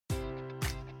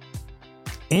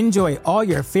Enjoy all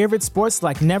your favorite sports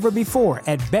like never before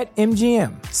at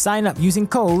BetMGM. Sign up using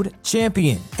code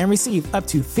CHAMPION and receive up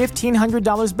to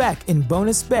 $1,500 back in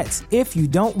bonus bets if you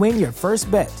don't win your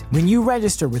first bet. When you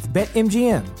register with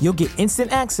BetMGM, you'll get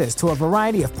instant access to a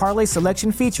variety of parlay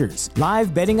selection features,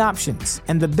 live betting options,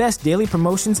 and the best daily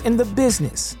promotions in the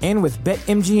business. And with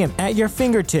BetMGM at your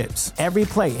fingertips, every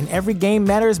play and every game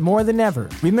matters more than ever.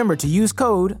 Remember to use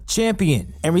code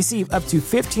CHAMPION and receive up to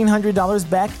 $1,500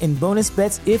 back in bonus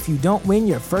bets if you don't win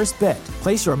your first bet.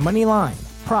 Place your money line,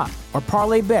 prop, or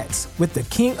parlay bets with the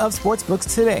king of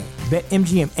sportsbooks today.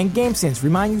 BetMGM and GameSense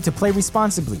remind you to play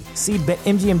responsibly. See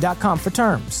BetMGM.com for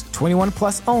terms. 21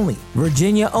 plus only.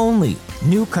 Virginia only.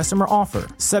 New customer offer.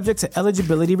 Subject to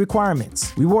eligibility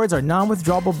requirements. Rewards are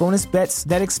non-withdrawable bonus bets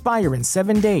that expire in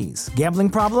 7 days. Gambling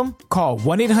problem? Call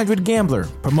 1-800-GAMBLER.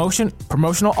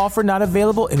 Promotional offer not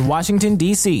available in Washington,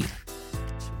 D.C.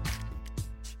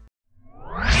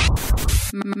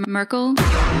 Merkel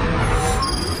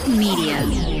Media.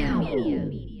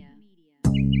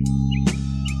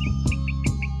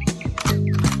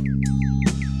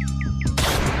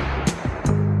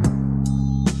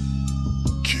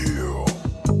 Kill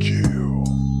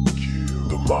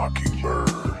the mockingbird.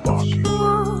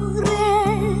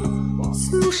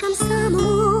 Slušam samo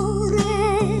more,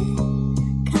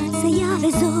 kad se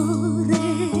jave zore,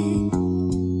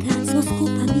 kad smo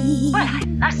skupa mi. Well, I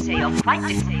must say you're quite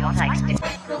nice.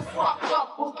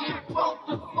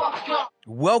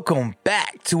 Welcome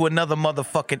back to another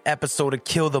motherfucking episode of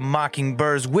Kill the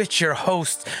Mockingbirds with your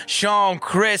hosts, Sean,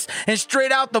 Chris, and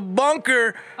straight out the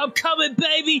bunker. I'm coming,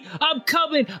 baby. I'm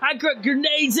coming. I got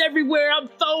grenades everywhere. I'm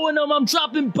throwing them. I'm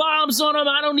dropping bombs on them.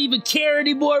 I don't even care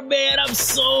anymore, man. I'm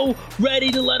so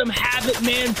ready to let them have it,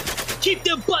 man. Keep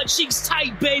them butt cheeks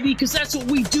tight, baby, because that's what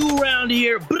we do around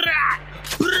here. Brat,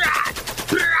 brat,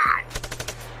 brat.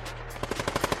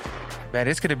 Man,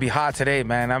 it's going to be hot today,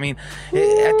 man. I mean,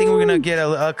 I think we're going to get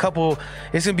a couple.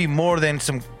 It's going to be more than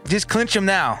some. Just clinch them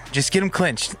now. Just get them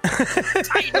clinched.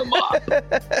 Tighten them up.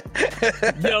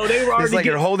 Yo, they were already. It's like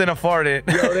you're holding a fart in.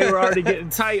 Yo, they were already getting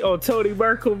tight on Tony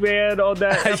Merkel, man, on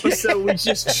that episode we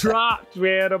just dropped,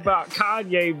 man, about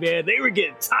Kanye, man. They were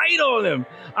getting tight on him.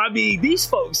 I mean, these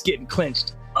folks getting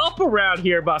clinched up around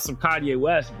here about some Kanye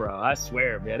West, bro. I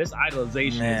swear, man. This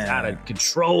idolization is out of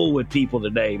control with people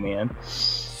today, man.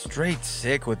 Straight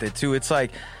sick with it too. It's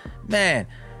like, man,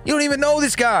 you don't even know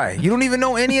this guy. You don't even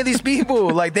know any of these people.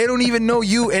 Like, they don't even know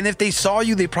you. And if they saw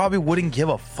you, they probably wouldn't give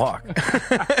a fuck.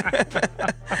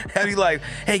 I'd be like,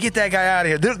 hey, get that guy out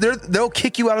of here. They'll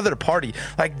kick you out of their party.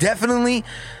 Like, definitely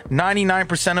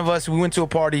 99% of us, we went to a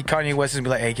party, Kanye West is be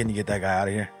like, hey, can you get that guy out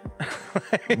of here?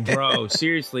 Bro,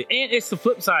 seriously. And it's the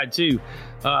flip side too.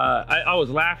 I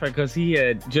was laughing because he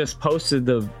had just posted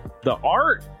the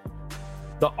art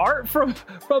from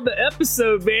the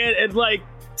episode, man, and like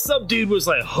some dude was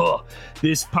like,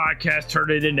 this podcast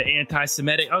turned it into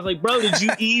anti-Semitic. I was like, bro, did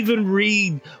you even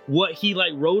read what he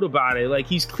like wrote about it? Like,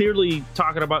 he's clearly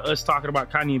talking about us talking about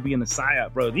Kanye being a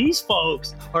psyop, bro. These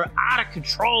folks are out of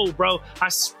control, bro. I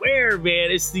swear,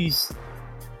 man, it's these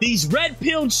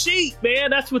red-pilled sheep, man.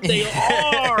 That's what they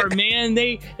are, man.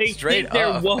 They think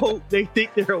they're woke. They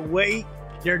think they're awake.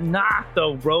 They're not,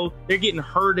 though, bro. They're getting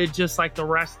herded just like the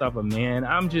rest of them, man.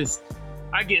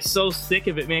 I get so sick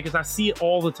of it, man, because I see it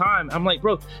all the time. I'm like,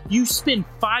 bro, you spend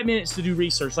 5 minutes to do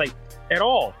research, like, at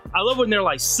all. I love when they're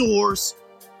like, source,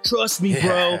 trust me,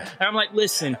 bro. And I'm like,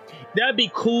 listen, that'd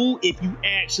be cool if you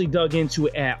actually dug into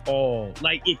it at all.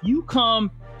 Like, if you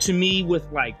come to me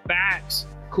with, like, facts,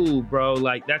 cool, bro.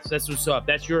 Like, that's what's up.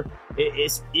 That's and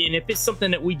if it's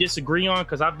something that we disagree on,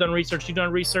 because I've done research, you've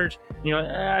done research, you know,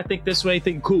 I think this way,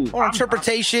 think cool. Or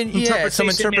interpretation, some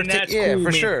interpretation, yeah, cool,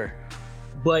 for sure.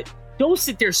 But don't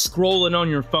sit there scrolling on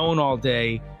your phone all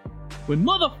day when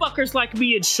motherfuckers like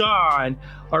me and Sean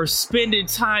are spending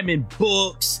time in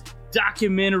books,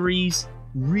 documentaries,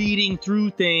 reading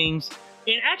through things,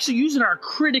 and actually using our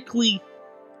critical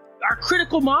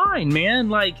mind, man.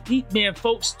 Like,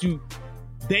 folks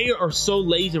they are so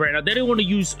lazy right now. They don't want to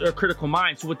use a critical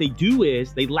mind. So what they do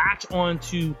is they latch on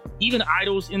to even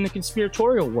idols in the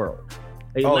conspiratorial world.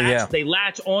 They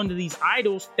latch onto these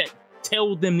idols that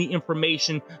tell them the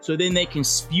information so then they can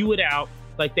spew it out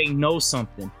like they know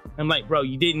something. I'm like, bro,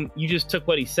 you just took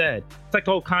what he said. It's like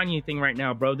the whole Kanye thing right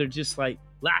now, bro. They're just like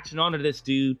latching onto this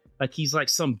dude like he's like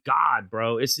some god,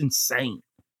 bro. It's insane.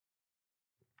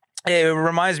 It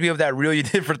reminds me of that reel you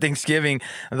did for Thanksgiving,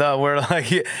 where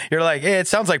like you're like, hey, it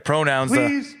sounds like pronouns.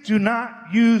 Please do not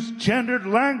use gendered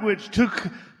language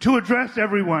to address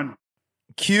everyone.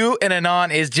 Q and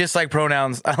anon is just like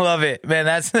pronouns. I love it, man.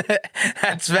 That's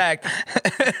fact.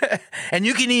 And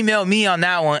you can email me on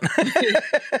that one.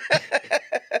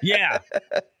 Yeah,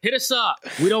 hit us up.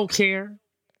 We don't care.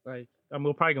 Like,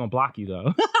 we're probably gonna block you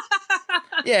though.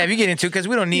 Yeah, if you get into it, because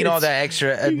we don't need all that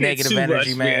extra negative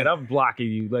energy, man. I'm blocking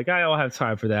you. Like, I don't have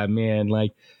time for that, man.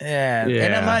 Like, yeah.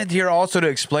 And I'm not here also to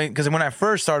explain, because when I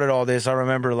first started all this, I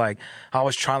remember like I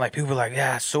was trying, like people were like,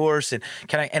 yeah, source, and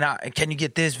can you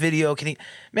get this video?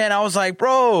 Man, I was like,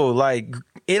 bro, like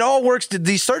it all works.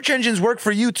 These search engines work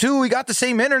for you too. We got the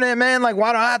same internet, man. Like,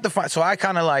 why do I have to find? So I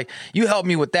kind of like, you helped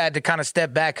me with that to kind of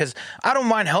step back, because I don't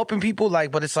mind helping people,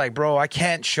 like, but it's like, bro, I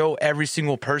can't show every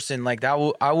single person like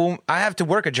that. I have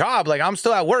to work a job. Like, I'm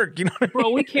still at work, you know what I mean?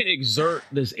 Bro, we can't exert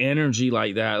this energy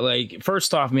like that. Like,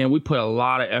 first off, man, we put a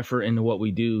lot of effort into what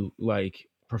we do, like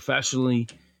professionally,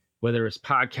 whether it's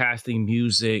podcasting,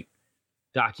 music,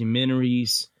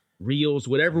 documentaries, reels,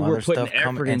 whatever Some we're other putting stuff effort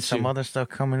coming, into. and some other stuff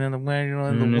coming in the way, you know,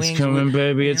 in the wings. It's coming,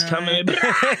 baby. It's coming.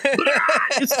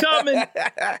 It's coming.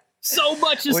 So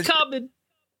much is coming.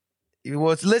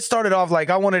 Well, let's start it off. Like,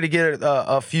 I wanted to get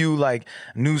a few like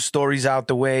news stories out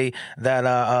the way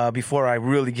that before I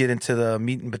really get into the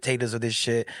meat and potatoes of this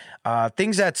shit.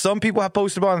 Things that some people have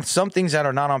posted about, and some things that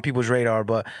are not on people's radar.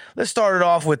 But let's start it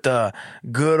off with the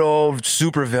good old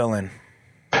supervillain.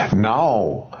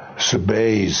 Now the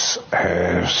base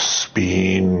has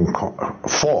been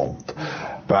formed,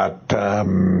 but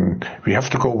we have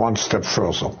to go one step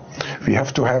further. We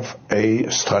have to have a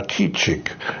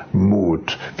strategic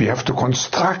mood. We have to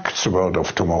construct the world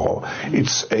of tomorrow.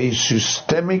 It's a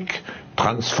systemic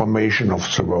transformation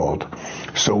of the world.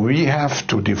 So we have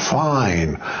to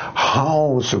define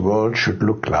how the world should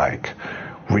look like,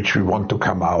 which we want to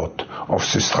come out of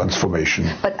this transformation.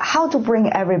 But how to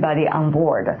bring everybody on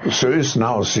board? There is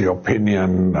now the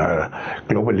opinion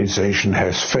globalization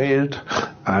has failed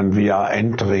and we are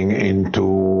entering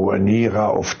into an era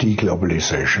of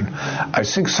deglobalization. I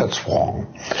think that's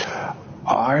wrong.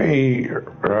 I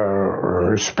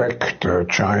respect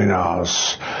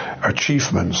China's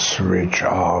achievements, which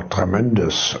are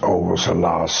tremendous over the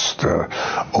last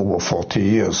over 40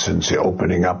 years since the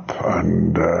opening up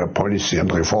and policy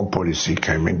and reform policy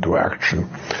came into action.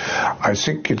 I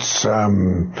think it's a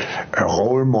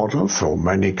role model for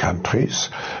many countries.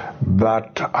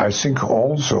 But I think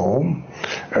also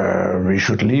we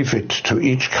should leave it to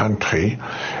each country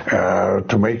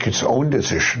to make its own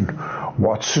decision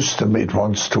what system it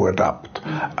wants to adopt.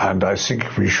 And I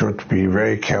think we should be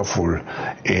very careful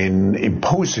in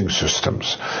imposing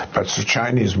systems. But the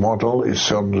Chinese model is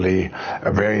certainly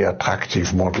a very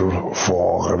attractive model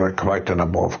for quite a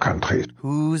number of countries.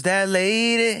 Who's that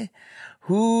lady?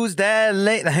 Who's that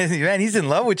lady? Man, he's in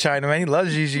love with China, man. He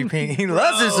loves Xi Jinping. He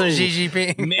loves him some Xi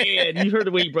Jinping. Man, you heard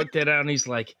the way he broke that down. He's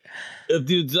like, if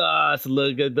you just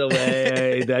look at the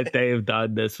way that they've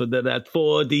done this for the last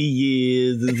 40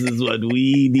 years, this is what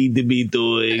we need to be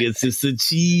doing. It's just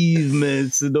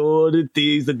achievements and all the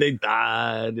things that they've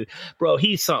done. Bro,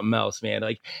 he's something else, man.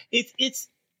 Like,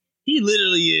 he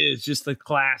literally is just a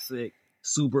classic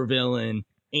supervillain.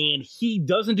 And he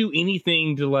doesn't do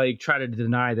anything to like try to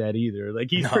deny that either. Like,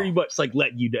 he's pretty much like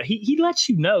letting you know. He lets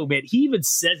you know, man. He even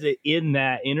says it in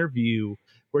that interview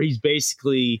where he's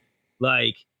basically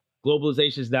like,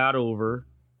 globalization is not over.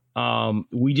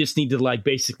 We just need to like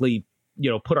basically,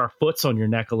 you know, put our foots on your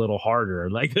neck a little harder.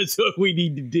 Like, that's what we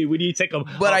need to do. We need to take a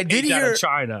But I did hear out of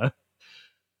China.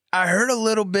 I heard a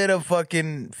little bit of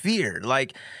fucking fear.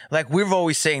 Like we've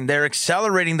always saying, they're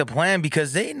accelerating the plan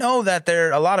because they know that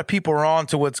a lot of people are on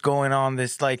to what's going on.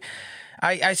 This, like,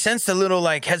 I sensed a little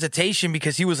like hesitation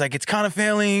because he was like, it's kind of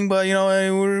failing, but you know,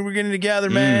 we're getting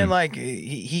together, man. Like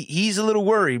he's a little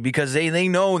worried because they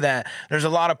know that there's a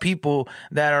lot of people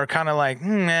that are kind of like,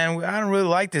 man, I don't really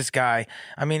like this guy.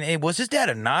 I mean, was his dad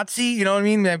a Nazi? You know what I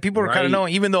mean? Man, people are kind of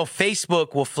knowing, even though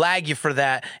Facebook will flag you for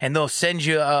that and they'll send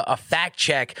you a fact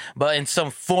check, but in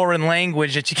some foreign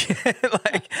language that you can't,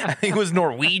 like, I think it was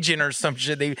Norwegian or some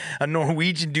shit. A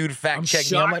Norwegian dude fact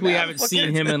checked me. I'm like, we haven't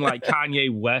seen him and like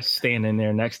Kanye West standing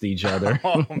there next to each other.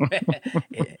 Oh man,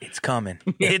 it's coming.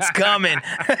 It's coming.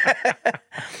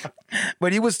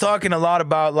 But he was talking a lot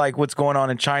about like what's going on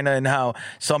in China and how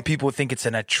some people think it's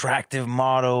an attractive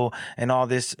model and all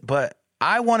this. But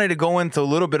I wanted to go into a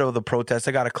little bit of the protest.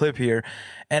 I got a clip here,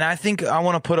 and I think I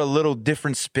want to put a little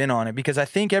different spin on it because I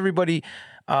think everybody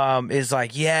is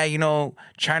like, yeah, you know,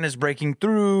 China's breaking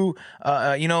through.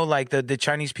 You know, like the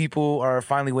Chinese people are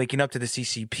finally waking up to the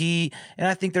CCP. And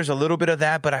I think there's a little bit of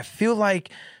that, but I feel like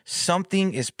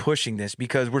something is pushing this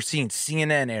because we're seeing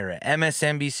CNN era,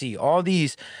 MSNBC, all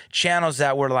these channels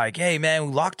that were like, hey,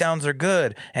 man, lockdowns are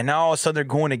good. And now all of a sudden they're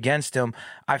going against them.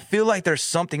 I feel like there's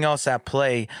something else at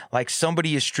play, like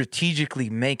somebody is strategically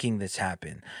making this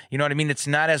happen. You know what I mean? It's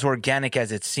not as organic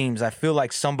as it seems. I feel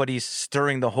like somebody's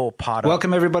stirring the whole pot up.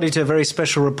 Welcome, everybody, to a very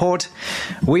special report.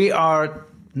 We are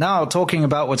now talking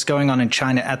about what's going on in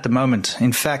China at the moment.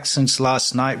 In fact, since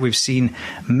last night, we've seen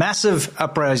massive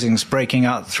uprisings breaking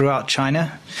out throughout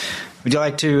China. Would you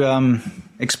like to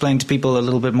explain to people a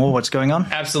little bit more what's going on?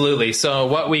 Absolutely. So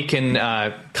what we can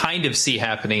kind of see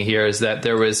happening here is that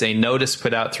there was a notice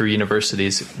put out through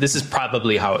universities. This is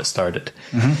probably how it started.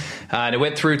 And it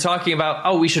went through talking about,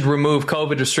 oh, we should remove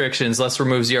COVID restrictions. Let's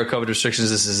remove zero COVID restrictions.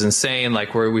 This is insane.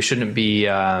 Like we shouldn't be,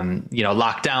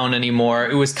 locked down anymore.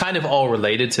 It was kind of all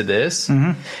related to this.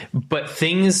 But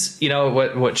things,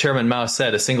 what Chairman Mao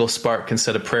said, a single spark can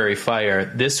set a prairie fire.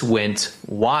 This went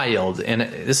wild. And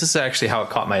this is actually how it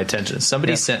caught my attention.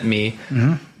 Somebody sent me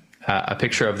a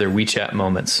picture of their WeChat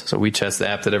moments. So WeChat's the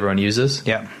app that everyone uses.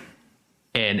 Yeah.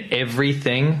 And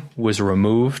everything was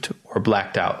removed or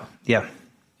blacked out. Yeah.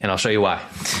 And I'll show you why.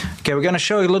 Okay, we're going to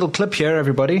show you a little clip here,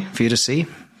 everybody, for you to see.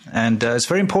 And it's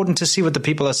very important to see what the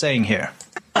people are saying here.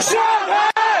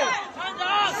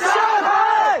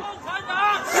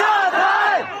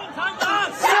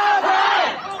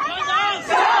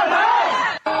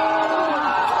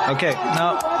 Okay,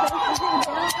 now,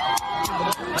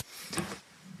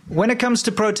 when it comes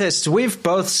to protests, we've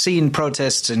both seen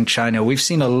protests in China. We've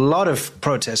seen a lot of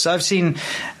protests. I've seen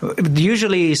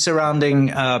usually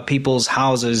surrounding people's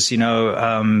houses,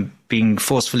 being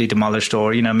forcefully demolished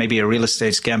or, maybe a real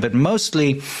estate scam, but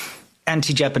mostly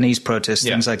anti-Japanese protests,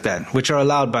 things like that, which are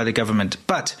allowed by the government.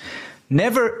 But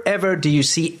never, ever do you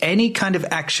see any kind of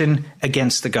action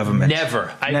against the government.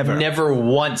 Never. I've never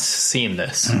once seen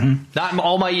this. Not in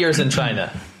all my years in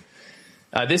China.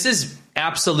 This is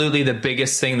absolutely the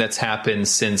biggest thing that's happened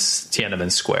since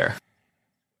Tiananmen Square.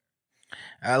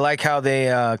 I like how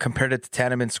they compared it to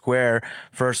Tiananmen Square,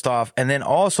 first off. And then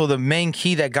also the main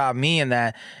key that got me in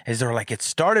that is they're like, it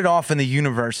started off in the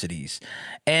universities.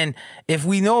 And if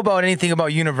we know about anything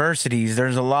about universities,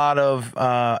 there's a lot of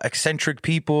eccentric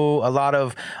people, a lot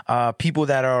of people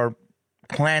that are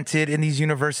planted in these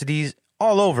universities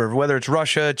all over, whether it's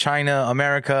Russia, China,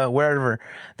 America, wherever.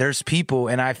 There's people.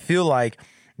 And I feel like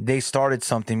they started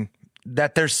something,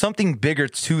 that there's something bigger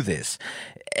to this.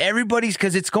 Everybody's,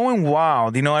 because it's going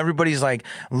wild, everybody's like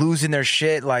losing their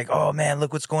shit, like, oh man,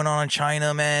 look what's going on in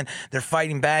China, man, they're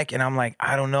fighting back. And I'm like,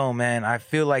 I don't know, man, I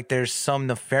feel like there's some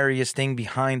nefarious thing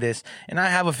behind this, and I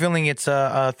have a feeling it's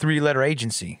a 3-letter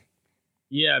agency.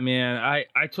 Yeah, man, I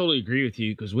totally agree with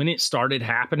you, because when it started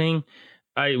happening,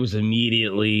 I was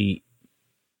immediately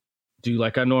do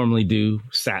like I normally do,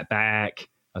 sat back.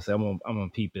 I said, I'm gonna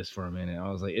peep this for a minute. I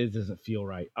was like, it doesn't feel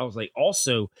right. I was like,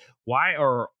 also, why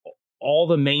are all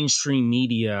the mainstream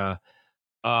media,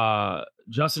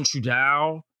 Justin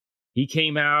Trudeau, he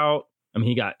came out. I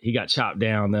mean, he got chopped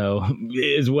down though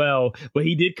as well, but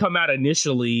he did come out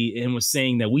initially and was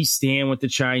saying that we stand with the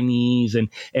Chinese and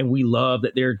we love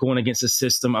that they're going against the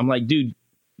system. I'm like, dude,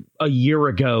 a year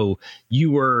ago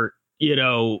you were,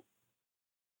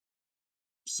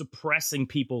 suppressing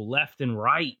people left and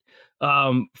right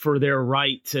for their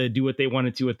right to do what they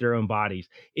wanted to with their own bodies.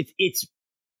 It's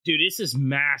dude, this is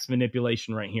mass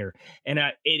manipulation right here. And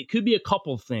it could be a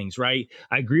couple of things, right?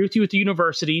 I agree with you with the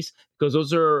universities, because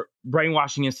those are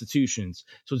brainwashing institutions.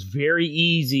 So it's very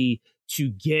easy to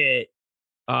get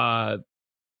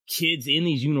kids in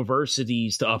these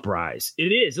universities to uprise. It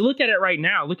is. Look at it right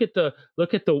now. Look at the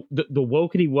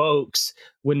wokety wokes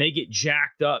when they get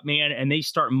jacked up, man, and they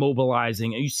start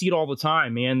mobilizing. And you see it all the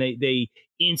time, man. They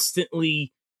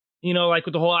instantly, like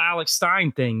with the whole Alex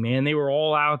Stein thing, man, they were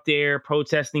all out there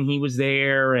protesting. He was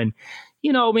there, and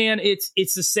man,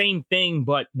 it's the same thing,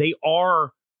 but they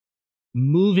are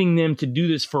moving them to do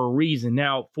this for a reason.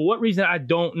 Now, for what reason, I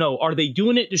don't know. Are they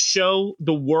doing it to show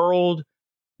the world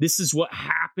this is what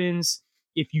happens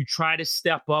if you try to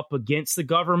step up against the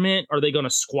government? Are they going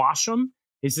to squash them?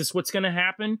 Is this what's going to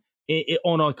happen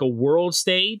on like a world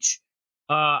stage?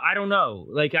 I don't know.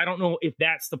 Like, I don't know if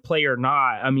that's the play or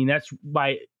not. I mean, that's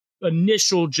my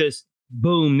initial just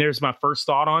boom. There's my first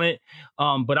thought on it.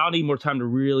 But I'll need more time to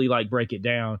really like break it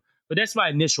down. But that's my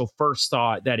initial first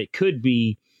thought, that it could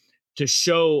be to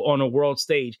show on a world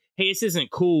stage, hey, this isn't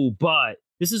cool, but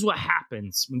this is what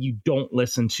happens when you don't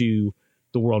listen to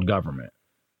the world government.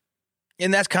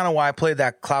 And that's kind of why I played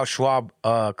that Klaus Schwab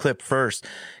clip first,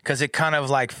 because it kind of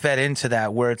like fed into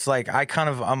that, where it's like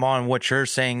I'm on what you're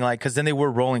saying, like, because then they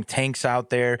were rolling tanks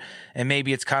out there, and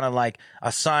maybe it's kind of like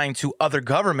a sign to other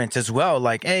governments as well,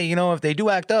 like, hey, you know, if they do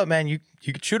act up, man, you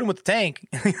could shoot them with the tank.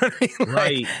 You know what I mean?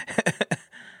 Right.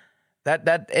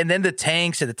 That and then the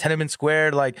tanks at the Tiananmen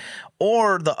Square, like,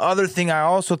 or the other thing I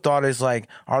also thought is like,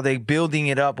 are they building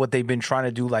it up what they've been trying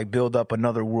to do, like build up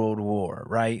another world war,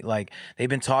 right? Like they've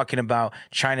been talking about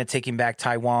China taking back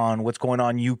Taiwan, what's going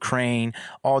on in Ukraine,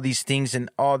 all these things and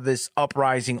all this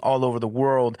uprising all over the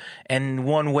world. And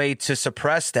one way to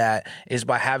suppress that is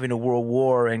by having a world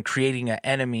war and creating an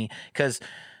enemy, because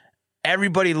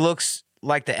everybody looks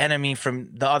like the enemy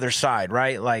from the other side,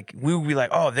 right? Like we would be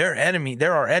like, oh, they're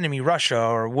our enemy, Russia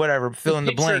or whatever, fill in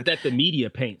the blank. That the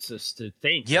media paints us to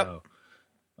think. Yep.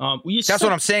 So. That's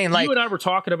what I'm saying. Like you and I were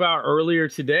talking about earlier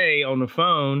today on the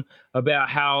phone about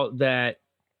how that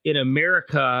in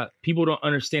America, people don't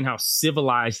understand how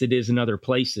civilized it is in other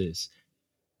places.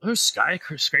 There's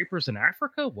skyscrapers in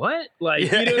Africa? What? Like,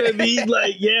 you know what I mean?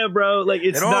 Like, yeah, bro. Like,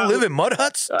 it's they don't live in mud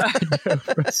huts.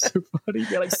 It's so funny.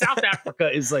 Yeah, like South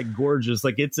Africa is like gorgeous.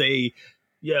 Like, it's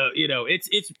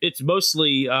it's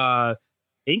mostly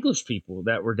English people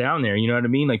that were down there. You know what I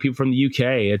mean? Like people from the UK.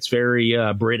 It's very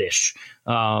British.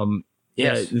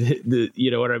 Yes.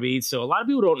 You know what I mean? So a lot of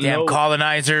people don't know.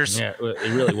 Colonizers. Yeah,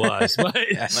 it really was. But,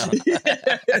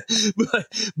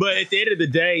 but at the end of the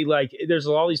day, like there's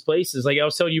all these places. Like I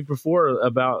was telling you before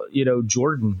about,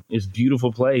 Jordan is a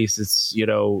beautiful place. It's,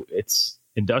 it's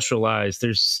industrialized.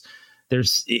 It's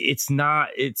not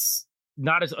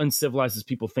as uncivilized as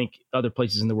people think other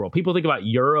places in the world. People think about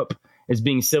Europe as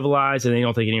being civilized, and they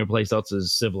don't think any place else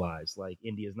is civilized. Like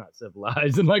India is not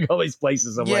civilized, and like all these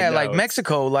places. Like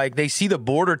Mexico, like they see the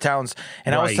border towns.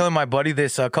 And I was telling my buddy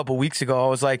this a couple weeks ago. I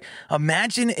was like,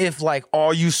 imagine if like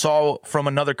all you saw from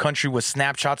another country was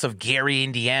snapshots of Gary,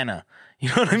 Indiana. You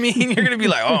know what I mean? You're going to be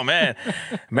like, oh, man,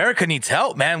 America needs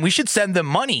help, man. We should send them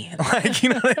money. Like, you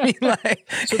know what I mean? Like,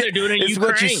 so they're doing it in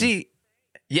Ukraine. What you see.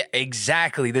 Yeah,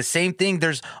 exactly. The same thing.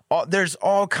 There's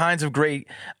all kinds of great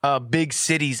big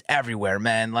cities everywhere,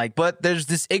 man. Like, but there's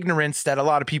this ignorance that a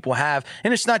lot of people have,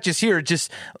 and it's not just here. It's just,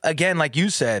 again, like you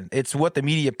said, it's what the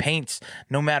media paints,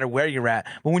 no matter where you're at.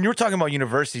 But when you were talking about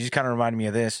universities, you kind of reminded me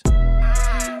of this.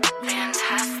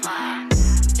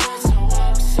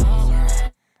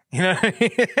 You know what I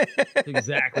mean? That's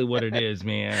exactly what it is,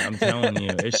 man. I'm telling you.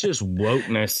 It's just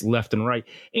wokeness left and right.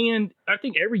 And I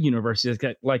think every university has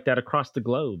got like that across the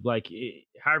globe. Like,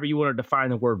 however you want to define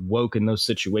the word woke in those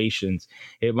situations,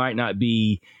 it might not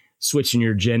be switching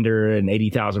your gender and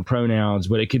 80,000 pronouns,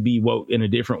 but it could be woke in a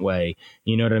different way.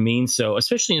 You know what I mean? So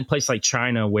especially in a place like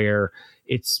China where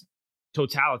it's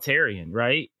totalitarian,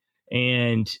 right?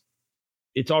 And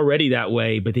it's already that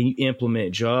way, but then you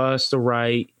implement just the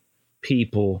right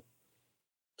people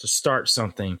to start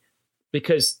something,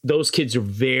 because those kids are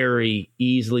very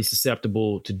easily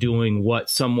susceptible to doing what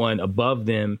someone above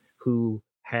them who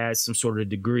has some sort of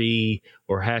degree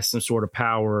or has some sort of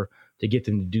power to get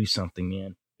them to do something,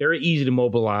 man. Very easy to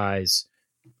mobilize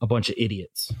a bunch of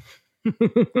idiots.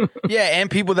 Yeah, and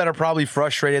people that are probably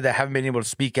frustrated that haven't been able to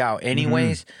speak out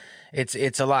anyways.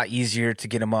 It's a lot easier to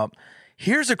get them up.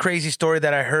 Here's a crazy story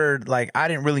that I heard. Like, I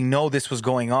didn't really know this was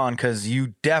going on, because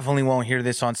you definitely won't hear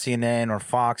this on CNN or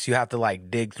Fox. You have to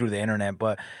like dig through the internet,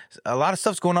 but a lot of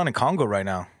stuff's going on in Congo right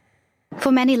now.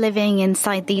 For many living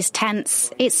inside these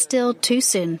tents, it's still too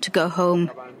soon to go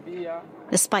home.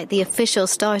 Despite the official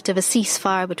start of a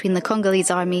ceasefire between the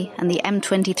Congolese army and the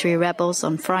M23 rebels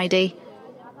on Friday,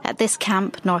 at this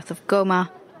camp north of Goma,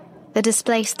 the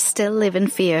displaced still live in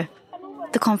fear.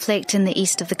 The conflict in the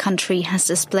east of the country has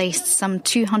displaced some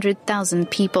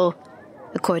 200,000 people.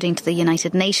 According to the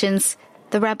United Nations,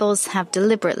 the rebels have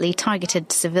deliberately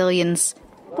targeted civilians.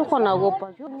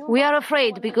 We are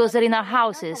afraid because they're in our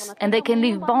houses and they can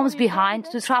leave bombs behind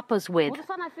to trap us with.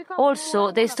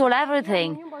 Also, they stole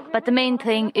everything, but the main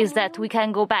thing is that we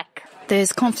can go back.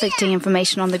 There's conflicting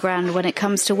information on the ground when it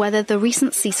comes to whether the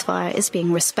recent ceasefire is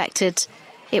being respected.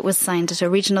 It was signed at a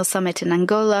regional summit in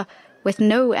Angola, with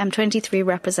no M23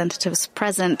 representatives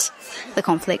present. The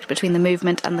conflict between the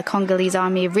movement and the Congolese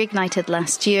army reignited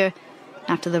last year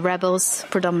after the rebels,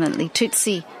 predominantly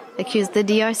Tutsi, accused the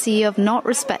DRC of not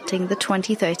respecting the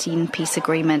 2013 peace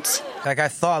agreement. Like, I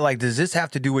thought, like, does this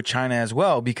have to do with China as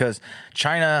well? Because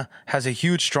China has a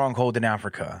huge stronghold in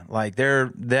Africa. Like,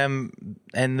 them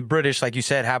and the British, like you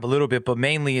said, have a little bit, but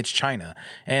mainly it's China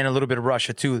and a little bit of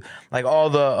Russia too. Like, all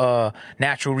the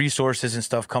natural resources and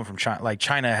stuff come from China. Like,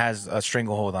 China has a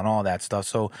stranglehold on all that stuff.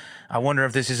 So I wonder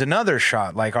if this is another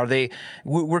shot. Like,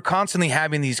 we're constantly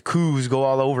having these coups go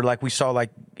all over, like we saw,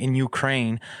 like, in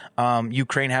Ukraine.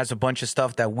 Ukraine has a bunch of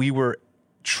stuff that we were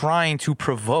trying to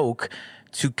provoke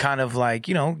to kind of, like,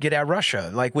 you know, get at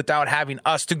Russia, like, without having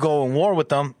us to go in war with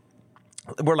them.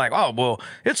 We're like, oh, well,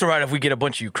 it's all right if we get a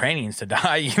bunch of Ukrainians to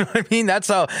die. You know what I mean? That's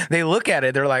how they look at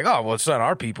it. They're like, oh, well, it's not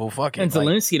our people. Fuck it. And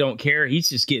Zelensky don't care. He's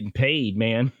just getting paid,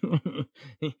 man.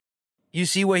 You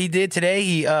see what he did today?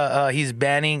 He's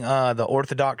banning the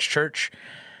Orthodox Church.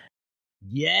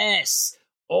 Yes.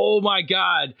 Oh, my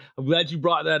God. I'm glad you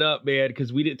brought that up, man,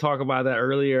 because we didn't talk about that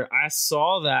earlier. I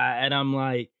saw that, and I'm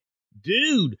like,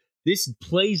 dude, this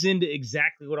plays into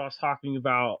exactly what I was talking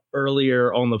about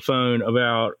earlier on the phone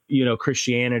about, you know,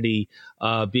 Christianity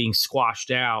being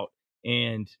squashed out.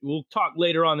 And we'll talk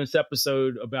later on this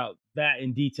episode about that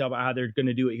in detail, about how they're going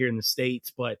to do it here in the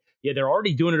States. But yeah, they're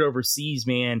already doing it overseas,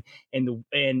 man.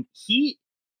 And he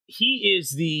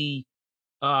is the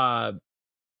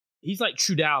he's like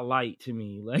Trudeau light to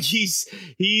me. Like he's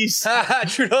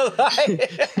Trudeau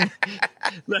light.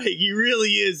 Like he really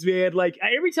is, man. Like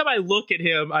every time I look at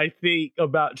him, I think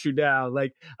about Trudeau.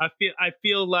 Like I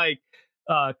feel like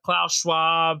Klaus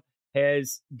Schwab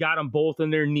has got them both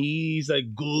on their knees.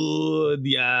 Like, good,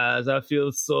 yes, I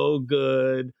feel so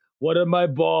good. What are my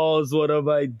balls? What are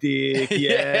my dick?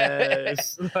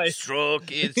 Yes. Like, stroke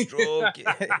it.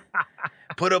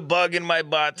 Put a bug in my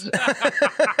butt.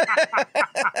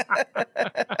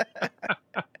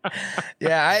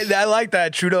 Yeah, I like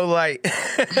that, Trudeau light.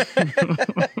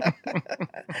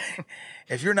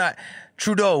 If you're not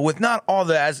Trudeau with not all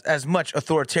the as much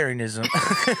authoritarianism.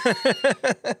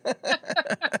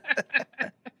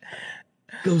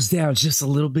 Goes down just a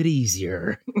little bit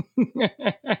easier.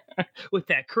 With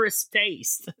that crisp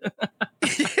taste.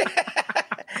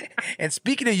 And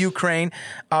speaking of Ukraine,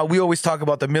 we always talk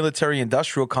about the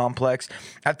military-industrial complex.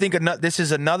 I think this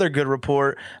is another good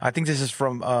report. I think this is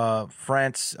from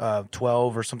France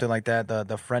 12 or something like that,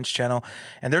 the French channel.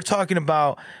 And they're talking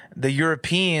about the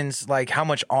Europeans, like how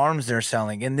much arms they're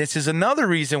selling. And this is another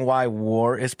reason why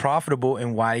war is profitable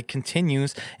and why it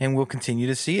continues, and we'll continue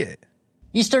to see it.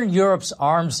 Eastern Europe's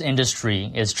arms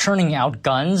industry is churning out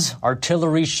guns,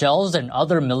 artillery shells, and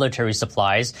other military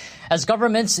supplies as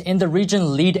governments in the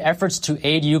region lead efforts to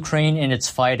aid Ukraine in its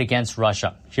fight against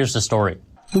Russia. Here's the story.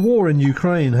 The war in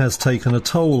Ukraine has taken a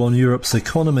toll on Europe's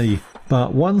economy,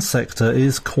 but one sector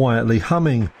is quietly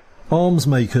humming. Arms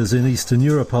makers in Eastern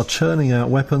Europe are churning out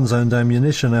weapons and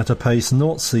ammunition at a pace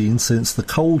not seen since the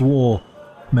Cold War.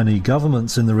 Many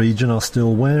governments in the region are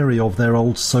still wary of their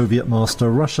old Soviet master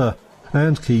Russia,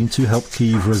 and keen to help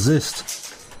Kyiv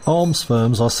resist. Arms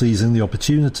firms are seizing the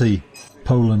opportunity.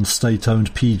 Poland's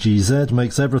state-owned PGZ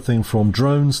makes everything from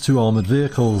drones to armoured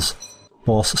vehicles.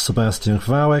 Boss Sebastian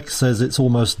Chwałek says it's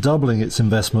almost doubling its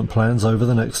investment plans over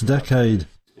the next decade.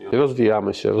 We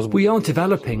are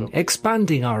developing,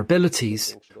 expanding our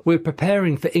abilities. We're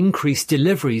preparing for increased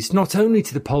deliveries not only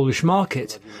to the Polish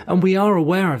market, and we are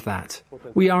aware of that.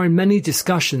 We are in many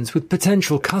discussions with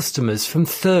potential customers from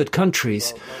third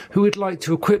countries who would like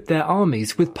to equip their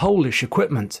armies with Polish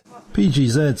equipment.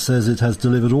 PGZ says it has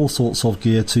delivered all sorts of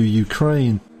gear to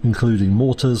Ukraine, including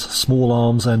mortars, small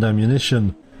arms and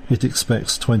ammunition. It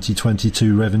expects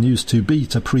 2022 revenues to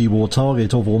beat a pre-war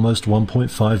target of almost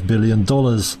 $1.5 billion.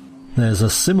 There's a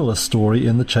similar story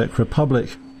in the Czech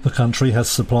Republic. The country has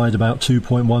supplied about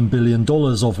 $2.1 billion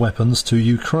of weapons to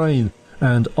Ukraine,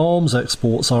 and arms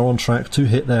exports are on track to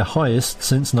hit their highest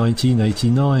since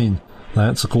 1989.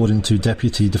 That's according to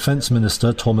Deputy Defence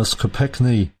Minister Thomas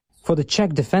Kopechny. For the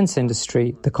Czech defence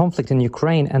industry, the conflict in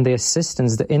Ukraine and the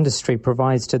assistance the industry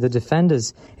provides to the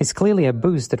defenders is clearly a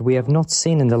boost that we have not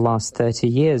seen in the last 30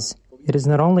 years. It is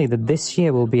not only that this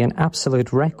year will be an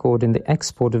absolute record in the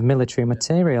export of military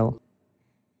material.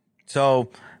 So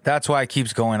that's why it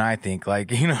keeps going, I think.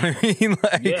 Like, you know what I mean?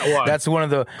 Like, yeah, well, that's one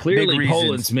of the clearly big reasons.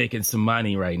 Poland's making some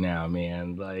money right now,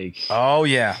 man. Like, oh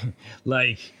yeah,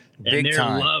 like, big and they're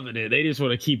time. loving it. They just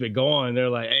want to keep it going. They're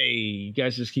like, hey, you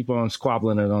guys just keep on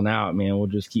squabbling it on out, man. We'll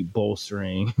just keep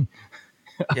bolstering.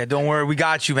 Yeah, don't worry, we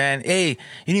got you, man. Hey,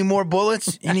 you need more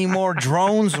bullets? You need more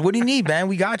drones? What do you need, man?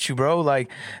 We got you, bro.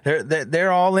 Like,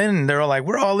 they're all in. They're all like,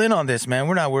 we're all in on this, man.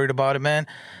 We're not worried about it, man.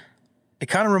 It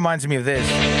kind of reminds me of this.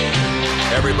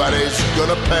 Everybody's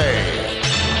gonna pay.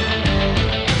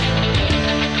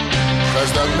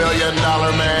 'Cause the $1 Million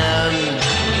Man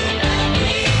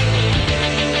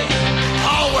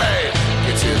always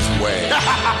gets his way.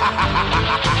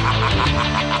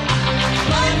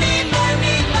 Money,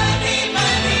 money, money,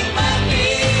 money,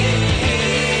 money.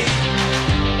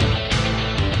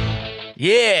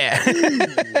 Yeah.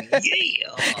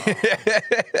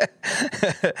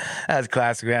 That's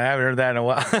classic, man. I haven't heard that in a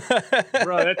while.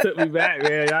 Bro, that took me back,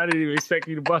 man. I didn't even expect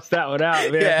you to bust that one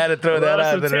out, man. Yeah, I had to throw that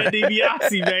out. Some Ted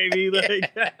DiBiase, baby.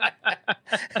 Like,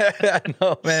 I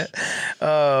know, man.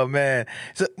 Oh, man.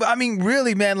 So, I mean,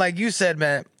 really, man, like you said,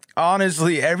 man,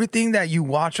 honestly, everything that you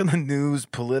watch on the news,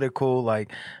 political,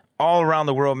 like all around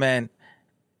the world, man,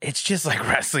 it's just like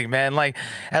wrestling, man. Like,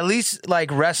 at least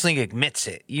like wrestling admits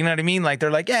it. You know what I mean? Like,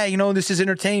 they're like, yeah, you know, this is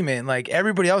entertainment. Like,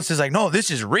 everybody else is like, no, this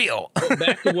is real.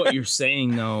 back to what you're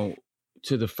saying, though,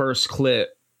 to the first clip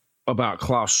about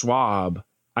Klaus Schwab,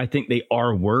 I think they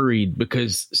are worried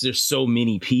because there's so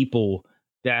many people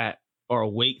that are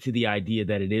awake to the idea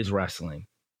that it is wrestling.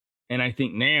 And I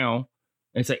think now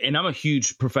it's like, and I'm a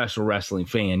huge professional wrestling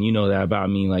fan. You know that about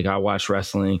me. Like, I watch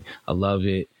wrestling. I love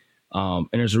it. And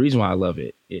there's a reason why I love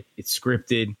it. It's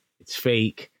scripted. It's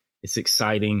fake. It's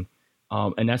exciting.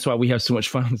 And that's why we have so much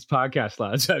fun on this podcast a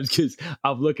lot of times, because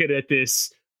I'm looking at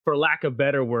this, for lack of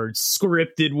better words,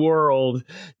 scripted world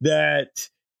that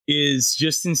is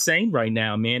just insane right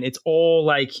now, man. It's all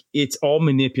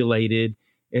manipulated.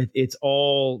 It's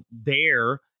all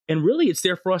there. And really, it's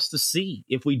there for us to see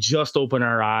if we just open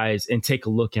our eyes and take a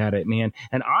look at it, man.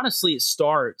 And honestly, it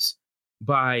starts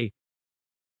by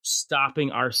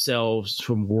stopping ourselves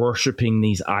from worshiping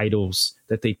these idols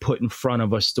that they put in front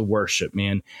of us to worship,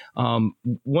 man.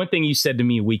 One thing you said to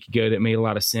me a week ago that made a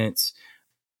lot of sense.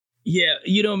 Yeah,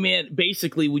 you know, man,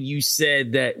 basically when you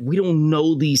said that we don't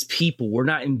know these people, we're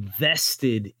not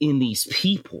invested in these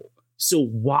people. So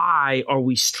why are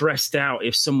we stressed out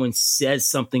if someone says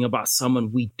something about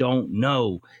someone we don't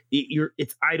know?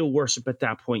 It's idol worship at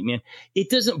that point, man.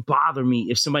 It doesn't bother me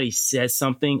if somebody says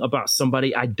something about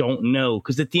somebody I don't know,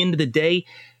 because at the end of the day,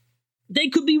 they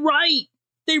could be right.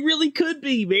 They really could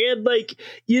be, man. Like,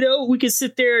 you know, we could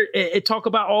sit there and talk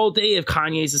about all day if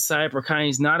Kanye's a psyop or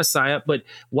Kanye's not a psyop, but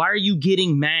why are you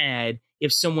getting mad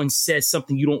if someone says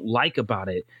something you don't like about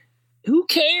it? Who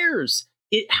cares?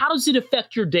 How does it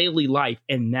affect your daily life?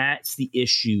 And that's the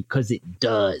issue, because it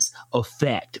does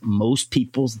affect most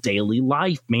people's daily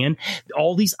life, man.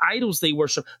 All these idols they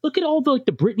worship. Look at all the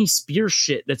Britney Spears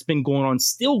shit that's been going on,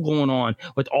 still going on,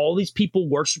 with all these people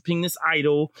worshiping this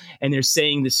idol, and they're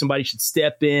saying that somebody should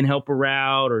step in, help her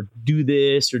out, or do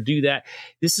this or do that.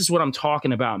 This is what I'm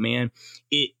talking about, man.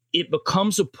 It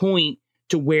becomes a point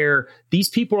to where these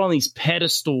people are on these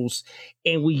pedestals,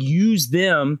 and we use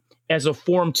them as a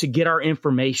form to get our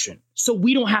information, so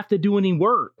we don't have to do any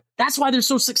work. That's why they're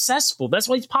so successful. That's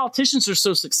why these politicians are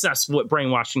so successful at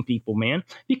brainwashing people, man,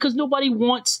 because nobody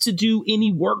wants to do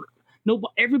any work.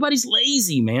 Everybody's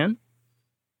lazy, man.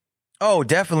 Oh,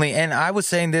 definitely. And I was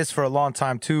saying this for a long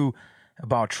time, too,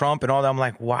 about Trump and all that. I'm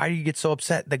like, why do you get so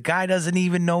upset? The guy doesn't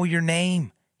even know your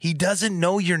name. He doesn't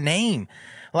know your name.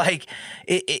 Like,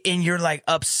 and you're like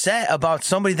upset about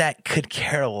somebody that could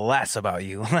care less about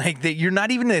you. Like, that you're not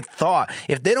even a thought.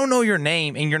 If they don't know your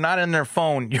name and you're not in their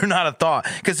phone, you're not a thought.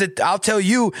 Because I'll tell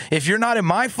you, if you're not in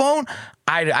my phone,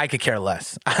 I could care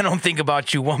less. I don't think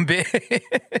about you one bit.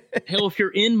 Hell, if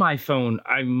you're in my phone,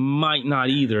 I might not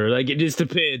either. Like, it just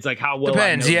depends, like how well.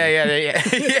 Depends. I know yeah,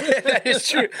 that is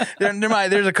true.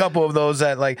 There's a couple of those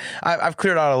that, like, I've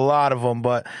cleared out a lot of them.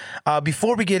 But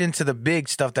before we get into the big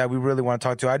stuff that we really want to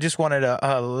talk to, I just wanted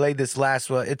to lay this last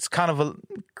one. It's kind of a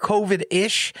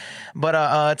COVID-ish, but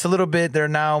it's a little bit. They're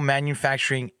now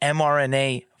manufacturing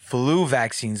mRNA flu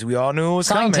vaccines. We all knew it was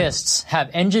Scientists have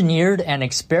engineered an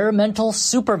experimental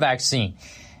super vaccine.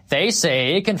 They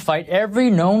say it can fight every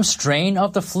known strain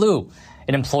of the flu.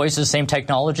 It employs the same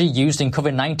technology used in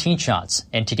COVID-19 shots.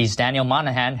 NTD's Daniel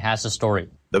Monahan has the story.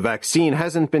 The vaccine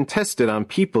hasn't been tested on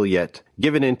people yet.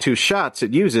 Given in 2 shots,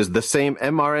 it uses the same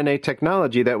mRNA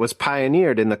technology that was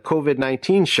pioneered in the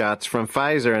COVID-19 shots from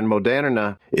Pfizer and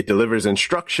Moderna. It delivers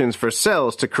instructions for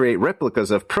cells to create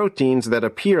replicas of proteins that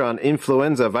appear on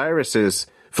influenza viruses.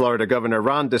 Florida Governor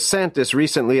Ron DeSantis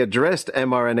recently addressed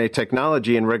mRNA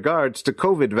technology in regards to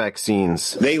COVID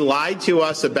vaccines. They lied to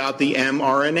us about the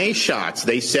mRNA shots.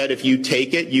 They said if you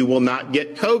take it, you will not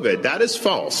get COVID. That is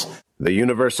false. The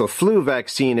universal flu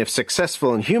vaccine, if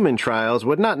successful in human trials,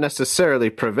 would not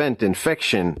necessarily prevent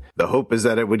infection. The hope is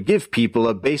that it would give people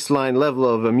a baseline level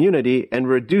of immunity and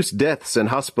reduce deaths and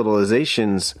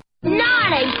hospitalizations.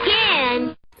 Not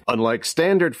again! Unlike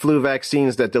standard flu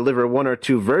vaccines that deliver 1 or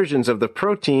 2 versions of the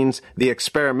proteins, the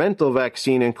experimental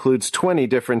vaccine includes 20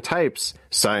 different types.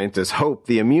 Scientists hope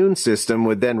the immune system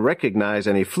would then recognize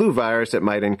any flu virus it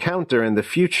might encounter in the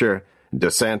future.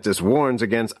 DeSantis warns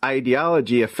against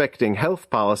ideology affecting health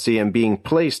policy and being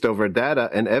placed over data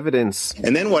and evidence.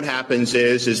 And then what happens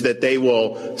is that they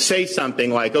will say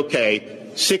something like, okay,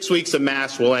 6 weeks of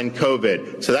masks will end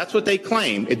COVID. So that's what they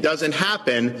claim. It doesn't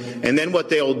happen. And then what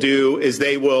they'll do is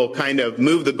they will kind of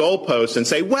move the goalposts and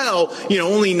say, well,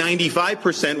 only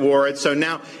 95% wore it. So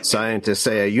now scientists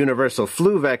say a universal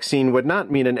flu vaccine would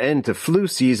not mean an end to flu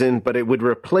season, but it would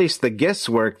replace the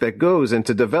guesswork that goes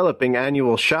into developing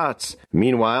annual shots.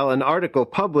 Meanwhile, an article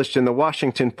published in the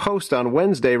Washington Post on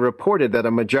Wednesday reported that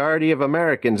a majority of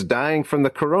Americans dying from the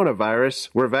coronavirus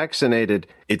were vaccinated.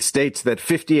 It states that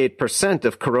 58%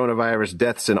 of coronavirus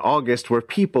deaths in August were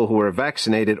people who were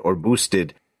vaccinated or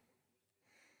boosted.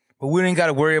 But we ain't got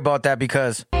to worry about that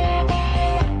because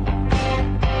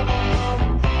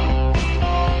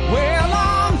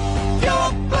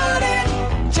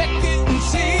check it and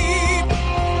see.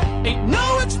 Ain't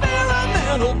no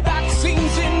experimental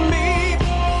vaccines in me.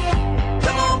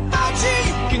 Come on, Fauci,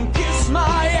 you can kiss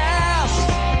my ass.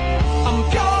 I'm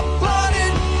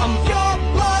pure-blooded.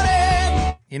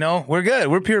 we're good.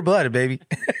 We're pure-blooded, baby.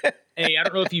 Hey, I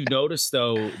don't know if you've noticed,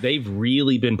 though, they've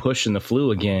really been pushing the flu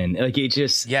again. Like, it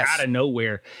just out of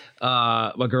nowhere.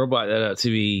 My girl brought that up to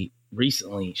me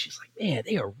recently. She's like, man,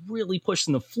 they are really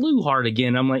pushing the flu hard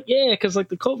again. I'm like, yeah, because like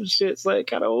the COVID shit's like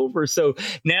kind of over. So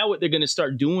now what they're going to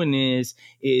start doing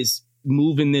is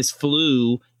moving this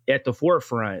flu at the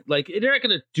forefront. Like, they're not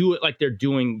going to do it like they're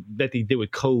doing that they did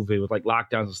with COVID with like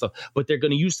lockdowns and stuff, but they're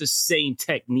going to use the same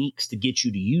techniques to get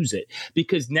you to use it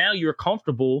because now you're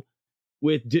comfortable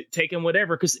with taking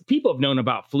whatever, because people have known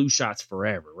about flu shots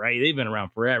forever, right? They've been around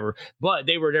forever, but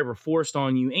they were never forced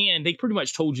on you, and they pretty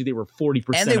much told you they were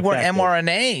 40% and they weren't effective.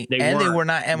 mRNA, they were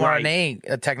not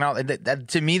mRNA technology. That,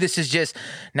 to me, this is just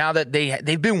now that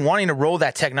they've been wanting to roll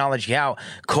that technology out.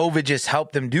 COVID just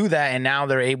helped them do that, and now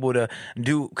they're able to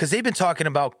do, because they've been talking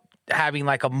about having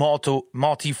like a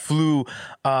multi-flu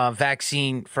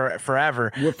vaccine for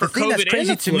forever. Well, for the thing COVID that's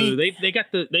crazy and the to flu, me, they got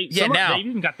the they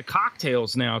even got the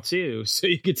cocktails now too, so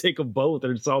you can take them both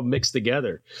and it's all mixed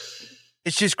together.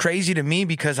 It's just crazy to me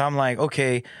because I'm like,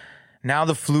 okay, now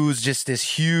the flu is just this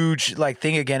huge like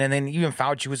thing again. And then even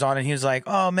Fauci was on and he was like,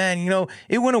 oh man,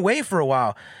 it went away for a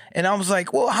while. And I was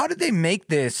like, well, how did they make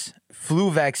this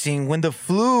flu vaccine when the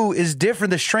flu is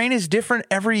different? The strain is different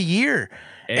every year.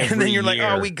 And then you're like,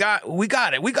 oh, we got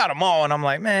it. We got them all. And I'm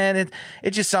like, man,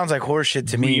 it just sounds like horseshit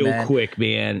to me, man. Real quick,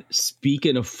 man.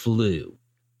 Speaking of flu,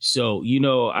 so,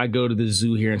 I go to the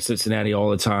zoo here in Cincinnati all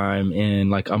the time. And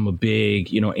like, I'm a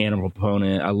big, animal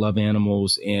proponent. I love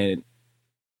animals. And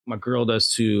my girl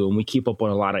does too. And we keep up on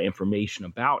a lot of information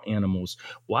about animals.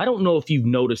 Well, I don't know if you've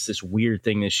noticed this weird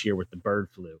thing this year with the bird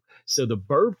flu. So the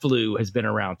bird flu has been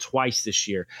around twice this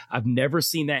year. I've never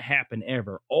seen that happen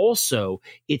ever. Also,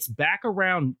 it's back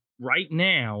around right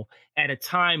now at a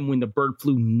time when the bird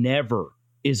flu never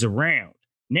is around.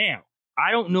 Now,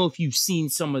 I don't know if you've seen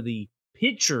some of the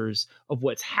pictures of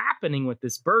what's happening with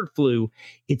this bird flu.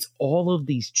 It's all of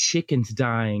these chickens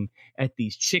dying at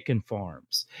these chicken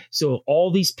farms. So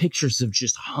all these pictures of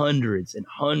just hundreds and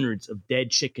hundreds of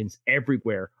dead chickens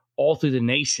everywhere, all through the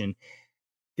nation.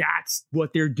 That's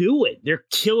what they're doing. They're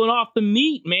killing off the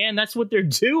meat, man. That's what they're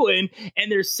doing.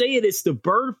 And they're saying it's the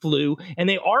bird flu. And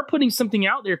they are putting something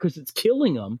out there because it's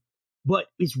killing them. But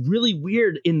it's really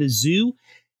weird in the zoo.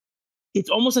 It's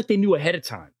almost like they knew ahead of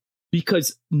time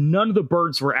because none of the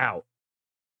birds were out.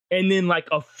 And then like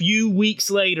a few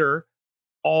weeks later,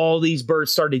 all these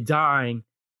birds started dying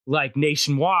like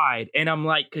nationwide. And I'm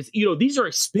like, because, these are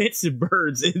expensive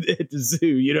birds at the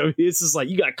zoo. This is like,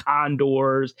 you got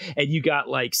condors and you got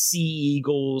like sea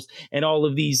eagles and all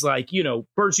of these like,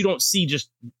 birds you don't see just,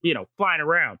 flying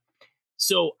around.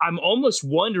 So I'm almost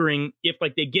wondering if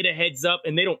like they get a heads up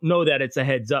and they don't know that it's a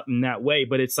heads up in that way.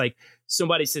 But it's like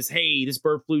somebody says, hey, this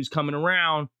bird flu's coming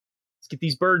around. Let's get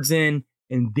these birds in.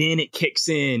 And then it kicks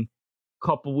in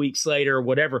couple weeks later or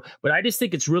whatever. But I just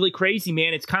think it's really crazy,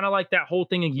 man. It's kind of like that whole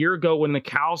thing a year ago when the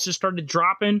cows just started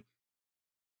dropping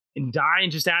and dying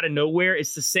just out of nowhere.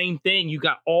 It's the same thing. You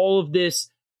got all of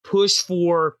this push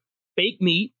for fake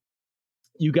meat.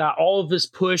 You got all of this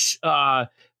push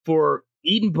for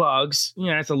eating bugs.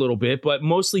 That's a little bit, but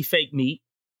mostly fake meat.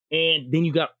 And then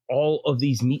you got all of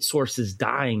these meat sources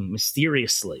dying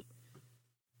mysteriously.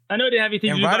 I know it didn't have anything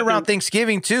to and do right about around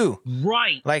Thanksgiving too.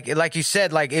 Right. Like you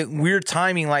said, weird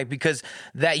timing, like, because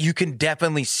that you can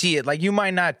definitely see it. Like, you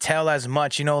might not tell as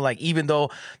much, you know, like, even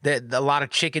though a lot of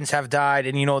chickens have died,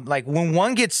 and, you know, like, when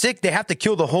one gets sick, they have to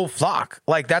kill the whole flock.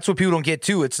 Like, that's what people don't get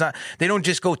too. It's not, they don't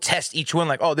just go test each one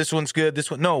like, oh, this one's good, this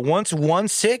one. No, once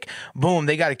one's sick, boom,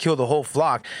 they got to kill the whole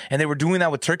flock. And they were doing that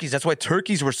with turkeys. That's why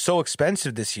turkeys were so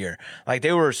expensive this year. Like,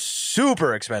 they were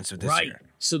super expensive this year.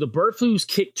 So the bird flu's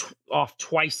kicked off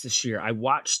twice this year. I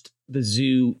watched the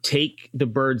zoo take the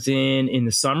birds in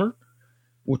the summer,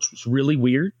 which was really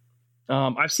weird.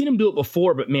 I've seen them do it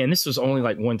before, but man, this was only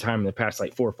like one time in the past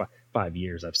like 4 or 5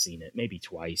 years I've seen it, maybe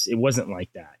twice. It wasn't like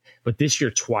that. But this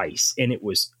year twice, and it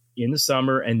was in the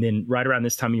summer and then right around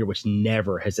this time of year, which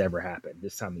never has ever happened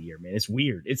this time of year, man. It's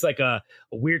weird. It's like a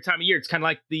weird time of year. It's kind of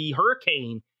like the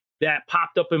hurricane that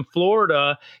popped up in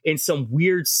Florida in some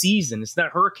weird season. It's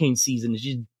not hurricane season. It's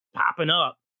just popping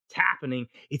up. It's happening.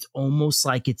 It's almost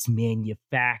like it's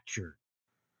manufactured.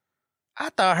 I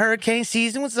thought hurricane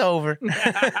season was over.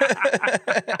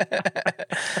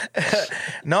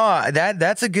 No,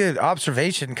 that's a good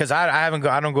observation, because I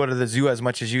don't go to the zoo as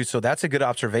much as you, so that's a good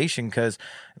observation, because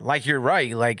like, you're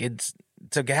right, like, it's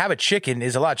to have a chicken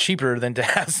is a lot cheaper than to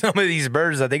have some of these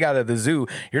birds that they got at the zoo.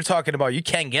 You're talking about, you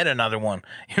can't get another one.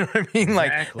 You know what I mean?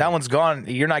 Like, that one's gone.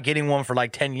 You're not getting one for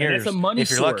like 10 years. And that's a money if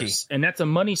you're source. lucky. And that's a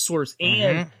money source.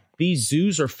 And these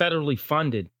zoos are federally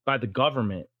funded by the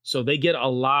government. So they get a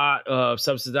lot of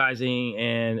subsidizing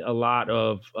and a lot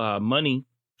of money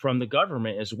from the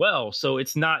government as well. So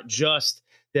it's not just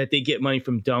that they get money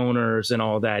from donors and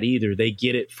all that either. They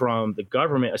get it from the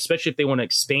government, especially if they want to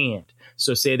expand.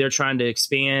 So say they're trying to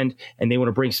expand and they want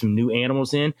to bring some new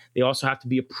animals in, they also have to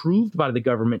be approved by the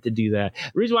government to do that.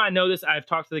 The reason why I know this, I've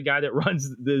talked to the guy that runs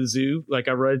the zoo. Like,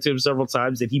 I run into him several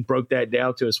times, and he broke that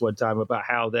down to us one time about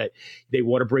how that they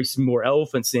want to bring some more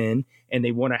elephants in and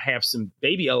they want to have some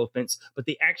baby elephants, but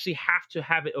they actually have to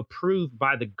have it approved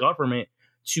by the government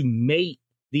to mate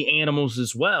the animals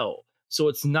as well. So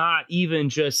it's not even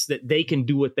just that they can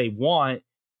do what they want.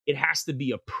 It has to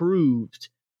be approved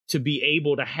to be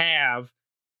able to have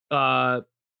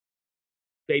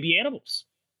baby animals.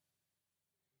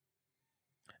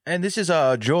 And this is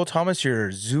Joel Thomas,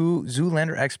 your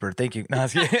Zoolander expert. Thank you. No,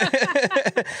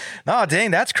 no,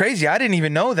 dang, that's crazy. I didn't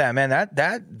even know that, man.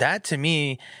 That to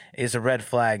me is a red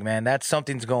flag, man. That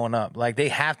something's going up. Like, they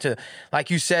have to, like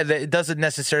you said, that it doesn't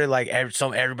necessarily like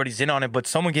everybody's in on it, but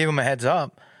someone gave them a heads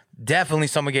up. Definitely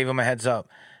someone gave him a heads up.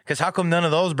 Because how come none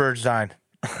of those birds died?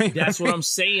 That's what I'm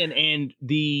saying. And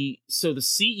the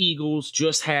sea eagles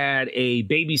just had a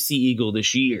baby sea eagle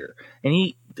this year.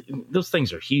 And those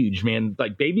things are huge, man.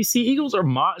 Like, baby sea eagles are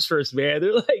monstrous, man.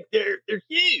 They're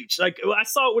huge. Like, I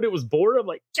saw it when it was born. I'm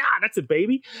like, God, that's a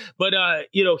baby. But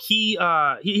he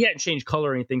hadn't changed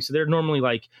color or anything. So they're normally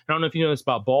like, I don't know if you know this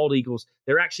about bald eagles.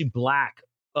 They're actually black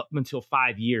up until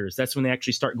 5 years. That's when they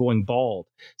actually start going bald.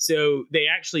 So they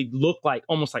actually look like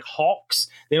almost like hawks.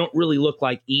 They don't really look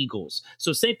like eagles.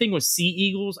 So same thing with sea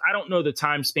eagles. I don't know the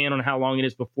time span on how long it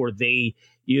is before they,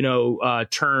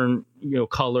 turn,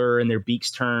 color and their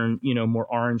beaks turn, more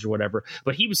orange or whatever.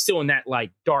 But he was still in that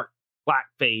like dark black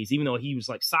phase, even though he was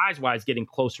like size wise getting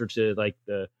closer to like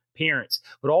the parents.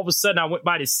 But all of a sudden I went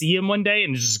by to see him one day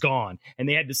and it's just gone, and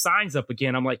they had the signs up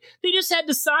again. I'm like, they just had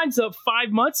the signs up 5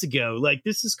 months ago. Like,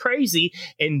 this is crazy.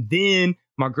 And then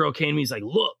my girl came to me, he's like,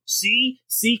 look, see,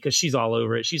 because she's all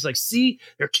over it. She's like, see,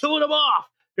 they're killing them off.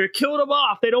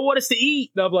 They don't want us to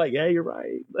eat. And I'm like, yeah, you're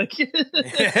right. Like,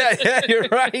 yeah, you're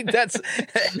right. That's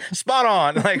spot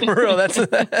on. Like, for real. That's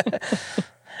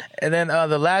And then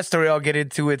the last story I'll get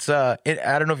into, I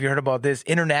don't know if you heard about this.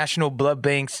 International blood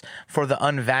banks for the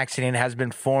unvaccinated has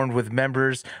been formed with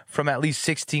members from at least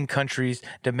 16 countries.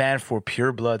 Demand for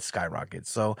pure blood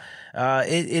skyrockets. So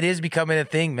it is becoming a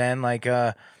thing, man. Like,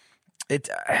 it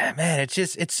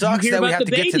sucks that we have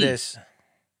to get to this.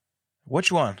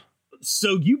 Which one?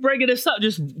 So you bringing this up,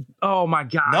 just, oh my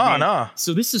God. No.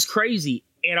 So this is crazy.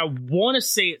 And I want to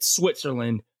say it's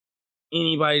Switzerland.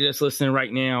 Anybody that's listening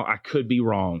right now, I could be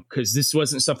wrong, because this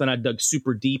wasn't something I dug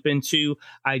super deep into.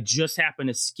 I just happened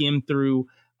to skim through.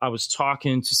 I was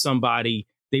talking to somebody.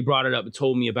 They brought it up and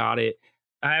told me about it.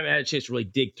 I haven't had a chance to really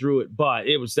dig through it, but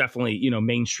it was definitely,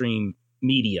 mainstream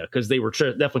media, because they were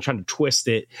definitely trying to twist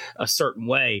it a certain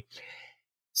way.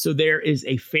 So there is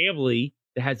a family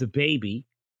that has a baby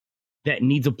that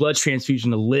needs a blood transfusion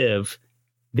to live.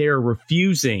 They're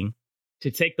refusing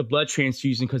to take the blood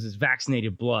transfusion because it's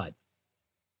vaccinated blood.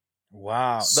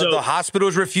 Wow. So the hospital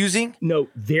is refusing? No,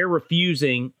 they're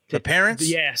refusing. The parents?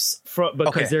 Yes,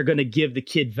 because they're going to give the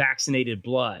kid vaccinated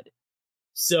blood.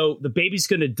 So the baby's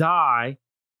going to die,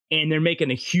 and they're making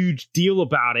a huge deal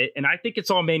about it. And I think it's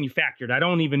all manufactured. I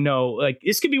don't even know. Like,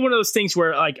 this could be one of those things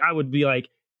where, like, I would be like,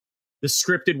 the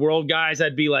scripted world guys,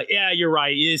 I'd be like, yeah, you're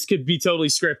right. This could be totally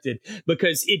scripted,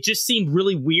 because it just seemed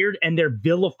really weird. And they're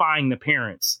vilifying the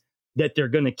parents, that they're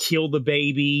going to kill the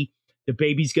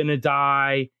baby's going to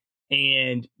die,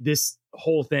 and this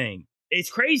whole thing.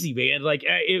 It's crazy, man. Like,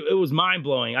 it was mind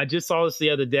blowing. I just saw this the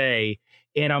other day,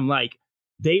 and I'm like,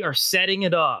 they are setting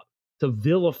it up to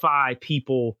vilify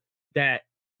people that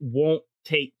won't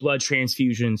take blood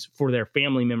transfusions for their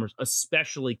family members,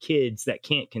 especially kids that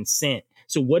can't consent.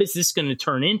 So what is this going to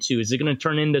turn into? Is it going to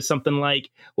turn into something like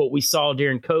what we saw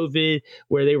during COVID,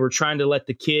 where they were trying to let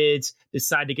the kids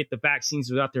decide to get the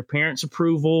vaccines without their parents'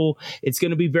 approval? It's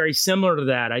going to be very similar to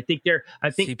that. I think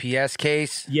CPS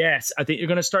case. Yes. I think they're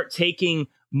going to start taking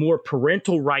more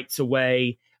parental rights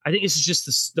away. I think this is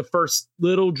just the first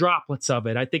little droplets of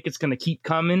it. I think it's going to keep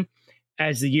coming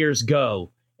as the years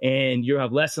go, and you'll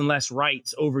have less and less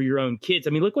rights over your own kids. I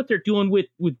mean, look what they're doing with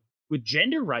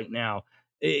gender right now.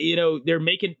 You know, they're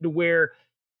making it to where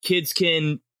kids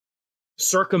can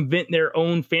circumvent their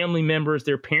own family members,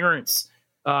 their parents'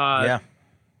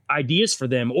 ideas for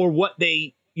them, or what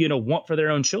they, want for their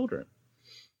own children.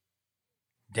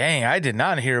 Dang, I did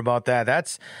not hear about that.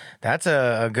 That's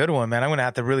a good one, man. I'm going to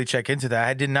have to really check into that.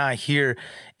 I did not hear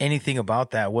anything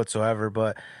about that whatsoever,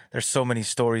 but there's so many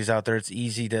stories out there. It's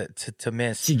easy to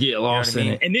miss. To get lost in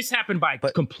it. And this happened by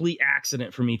complete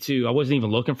accident for me, too. I wasn't even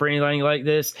looking for anything like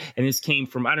this. And this came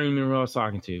from, I don't even remember who I was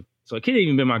talking to. So it could have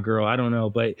even been my girl. I don't know.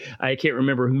 But I can't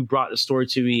remember who brought the story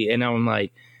to me. And I'm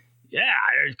like, yeah,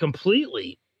 it's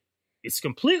completely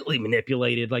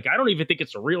manipulated. Like, I don't even think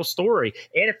it's a real story.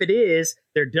 And if it is,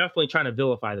 they're definitely trying to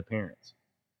vilify the parents.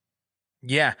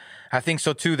 Yeah, I think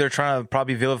so too. They're trying to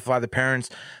probably vilify the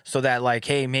parents so that, like,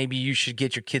 hey, maybe you should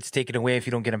get your kids taken away if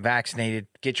you don't get them vaccinated.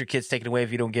 Get your kids taken away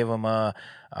if you don't give them what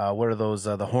are those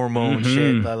the hormone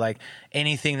shit, like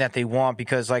anything that they want,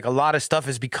 because like a lot of stuff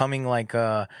is becoming like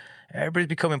everybody's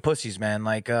becoming pussies, man.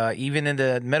 Like even in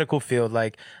the medical field,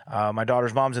 like my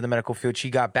daughter's mom's in the medical field.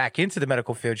 She got back into the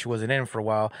medical field. She wasn't in for a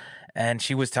while. And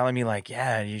she was telling me, like,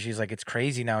 yeah, she's like, it's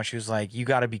crazy now. She was like, you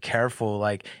got to be careful.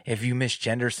 Like, if you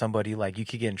misgender somebody, like, you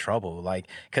could get in trouble. Like,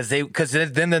 because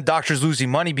then the doctor's losing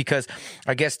money, because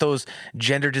I guess those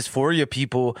gender dysphoria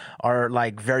people are,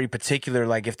 like, very particular.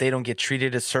 Like, if they don't get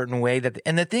treated a certain way.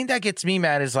 And the thing that gets me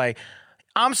mad is, like,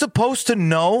 I'm supposed to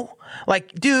know?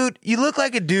 Like, dude, you look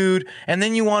like a dude, and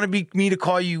then you want me to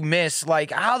call you miss.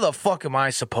 Like, how the fuck am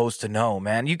I supposed to know,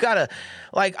 man? You gotta,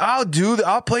 like,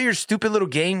 I'll play your stupid little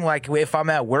game, like, if I'm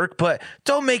at work, but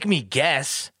don't make me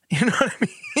guess. You know what I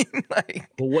mean? Like,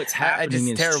 but what's happening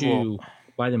is terrible. Too,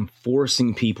 by them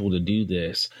forcing people to do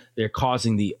this, they're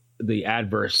causing the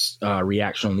adverse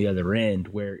reaction on the other end,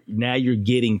 where now you're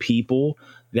getting people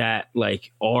that,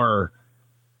 like, are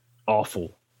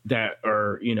awful. That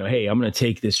are, hey, I'm going to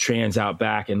take this trans out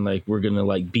back and, like, we're going to,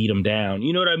 like, beat them down.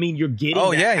 You know what I mean? You're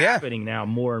getting happening now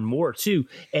more and more too.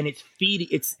 And it's feeding,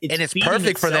 it's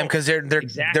perfect for them, because they're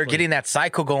getting that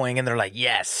cycle going, and they're like,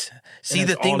 yes, see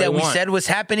the thing that we said was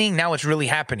happening. Now it's really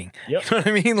happening. Yep. You know what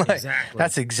I mean? Like,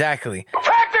 that's exactly.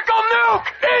 Tactical nuke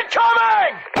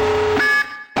incoming!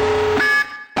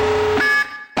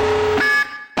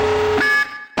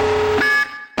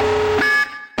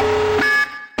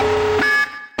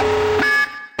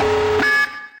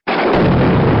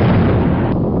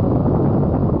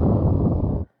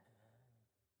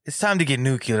 It's time to get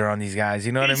nuclear on these guys.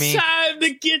 You know what I mean? It's time to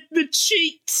get the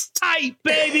cheeks tight,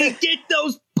 baby. Get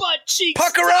those butt cheeks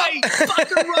Pucker tight. up.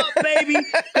 Pucker up, baby,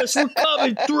 because we're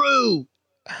coming through.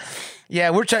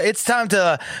 Yeah, it's time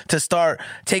to start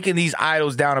taking these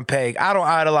idols down a peg. I don't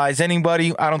idolize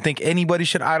anybody. I don't think anybody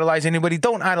should idolize anybody.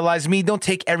 Don't idolize me. Don't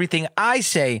take everything I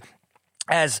say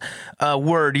as a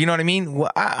word, you know what I mean?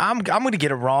 Well, I'm going to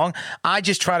get it wrong. I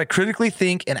just try to critically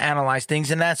think and analyze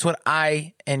things, and that's what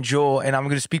I and Joel, and I'm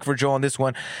going to speak for Joel on this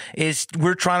one, is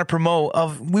we're trying to promote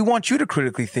we want you to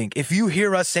critically think. If you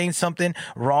hear us saying something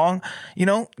wrong,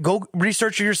 go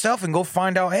research it yourself and go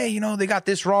find out, hey, they got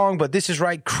this wrong, but this is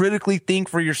right. Critically think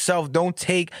for yourself. Don't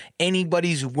take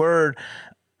anybody's word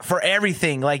for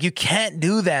everything. Like, you can't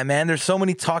do that, man. There's so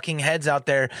many talking heads out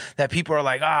there that people are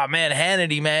like, oh man,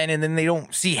 Hannity, man, and then they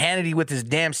don't see Hannity with his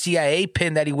damn CIA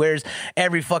pin that he wears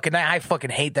every fucking night. I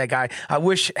fucking hate that guy. I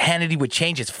wish Hannity would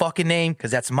change his fucking name, because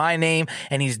that's my name,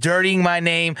 and he's dirtying my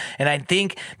name. And I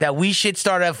think that we should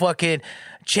start at fucking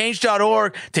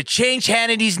change.org to change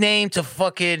Hannity's name to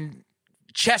fucking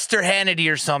Chester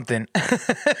Hannity or something.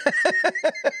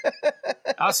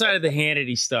 Outside of the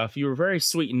Hannity stuff, you were very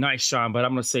sweet and nice, Sean, but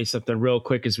I'm going to say something real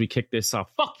quick as we kick this off.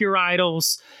 Fuck your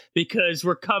idols, because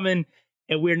we're coming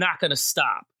and we're not going to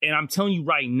stop. And I'm telling you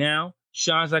right now,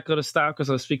 Sean's not going to stop because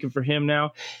I'm speaking for him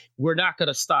now. We're not going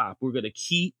to stop. We're going to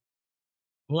keep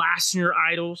blasting your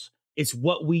idols. It's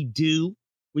what we do.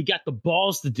 We got the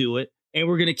balls to do it, and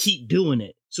we're going to keep doing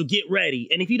it. So get ready.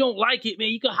 And if you don't like it, man,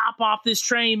 you can hop off this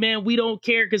train, man. We don't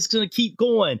care because it's going to keep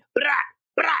going.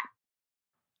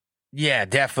 Yeah,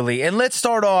 definitely. And let's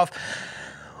start off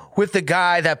with the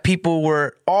guy that people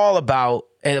were all about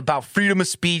freedom of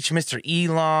speech, Mr.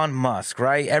 Elon Musk,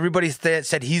 right? Everybody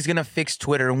said he's going to fix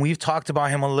Twitter, and we've talked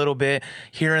about him a little bit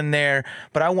here and there,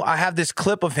 but I have this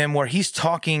clip of him where he's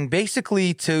talking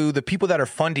basically to the people that are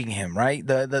funding him, right?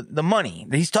 The money.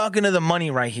 He's talking to the money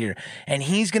right here, and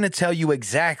he's going to tell you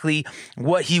exactly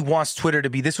what he wants Twitter to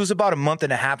be. This was about a month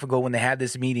and a half ago when they had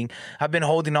this meeting. I've been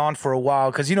holding on for a while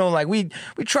because, you know, like we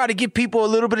try to give people a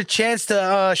little bit of chance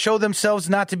to show themselves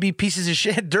not to be pieces of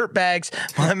shit, dirtbags.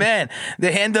 But man,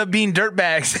 they end up being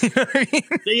dirtbags. You know what I mean?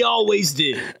 They always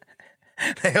do.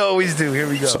 They always do. Here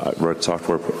we go. So I wrote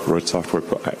software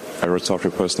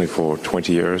personally for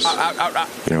 20 years. You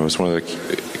know, I was one of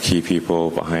the key people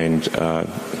behind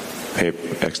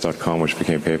X.com, which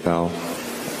became PayPal.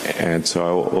 And so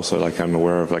I also, I'm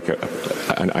aware of,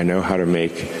 I know how to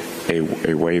make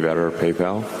a way better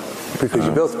PayPal. Because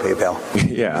you built PayPal.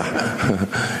 Yeah.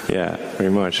 Yeah,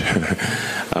 very much.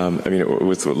 I mean,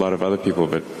 with a lot of other people,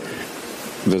 but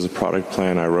there's a product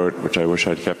plan I wrote, which I wish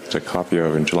I'd kept a copy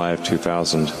of in July of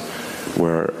 2000,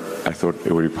 where I thought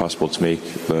it would be possible to make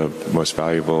the most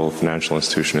valuable financial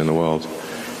institution in the world.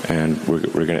 And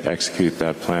we're going to execute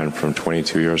that plan from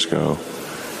 22 years ago,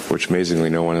 which amazingly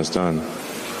no one has done.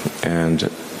 And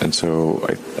so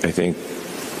I think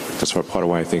that's part of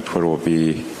why I think Twitter will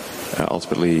be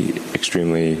ultimately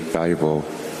extremely valuable,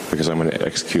 because I'm going to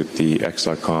execute the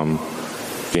X.com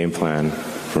game plan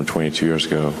from 22 years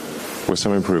ago with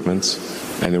some improvements.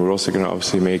 And then we're also going to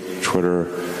obviously make Twitter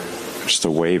just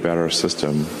a way better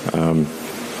system.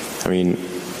 I mean,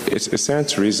 it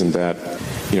stands to reason that,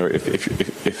 you know,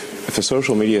 if a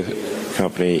social media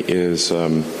company is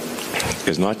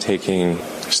not taking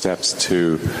steps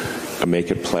to make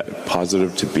it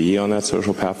positive to be on that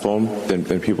social platform,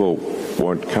 then people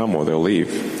won't come or they'll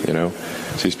leave, you know.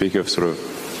 So you speak of sort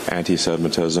of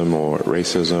anti-Semitism or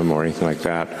racism or anything like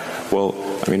that. Well,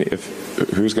 I mean,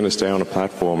 who's going to stay on a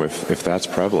platform if that's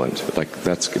prevalent? Like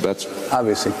that's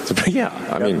obviously. Yeah,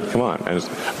 I mean, come on. And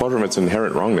apart from its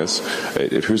inherent wrongness,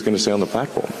 who's going to stay on the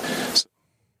platform?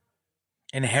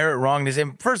 Inherent wrongness.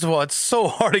 And first of all, it's so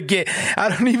hard to get. I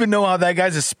don't even know how that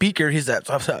guy's a speaker. He's that,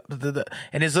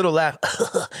 and his little laugh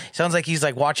sounds like he's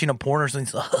like watching a porn or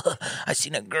something. I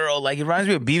seen a girl. Like, it reminds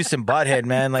me of Beavis and Butthead,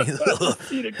 man. Like, I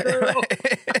seen a girl.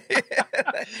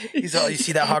 He's all, you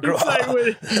see that hot girl?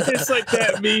 It's like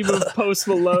that meme of Post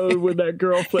Malone when that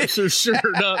girl flips her shirt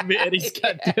up, man. He's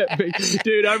got that big.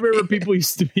 Dude, I remember people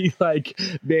used to be like,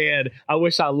 man, I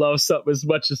wish I loved something as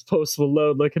much as Post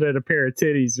Malone looking at a pair of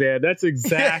titties, man. That's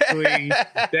exactly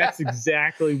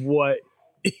what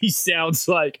he sounds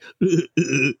like. Yeah,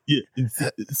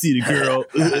 see the girl.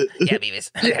 Yeah, Beavis.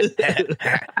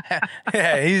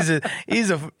 Yeah,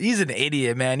 he's an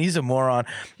idiot, man. He's a moron.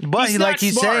 But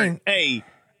he's saying, hey,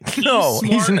 he's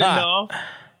not enough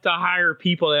to hire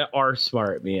people that are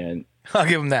smart, man. I'll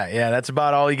give him that. Yeah, that's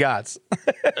about all he got.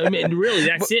 I mean, really,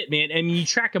 that's it, man. I mean, you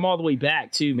track him all the way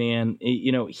back too, man.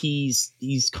 You know, he's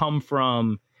come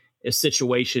from a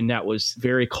situation that was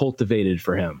very cultivated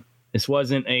for him. This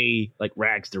wasn't a like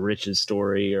rags to riches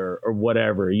story or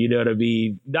whatever, you know what I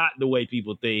mean? Not the way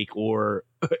people think or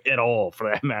at all for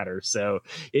that matter. So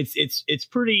it's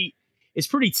pretty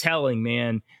telling,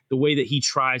 man, the way that he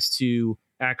tries to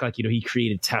act like, you know, he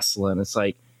created Tesla. And it's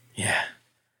like, yeah,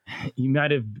 you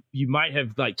might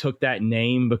have like took that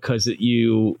name because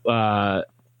you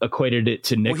equated it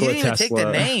to Nikola Tesla. He didn't even take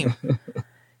the name.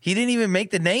 He didn't even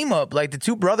make the name up. Like, the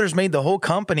two brothers made the whole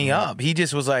company up. He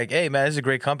just was like, hey, man, this is a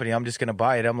great company. I'm just going to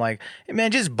buy it. I'm like, hey,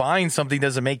 man, just buying something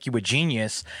doesn't make you a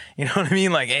genius. You know what I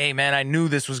mean? Like, hey, man, I knew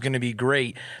this was going to be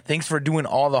great. Thanks for doing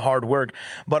all the hard work.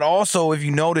 But also, if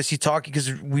you notice, he's talking,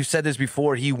 because we've said this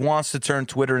before, he wants to turn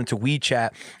Twitter into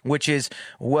WeChat, which is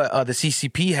what the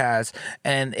CCP has.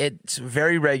 And it's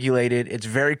very regulated. It's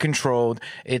very controlled.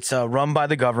 It's run by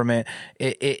the government.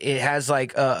 It has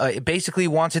like, it basically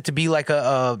wants it to be like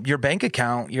your bank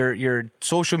account, your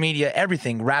social media,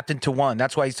 everything wrapped into one.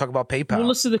 That's why he's talking about PayPal. Well,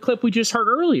 listen to the clip we just heard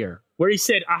earlier where he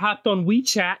said, I hopped on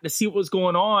WeChat to see what was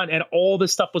going on and all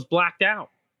this stuff was blacked out.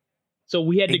 So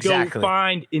we had to go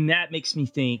find, and that makes me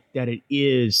think that it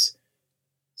is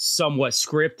somewhat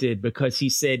scripted, because he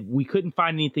said we couldn't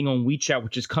find anything on WeChat,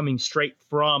 which is coming straight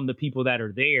from the people that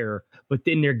are there, but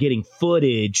then they're getting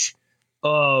footage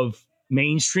of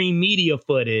mainstream media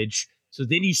footage. So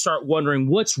then you start wondering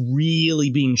what's really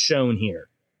being shown here.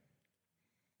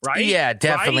 Right? Yeah,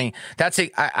 definitely.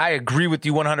 Right? I agree with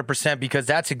you 100% because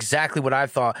that's exactly what I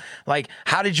thought. Like,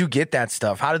 how did you get that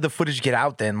stuff? How did the footage get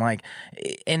out then? Like,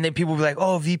 and then people be like,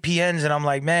 oh, VPNs. And I'm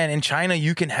like, man, in China,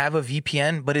 you can have a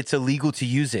VPN, but it's illegal to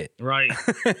use it. Right.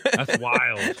 That's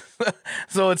wild.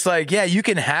 So it's like, yeah, you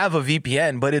can have a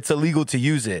VPN, but it's illegal to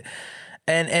use it.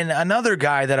 And another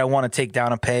guy that I want to take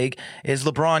down a peg is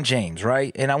LeBron James,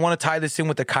 right? And I want to tie this in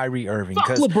with the Kyrie Irving. Fuck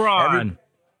LeBron.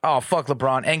 Oh, fuck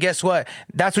LeBron. And guess what?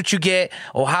 That's what you get.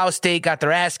 Ohio State got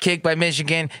their ass kicked by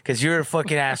Michigan because you're a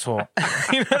fucking asshole.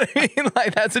 You know what I mean?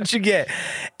 Like, that's what you get.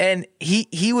 And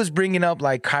he was bringing up,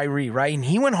 like, Kyrie, right? And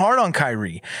he went hard on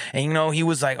Kyrie. And, you know, he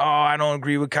was like, oh, I don't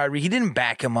agree with Kyrie. He didn't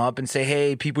back him up and say,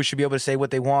 hey, people should be able to say what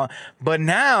they want. But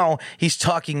now he's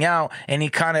talking out, and he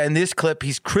kind of, in this clip,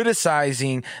 he's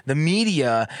criticizing the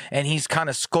media, and he's kind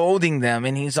of scolding them.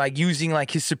 And he's, like, using,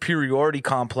 like, his superiority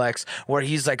complex where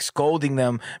he's, like, scolding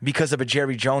them because of a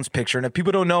Jerry Jones picture. And if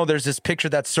people don't know, there's this picture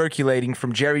that's circulating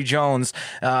from Jerry Jones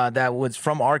that was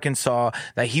from Arkansas,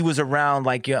 that he was around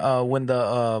like when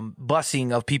the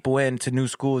busing of people into new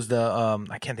schools,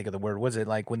 I can't think of the word, was it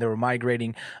like when they were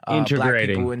migrating black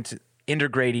people into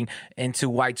integrating into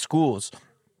white schools.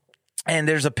 And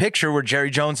there's a picture where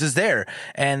Jerry Jones is there.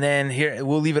 And then here,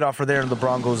 we'll leave it off for there, and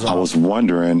LeBron goes on. I was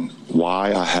wondering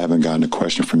why I haven't gotten a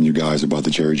question from you guys about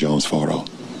the Jerry Jones photo.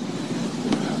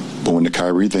 But when the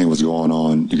Kyrie thing was going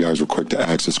on, you guys were quick to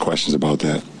ask us questions about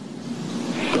that.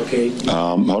 Okay.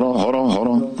 Hold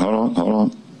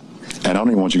on. And I don't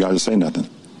even want you guys to say nothing.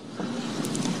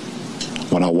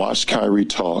 When I watched Kyrie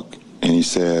talk and he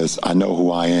says, I know who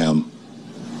I am,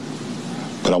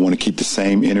 but I want to keep the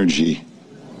same energy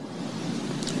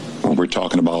when we're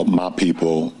talking about my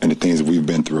people and the things that we've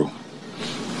been through.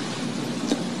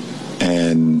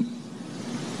 And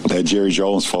that Jerry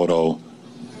Jones photo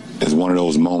is one of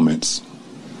those moments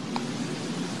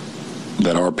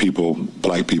that our people,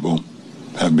 black people,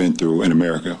 have been through in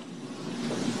America.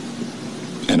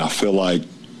 And I feel like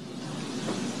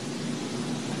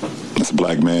as a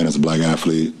black man, as a black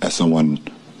athlete, as someone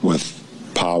with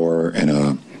power and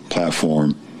a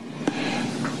platform,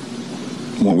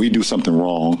 when we do something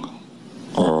wrong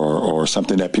or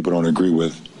something that people don't agree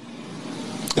with,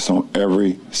 it's on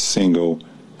every single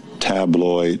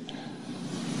tabloid,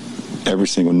 every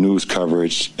single news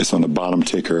coverage. It's on the bottom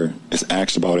ticker. It's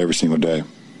asked about every single day.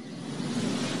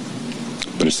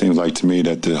 But it seems like to me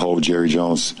that the whole Jerry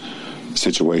Jones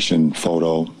situation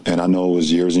photo, and I know it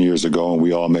was years and years ago and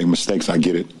we all make mistakes, I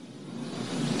get it.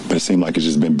 But it seemed like it's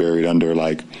just been buried under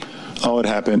like, oh, it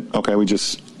happened. Okay, we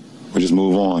just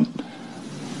move on.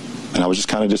 And I was just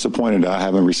kind of disappointed that I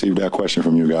haven't received that question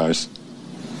from you guys.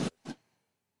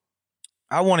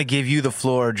 I want to give you the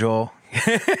floor, Joel.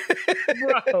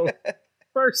 Bro,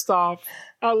 first off,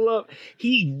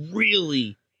 he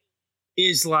really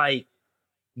is like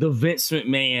the Vince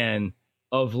McMahon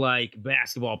of like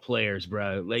basketball players,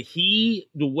 bro. Like the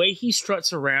way he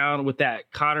struts around with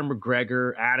that Conor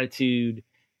McGregor attitude,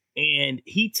 and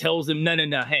he tells them,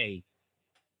 no, hey,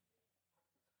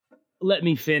 let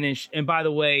me finish. And by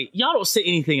the way, y'all don't say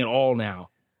anything at all now.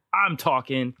 I'm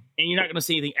talking, and you're not going to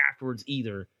say anything afterwards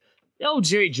either. The old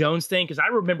Jerry Jones thing, because I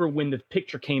remember when the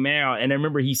picture came out, and I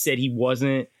remember he said he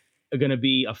wasn't going to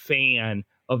be a fan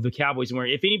of the Cowboys. And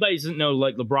if anybody doesn't know,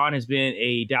 like LeBron has been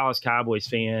a Dallas Cowboys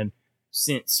fan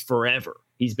since forever.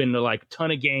 He's been to like a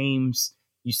ton of games.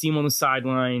 You see him on the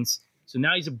sidelines. So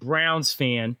now he's a Browns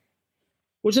fan,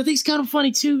 which I think is kind of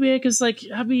funny too, man. Because like,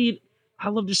 I mean, I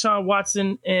love Deshaun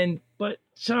Watson, but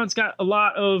Sean's got a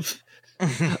lot of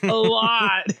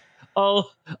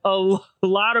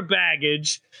of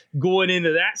baggage going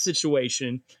into that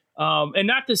situation. And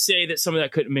not to say that some of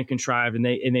that couldn't have been contrived, and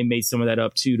they made some of that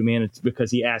up too, man,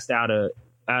 because he asked out of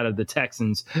the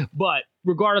Texans. But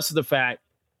regardless of the fact,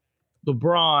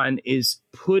 LeBron is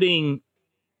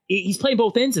he's playing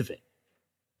both ends of it.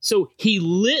 So he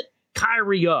lit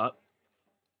Kyrie up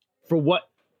for what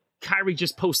Kyrie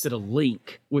just posted a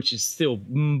link, which is still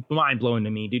mind-blowing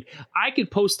to me, dude. I could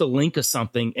post a link of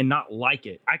something and not like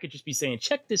it. I could just be saying,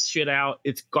 check this shit out.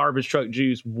 It's garbage truck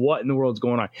juice. What in the world's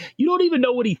going on? You don't even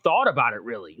know what he thought about it,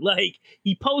 really. Like,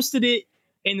 he posted it,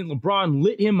 and then LeBron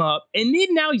lit him up, and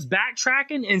then now he's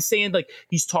backtracking and saying, like,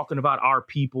 he's talking about our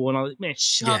people and all that. Man,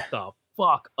 shut the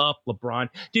fuck up, LeBron.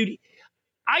 Dude,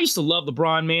 I used to love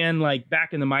LeBron, man, like,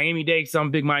 back in the Miami days, because I'm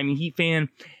a big Miami Heat fan.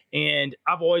 And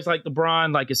I've always liked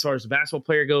LeBron, like as far as the basketball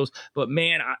player goes. But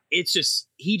man,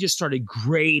 he just started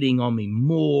grating on me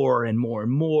more and more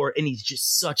and more. And he's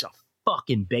just such a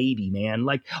fucking baby, man.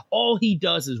 Like, all he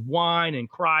does is whine and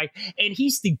cry. And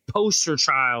he's the poster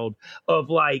child of,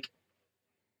 like,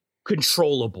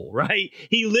 controllable, right?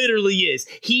 He literally is.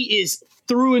 He is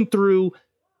through and through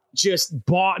just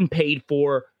bought and paid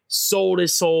for, sold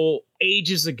his soul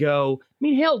ages ago. I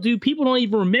mean, hell, dude, people don't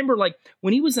even remember, like,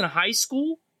 when he was in high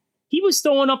school, he was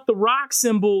throwing up the rock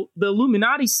symbol, the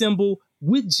Illuminati symbol,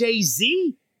 with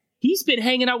Jay-Z. He's been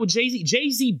hanging out with Jay-Z.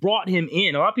 Jay-Z brought him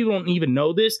in. A lot of people don't even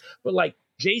know this, but, like,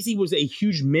 Jay-Z was a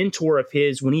huge mentor of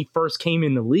his when he first came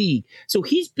in the league. So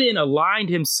he's been aligned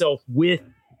himself with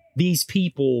these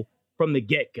people from the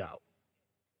get-go.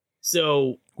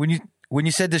 So when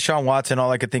you said Deshaun Watson,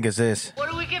 all I could think is this. What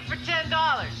do we get for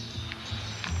 $10?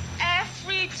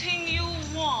 Everything you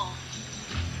want.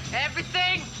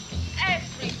 Everything?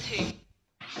 Everything.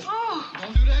 Oh.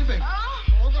 Don't do that, baby. Oh.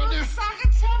 Hold on there. Suck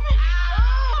it to me.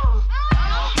 Oh.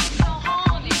 Oh. So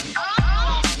horny.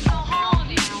 Oh. So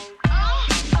horny. Oh.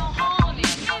 So horny.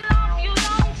 I love you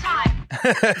long time.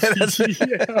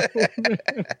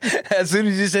 As soon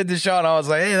as you said Deshaun, I was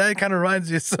like, hey, that kind of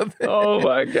reminds me of something. Oh,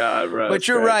 my God, bro. But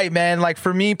you're right, man. Like,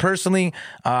 for me personally,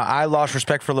 I lost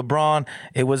respect for LeBron.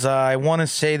 It was, I want to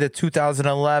say, the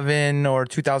 2011 or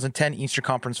 2010 Eastern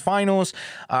Conference Finals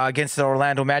against the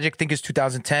Orlando Magic. I think it's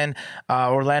 2010.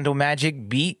 Orlando Magic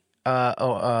beat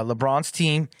LeBron's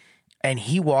team, and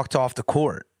he walked off the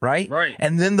court. Right?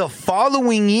 And then the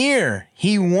following year,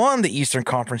 he won the Eastern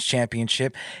Conference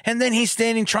Championship. And then he's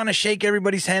standing trying to shake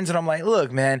everybody's hands. And I'm like,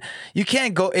 look, man, you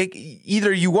can't go.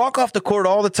 Either you walk off the court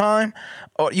all the time,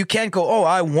 or you can't go, oh,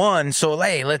 I won. So,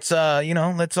 hey, let's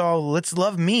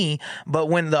love me. But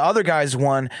when the other guys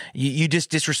won, you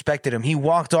just disrespected him. He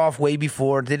walked off way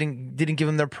before, didn't give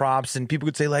him their props. And people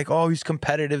could say, like, oh, he's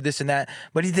competitive, this and that.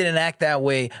 But he didn't act that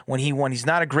way when he won. He's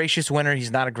not a gracious winner.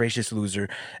 He's not a gracious loser.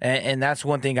 And that's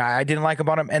one thing I didn't like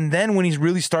about him. And then when he's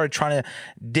really started trying to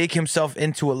dig himself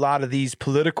into a lot of these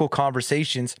political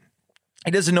conversations,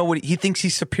 he doesn't know what he thinks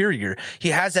he's superior. He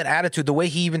has that attitude. The way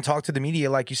he even talked to the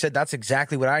media, like you said, that's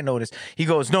exactly what I noticed. He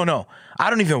goes, no, I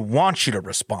don't even want you to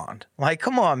respond. Like,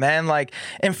 come on, man. Like,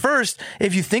 and first,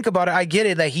 if you think about it, I get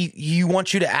it that he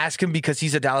wants you to ask him because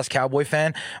he's a Dallas Cowboy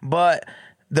fan, but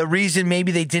the reason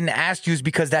maybe they didn't ask you is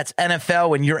because that's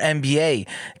NFL and you're NBA.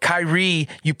 Kyrie,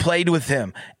 you played with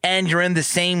him and you're in the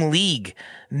same league.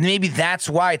 Maybe that's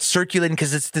why it's circulating,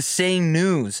 because it's the same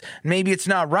news. Maybe it's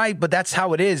not right, but that's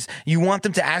how it is. You want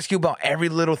them to ask you about every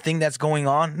little thing that's going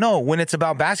on? No, when it's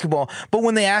about basketball. But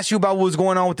when they ask you about what was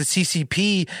going on with the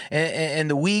CCP and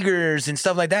the Uyghurs and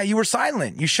stuff like that, you were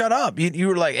silent. You shut up. You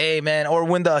were like, hey, man. Or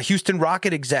when the Houston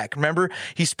Rocket exec, remember,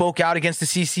 he spoke out against the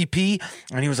CCP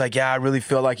and he was like, yeah, I really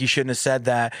feel like you shouldn't have said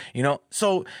that. You know,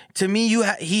 so to me,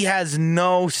 he has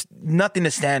nothing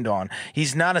to stand on.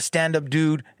 He's not a stand-up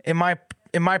dude. In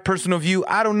my personal view,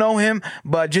 I don't know him,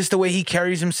 but just the way he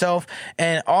carries himself.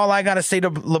 And all I got to say to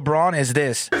LeBron is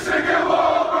this. Michigan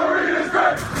Wolverine is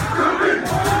great.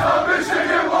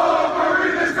 Michigan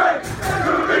Wolverine is great.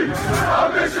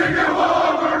 Michigan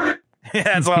Wolverine.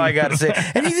 That's all I got to say.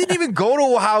 And he didn't even go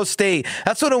to Ohio State.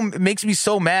 That's what makes me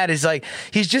so mad, is like,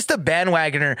 he's just a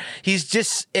bandwagoner.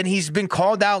 He's been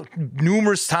called out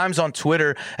numerous times on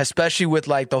Twitter, especially with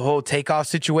like the whole takeoff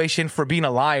situation, for being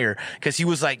a liar. Because he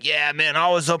was like, yeah, man, I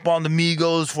was up on the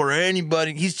Migos for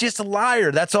anybody. He's just a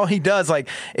liar. That's all he does. Like,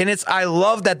 and I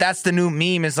love that that's the new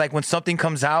meme. It's like when something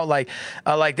comes out, like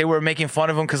they were making fun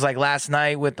of him because like last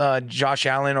night with Josh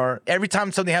Allen, or every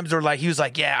time something happens, or like he was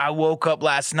like, yeah, I woke up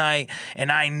last night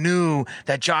and I knew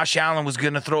that Josh Allen was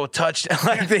going to throw a touchdown.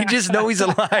 Like, they just know he's a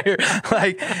liar.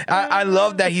 Like, I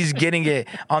love that he's getting it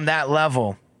on that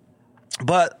level.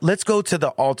 But let's go to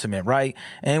the ultimate, right?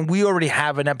 And we already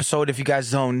have an episode. If you guys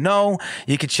don't know,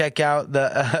 you can check out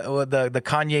the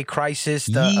Kanye crisis,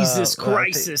 the Yeezus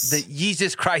crisis, the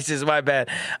Yeezus crisis. My bad.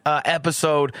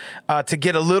 Episode to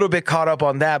get a little bit caught up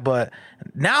on that, but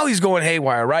now he's going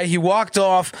haywire, right? He walked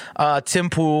off Tim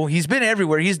Pool. He's been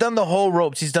everywhere. He's done the whole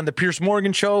ropes. He's done the Piers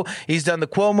Morgan show. He's done the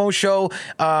Cuomo show.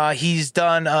 He's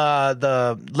done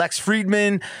the Lex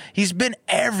Friedman. He's been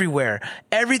everywhere.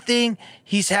 Everything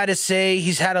he's had to say.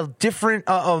 He's had a different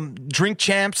Drink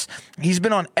Champs. He's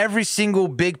been on every single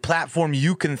big platform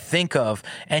you can think of,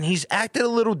 and he's acted a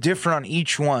little different on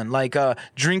each one. Like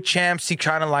Drink Champs, he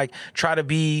kind of like try to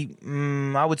be,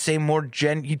 I would say more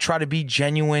he try to be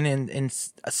genuine and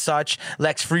such.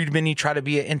 Lex Friedman, he try to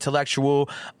be an intellectual.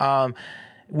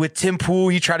 With Tim Pool,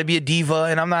 he tried to be a diva,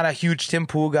 and I'm not a huge Tim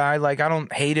Pool guy. Like, I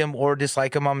don't hate him or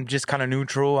dislike him. I'm just kind of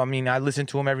neutral. I mean, I listen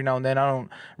to him every now and then. I don't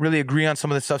really agree on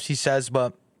some of the stuff he says,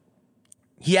 but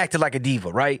he acted like a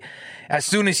diva, right? As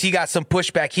soon as he got some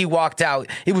pushback, he walked out.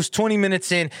 It was 20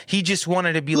 minutes in. He just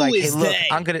wanted to be like, hey, look,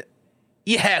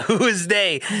 Yeah, who is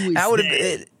they? That would have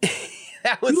been.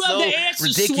 That was You don't so have the answer,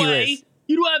 ridiculous. Sway.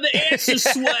 You don't have the answer,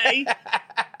 Sway.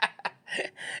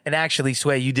 And actually,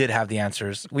 Sway, you did have the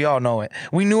answers. We all know it.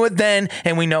 We knew it then,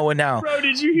 and we know it now. Bro,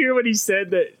 did you hear when he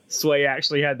said that Sway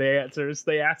actually had the answers?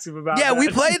 They asked him about Yeah, that. we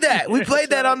played that. We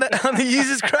played that on the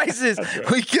Jesus Crisis.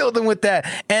 We killed him with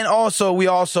that. And also, we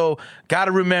also got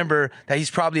to remember that he's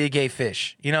probably a gay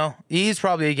fish. You know, he's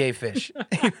probably a gay fish.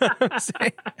 You know what I'm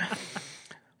saying?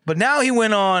 But now he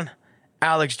went on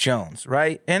Alex Jones,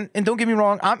 right? And don't get me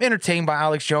wrong, I'm entertained by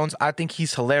Alex Jones. I think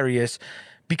he's hilarious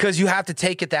because you have to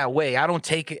take it that way. I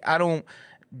don't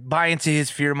buy into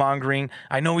his fear mongering.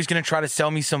 I know he's going to try to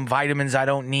sell me some vitamins I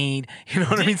don't need. You know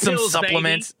what I mean? Some Pills,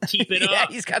 supplements. baby. Keep it Yeah,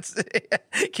 up. he's got to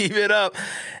keep it up.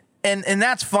 And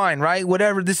that's fine, right?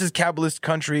 Whatever. This is capitalist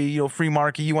country, you know, free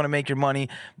market. You want to make your money.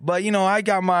 But, you know, I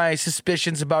got my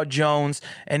suspicions about Jones.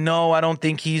 And no, I don't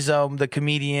think he's the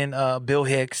comedian Bill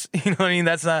Hicks. You know what I mean?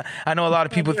 That's not, I know a lot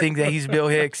of people think that he's Bill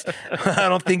Hicks. I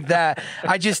don't think that.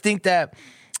 I just think that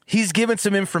he's given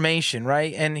some information,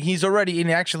 right? And he's already,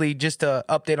 and actually just to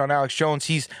update on Alex Jones,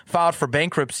 he's filed for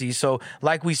bankruptcy. So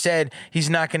like we said, he's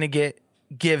not going to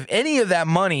give any of that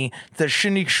money to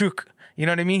Shinik Shuk. You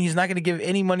know what I mean? He's not going to give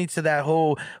any money to that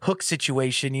whole Hook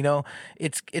situation. You know,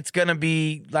 it's going to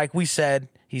be, like we said,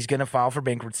 he's going to file for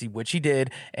bankruptcy, which he did,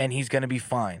 and he's going to be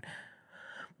fine.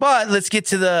 But let's get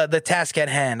to the task at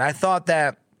hand. I thought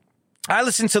that I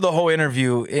listened to the whole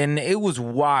interview, and it was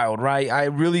wild, right? I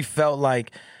really felt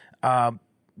like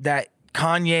that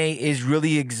Kanye is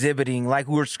really exhibiting, like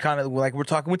we're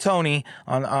talking with Tony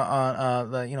on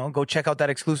you know, go check out that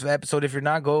exclusive episode. If you're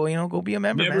not, go be a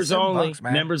member. Members man. only. $7,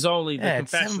 man. Members only. The Yeah,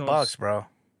 it's confessionals. $7, bro.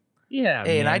 Yeah,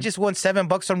 Hey, and man. I just won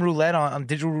 $7 on roulette on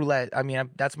digital roulette. I mean,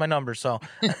 that's my number. So,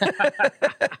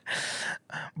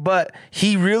 but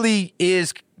he really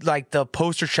is like the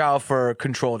poster child for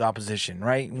controlled opposition,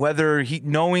 right? Whether he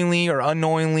knowingly or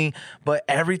unknowingly, but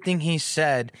everything he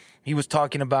said. He was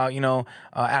talking about, you know,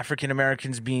 African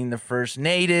Americans being the first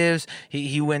natives.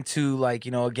 He went to, like,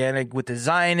 you know, again with the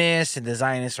Zionists, and the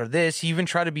Zionists are this. He even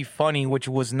tried to be funny, which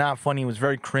was not funny. It was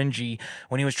very cringy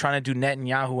when he was trying to do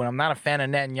Netanyahu. And I'm not a fan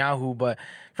of Netanyahu, but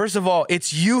first of all,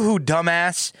 it's Yoo-hoo,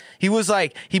 dumbass. He was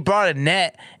like, he brought a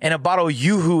net and a bottle of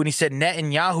Yoo-hoo, and he said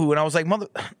Netanyahu, and I was like,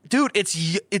 dude, it's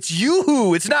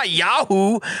Yoo-hoo. It's not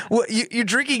Yahoo. What, you're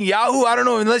drinking Yahoo? I don't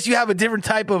know, unless you have a different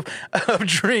type of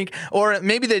drink, or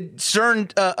maybe the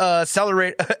CERN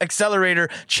accelerator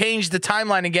changed the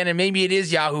timeline again, and maybe it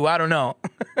is Yahoo. I don't know.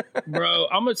 Bro,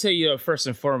 I'm going to tell you first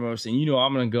and foremost, and you know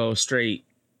I'm going to go straight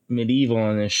medieval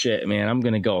on this shit, man. I'm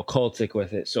going to go occultic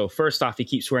with it. So first off, he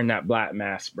keeps wearing that black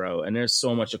mask, bro. And there's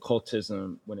so much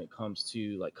occultism when it comes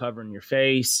to like covering your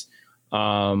face.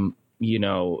 You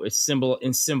know, it's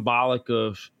symbolic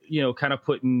of, you know, kind of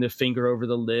putting the finger over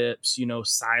the lips, you know,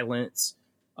 silence.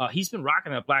 He's been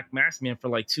rocking that black mask, man, for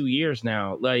like 2 years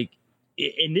now. Like,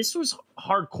 and this was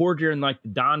hardcore during like the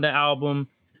Donda album,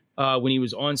 when he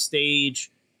was on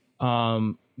stage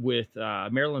with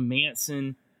Marilyn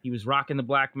Manson. He was rocking the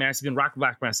black mask. He's been rocking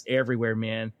black mask everywhere,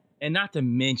 man. And not to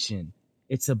mention,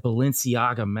 it's a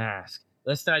Balenciaga mask.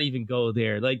 Let's not even go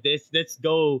there. Like this, let's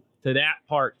go to that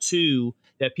part too,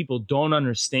 that people don't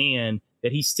understand,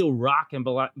 that he's still rocking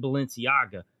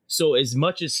Balenciaga. So as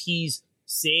much as he's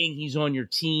saying he's on your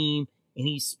team and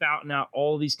he's spouting out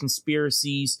all these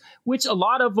conspiracies, which a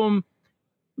lot of them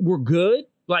were good,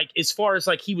 like as far as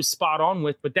like he was spot on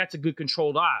with, but that's a good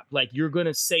controlled op. Like you're going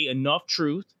to say enough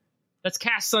truth. That's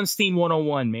Cass Sunstein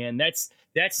 101, man. That's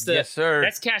the yes, sir.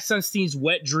 That's Cass Sunstein's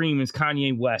wet dream is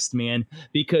Kanye West, man,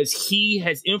 because he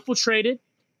has infiltrated.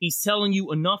 He's telling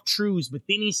you enough truths, but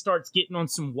then he starts getting on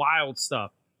some wild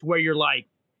stuff to where you're like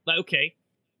okay,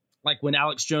 like when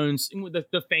Alex Jones,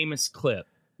 the famous clip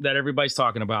that everybody's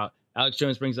talking about, Alex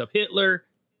Jones brings up Hitler.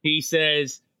 He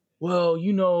says, "Well,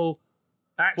 you know."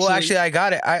 Actually, I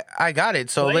got it. I got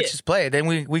it. So let's just play it. Then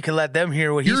we can let them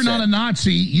hear what he said. You're not a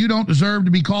Nazi. You don't deserve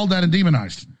to be called that and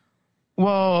demonized.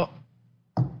 Well,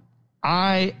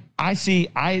 I see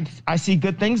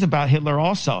good things about Hitler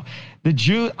also.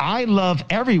 I love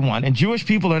everyone, and Jewish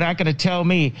people are not going to tell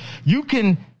me you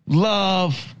can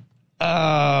love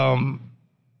us,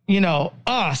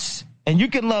 and you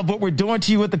can love what we're doing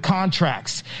to you with the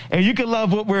contracts, and you can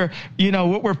love what we're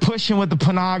pushing with the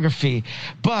pornography.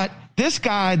 But this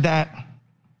guy that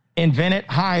invented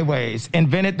highways,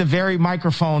 invented the very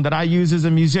microphone that I use as a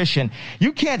musician,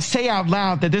 you can't say out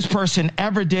loud that this person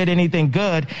ever did anything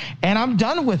good. And I'm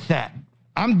done with that.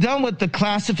 I'm done with the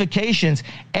classifications.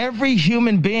 Every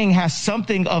human being has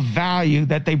something of value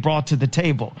that they brought to the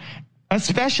table,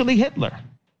 especially Hitler.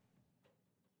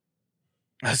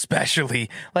 Especially,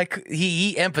 like,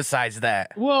 he emphasized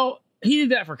that. Well, he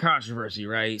did that for controversy,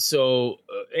 right? So,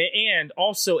 and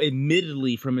also,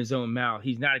 admittedly, from his own mouth,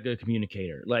 he's not a good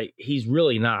communicator. Like, he's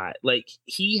really not. Like,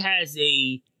 he has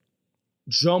a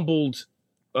jumbled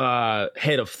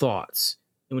head of thoughts.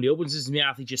 And when he opens his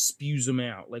mouth, he just spews them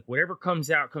out. Like, whatever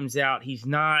comes out, comes out. He's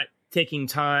not taking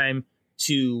time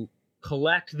to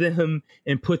collect them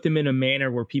and put them in a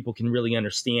manner where people can really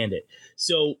understand it.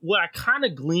 So what I kind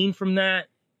of glean from that,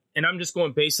 and I'm just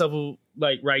going base level,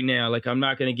 like right now, like I'm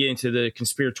not going to get into the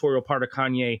conspiratorial part of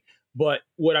Kanye, but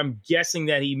what I'm guessing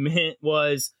that he meant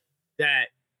was that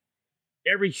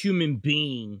every human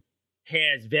being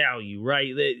has value,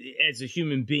 right? As a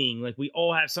human being, like we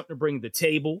all have something to bring to the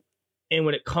table. And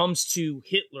when it comes to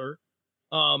Hitler,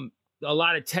 a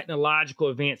lot of technological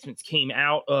advancements came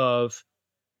out of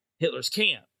Hitler's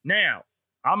camp. Now,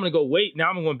 I'm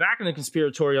going back in the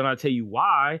conspiratorial, and I'll tell you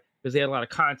why, because they had a lot of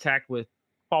contact with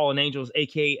fallen angels,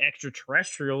 aka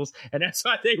extraterrestrials, and that's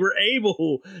why they were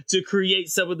able to create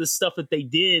some of the stuff that they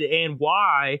did, and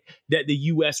why that the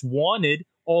U.S. wanted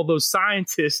all those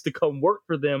scientists to come work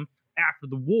for them after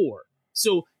the war.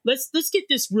 So let's get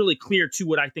this really clear to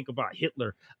what I think about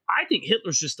Hitler. I think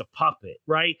Hitler's just a puppet,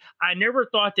 right? I never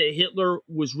thought that Hitler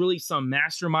was really some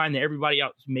mastermind that everybody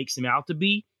else makes him out to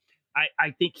be.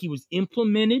 I think he was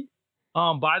implemented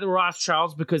by the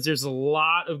Rothschilds, because there's a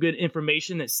lot of good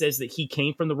information that says that he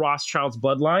came from the Rothschilds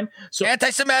bloodline. So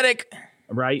anti-Semitic,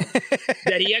 right?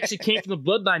 That he actually came from the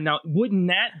bloodline. Now, wouldn't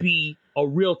that be a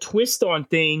real twist on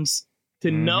things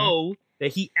to know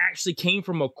that he actually came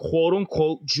from a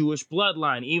quote-unquote Jewish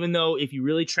bloodline, even though if you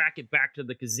really track it back to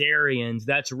the Khazarians,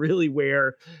 that's really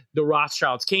where the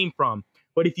Rothschilds came from.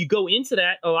 But if you go into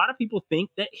that, a lot of people think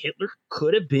that Hitler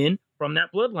could have been from that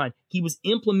bloodline. He was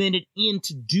implemented in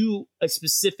to do a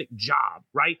specific job,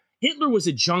 right? Hitler was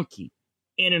a junkie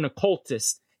and an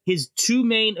occultist. His two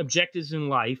main objectives in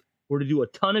life were to do a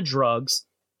ton of drugs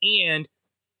and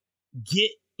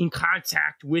get in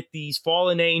contact with these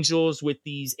fallen angels, with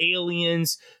these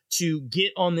aliens, to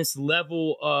get on this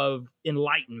level of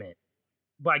enlightenment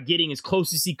by getting as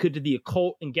close as he could to the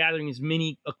occult and gathering as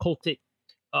many occultic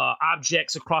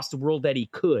objects across the world that he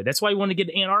could. That's why he wanted to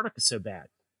get to Antarctica so bad.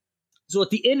 So at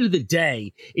the end of the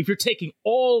day, if you're taking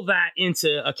all that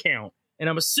into account, and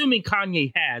I'm assuming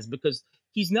Kanye has, because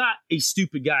he's not a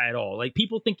stupid guy at all. Like,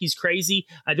 people think he's crazy.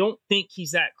 I don't think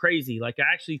he's that crazy. Like,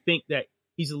 I actually think that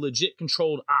he's a legit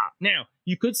controlled op. Now,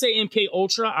 you could say MK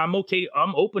Ultra. I'm okay.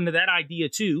 I'm open to that idea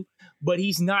too, but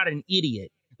he's not an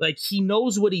idiot. Like, he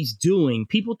knows what he's doing.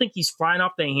 People think he's flying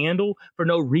off the handle for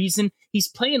no reason. He's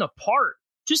playing a part,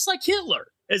 just like Hitler.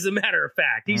 As a matter of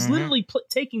fact, he's literally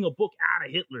taking a book out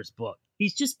of Hitler's book.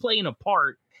 He's just playing a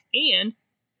part. And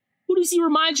who does he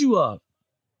remind you of?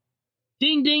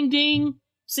 Ding, ding, ding.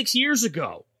 6 years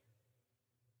ago.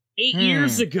 8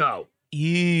 years ago.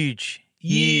 Huge.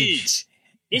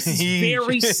 This is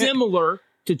very similar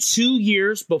to 2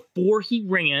 years before he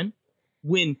ran,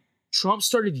 when Trump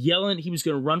started yelling he was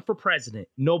going to run for president.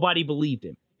 Nobody believed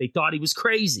him. They thought he was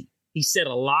crazy. He said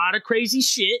a lot of crazy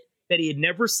shit that he had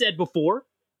never said before.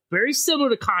 Very similar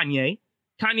to Kanye.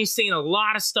 Kanye's saying a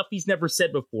lot of stuff he's never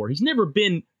said before. He's never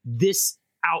been this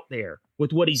out there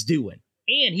with what he's doing.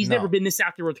 And he's never been this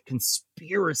out there with the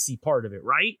conspiracy part of it,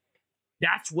 right?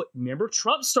 That's what, remember,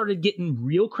 Trump started getting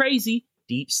real crazy.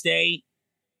 Deep state,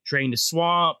 Drain the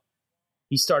Swamp.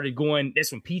 He started going,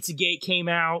 that's when Pizzagate came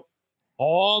out.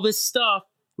 All this stuff.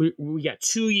 We got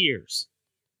 2 years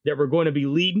that we're going to be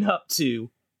leading up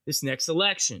to this next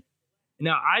election.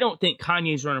 Now, I don't think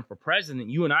Kanye's running for president.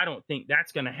 You and I don't think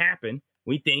that's going to happen.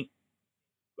 We think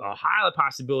a high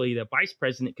possibility that vice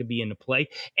president could be in the play.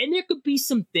 And there could be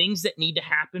some things that need to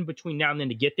happen between now and then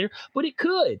to get there. But it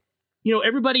could. You know,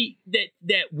 everybody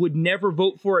that would never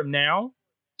vote for him now,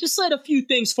 just let a few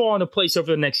things fall into place over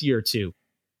the next year or two.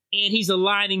 And he's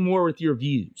aligning more with your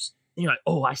views. And you're like,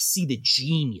 oh, I see the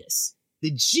genius.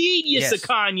 The genius of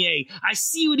Kanye. I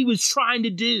see what he was trying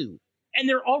to do. And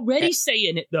they're already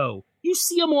saying it, though. You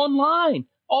see them online.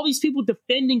 All these people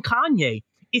defending Kanye.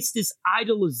 It's this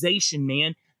idolization,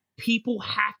 man. People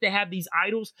have to have these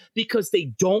idols because they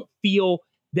don't feel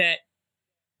that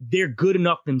they're good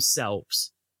enough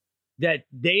themselves, that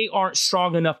they aren't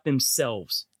strong enough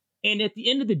themselves. And at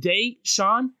the end of the day,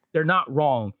 Sean, they're not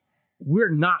wrong.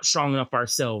 We're not strong enough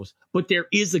ourselves, but there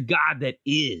is a God that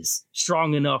is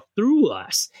strong enough through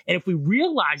us. And if we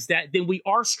realize that, then we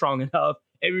are strong enough.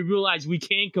 And we realize we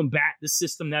can combat the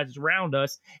system that's around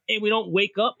us, and we don't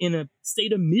wake up in a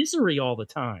state of misery all the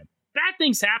time. Bad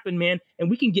things happen, man, and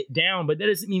we can get down, but that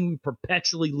doesn't mean we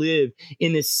perpetually live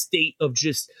in this state of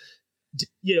just,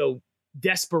 you know,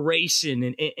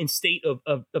 desperation and state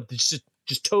of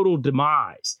just total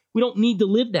demise. We don't need to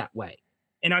live that way.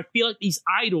 And I feel like these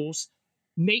idols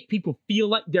make people feel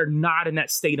like they're not in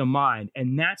that state of mind.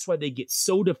 And that's why they get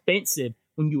so defensive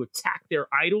when you attack their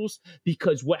idols,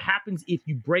 because what happens if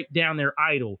you break down their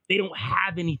idol? They don't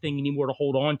have anything anymore to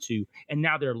hold on to. And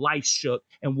now their life's shook.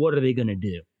 And what are they going to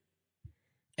do?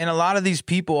 And a lot of these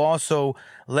people also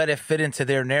let it fit into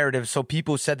their narrative. So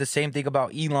people said the same thing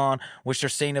about Elon, which they're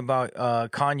saying about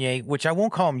Kanye, which I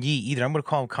won't call him Ye either. I'm going to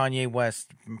call him Kanye West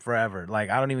forever. Like,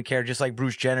 I don't even care. Just like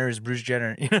Bruce Jenner is Bruce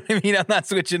Jenner. You know what I mean? I'm not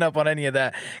switching up on any of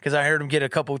that because I heard him get a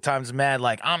couple of times mad.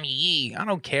 Like, I'm Ye. I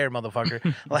don't care,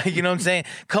 motherfucker. Like, you know what I'm saying?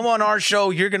 Come on our show.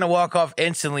 You're going to walk off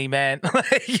instantly, man.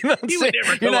 Like, you know what I'm He saying? would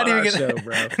never You're come not on even our gonna...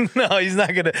 show, bro. No, he's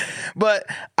not going to. But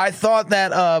I thought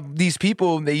that these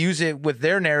people, they use it with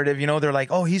their narrative. You know, they're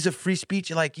like, oh, he's a free speech.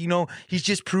 Like, you know, he's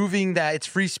just proving that it's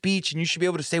free speech and you should be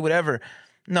able to say whatever.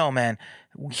 No, man.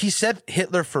 He said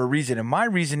Hitler for a reason. And my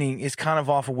reasoning is kind of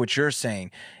off of what you're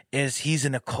saying. Is he's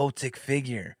an occultic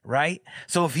figure, right?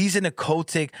 So if he's an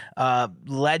occultic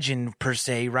legend per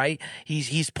se, right?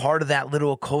 He's part of that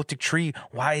little occultic tree.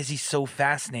 Why is he so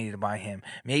fascinated by him?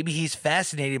 Maybe he's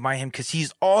fascinated by him because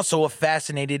he's also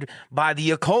fascinated by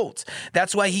the occult.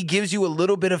 That's why he gives you a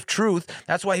little bit of truth.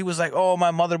 That's why he was like, oh,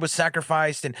 my mother was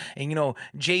sacrificed. And you know,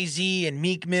 Jay-Z and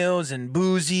Meek Mills and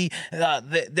Boozy,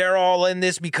 they're all in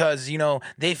this because, you know,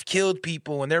 they've killed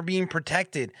people and they're being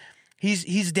protected.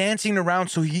 He's dancing around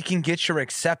so he can get your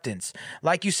acceptance.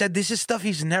 Like you said, this is stuff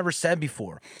he's never said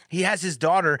before. He has his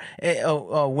daughter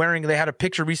wearing, they had a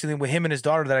picture recently with him and his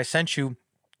daughter that I sent you.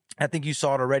 I think you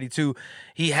saw it already too.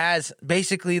 He has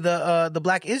basically the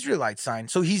Black Israelite sign.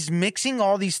 So he's mixing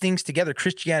all these things together.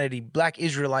 Christianity, Black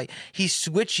Israelite. He's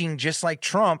switching just like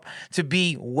Trump to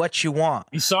be what you want.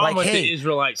 You saw him with the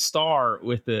Israelite star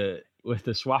with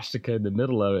the swastika in the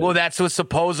middle of it. Well, that's what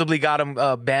supposedly got him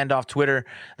banned off Twitter.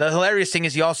 The hilarious thing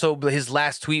is he also, his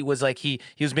last tweet was like he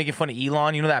was making fun of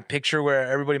Elon. You know that picture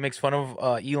where everybody makes fun of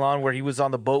Elon where he was on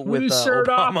the boat with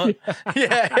Obama?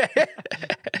 Yeah.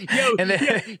 Yo, and then,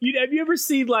 have you ever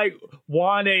seen like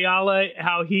Juan Ayala,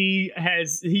 how he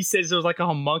says there's like a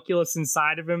homunculus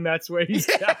inside of him? That's where he's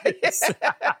got his...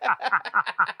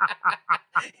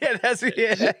 Yeah, that's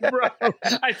bro.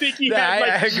 I think he had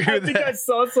I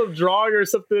saw some drawing or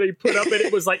something that he put up, and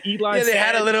it was like Elon. Yeah, they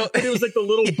had a little. It was like the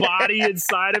little body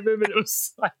inside of him, and it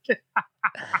was like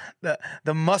the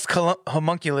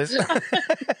homunculus.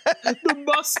 The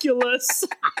musculus.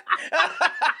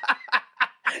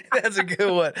 That's a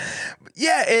good one.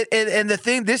 Yeah, and the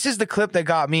thing, this is the clip that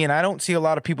got me, and I don't see a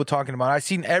lot of people talking about it. I've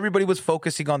seen everybody was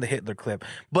focusing on the Hitler clip,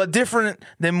 but different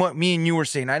than what me and you were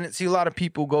saying. I didn't see a lot of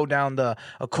people go down the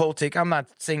occultic. I'm not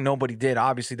saying nobody did.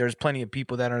 Obviously, there's plenty of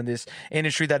people that are in this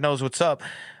industry that knows what's up.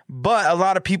 But a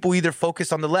lot of people either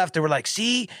focused on the left. They were like,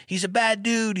 see, he's a bad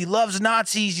dude. He loves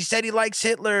Nazis. He said he likes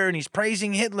Hitler, and he's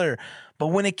praising Hitler. But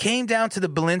when it came down to the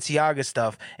Balenciaga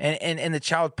stuff and the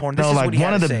child porn, this is what he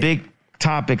had to say. One of the big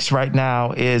topics right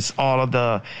now is all of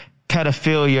the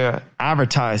pedophilia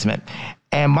advertisement.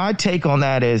 And my take on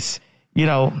that is, you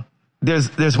know,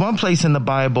 there's one place in the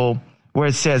Bible where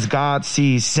it says God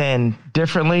sees sin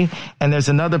differently. And there's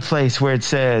another place where it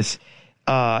says,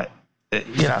 you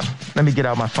know, let me get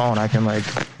out my phone. I can like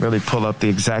really pull up the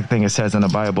exact thing it says in the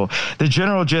Bible. The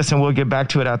general gist, and we'll get back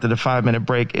to it after the 5-minute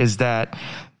break, is that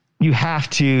you have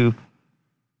to,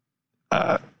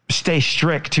 stay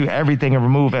strict to everything and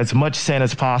remove as much sin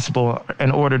as possible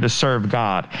in order to serve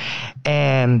God.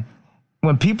 And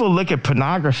when people look at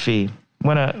pornography,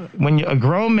 when a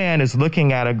grown man is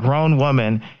looking at a grown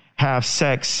woman have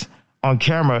sex on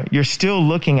camera, you're still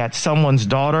looking at someone's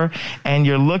daughter, and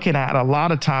you're looking at a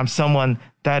lot of times someone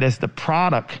that is the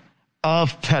product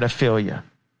of pedophilia.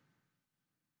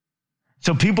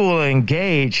 So people will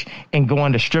engage in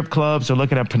going to strip clubs or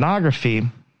looking at pornography,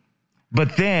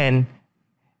 but then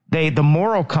the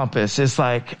moral compass is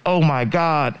like, oh my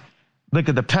God, look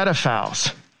at the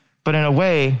pedophiles. But in a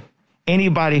way,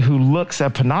 anybody who looks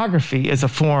at pornography is a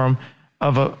form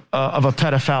of a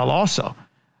pedophile also.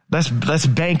 Let's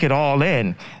bank it all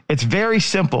in. It's very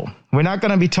simple. We're not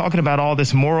going to be talking about all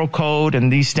this moral code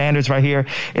and these standards right here.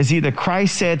 It's either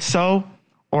Christ said so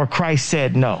or Christ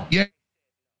said no. Yeah.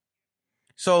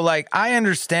 So like, I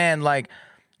understand, like,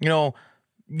 you know,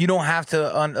 you don't have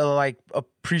to like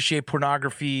appreciate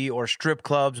pornography or strip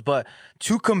clubs, but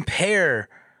to compare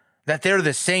that they're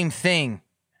the same thing,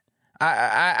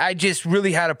 I just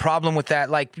really had a problem with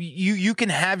that. Like you can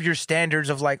have your standards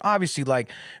of like, obviously, like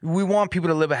we want people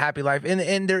to live a happy life,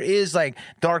 and there is like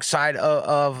dark side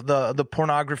of the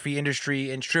pornography industry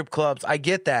and strip clubs. I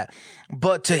get that,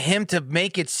 but to him to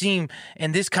make it seem,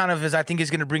 and this kind of is, I think,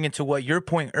 is going to bring into what your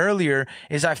point earlier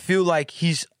is, I feel like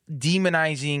he's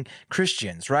demonizing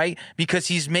Christians, right? Because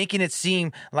he's making it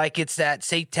seem like it's that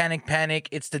satanic panic,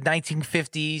 it's the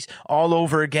 1950s all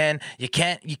over again. You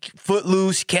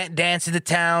footloose, you can't dance in the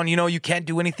town, you can't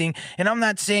do anything. And I'm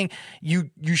not saying you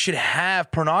should have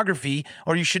pornography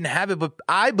or you shouldn't have it, but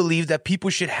I believe that people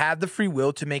should have the free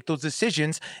will to make those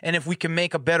decisions. And if we can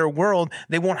make a better world,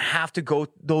 they won't have to go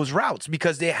those routes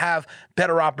because they have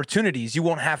better opportunities. You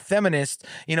won't have feminists,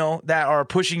 that are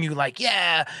pushing you like,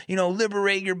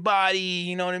 liberate your body,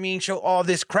 you know what I mean? Show all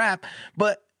this crap.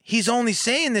 But he's only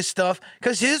saying this stuff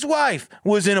because his wife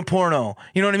was in a porno.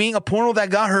 You know what I mean? A porno that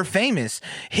got her famous.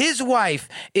 His wife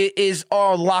is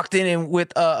all locked in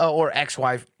with, or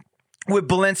ex-wife, with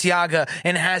Balenciaga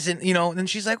and hasn't, and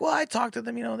she's like, well, I talked to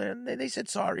them, they said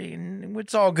sorry and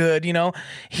it's all good,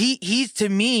 He's to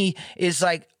me is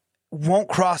like, won't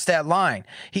cross that line.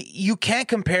 You can't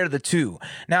compare the two.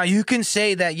 Now you can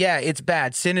say that, yeah, it's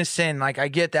bad. Sin is sin. Like I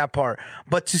get that part,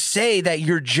 but to say that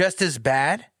you're just as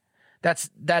bad,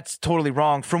 that's totally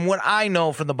wrong. From what I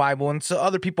know from the Bible and so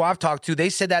other people I've talked to, they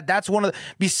said that that's one of the,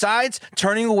 besides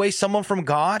turning away someone from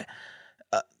God,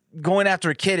 going after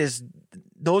a kid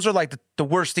those are like the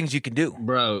worst things you can do.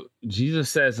 Bro, Jesus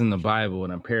says in the Bible,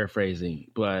 and I'm paraphrasing,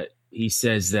 but he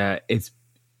says that it's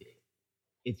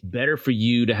better for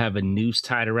you to have a noose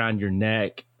tied around your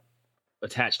neck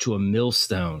attached to a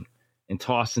millstone and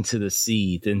tossed into the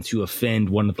sea than to offend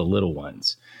one of the little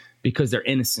ones because they're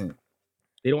innocent.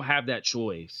 They don't have that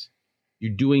choice.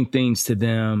 You're doing things to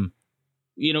them,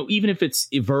 even if it's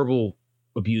verbal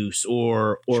abuse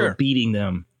or Sure. beating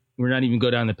them. We're not even go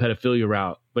down the pedophilia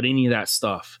route, but any of that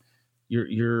stuff,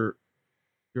 you're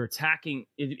attacking.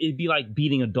 It'd be like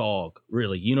beating a dog,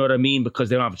 really. You know what I mean? Because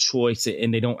they don't have a choice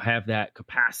and they don't have that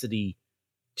capacity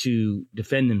to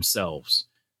defend themselves.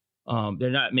 They're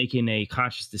not making a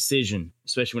conscious decision,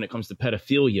 especially when it comes to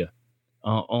pedophilia.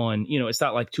 It's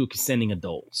not like two consenting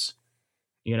adults.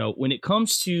 When it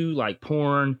comes to like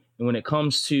porn and when it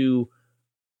comes to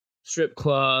strip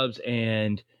clubs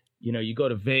and, you go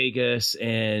to Vegas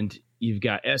and you've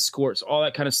got escorts, all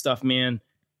that kind of stuff, man.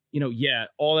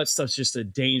 All that stuff's just a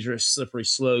dangerous, slippery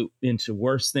slope into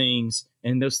worse things.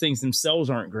 And those things themselves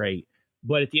aren't great.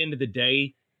 But at the end of the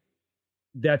day,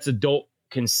 that's adult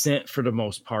consent for the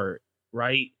most part,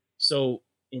 right? So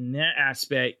in that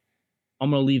aspect,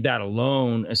 I'm going to leave that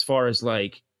alone as far as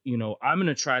like, I'm going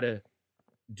to try to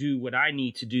do what I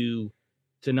need to do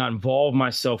to not involve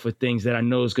myself with things that I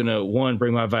know is going to, one,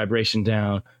 bring my vibration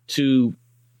down, two,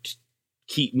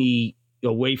 keep me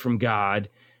away from God,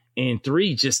 and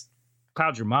three, just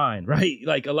cloud your mind, right?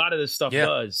 Like a lot of this stuff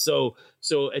does. So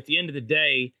at the end of the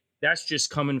day, that's just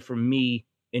coming from me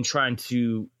and trying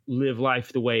to live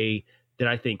life the way that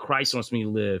I think Christ wants me to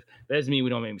live. That doesn't mean we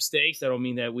don't make mistakes. That don't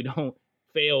mean that we don't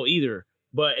fail either.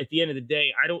 But at the end of the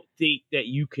day, I don't think that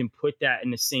you can put that in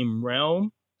the same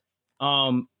realm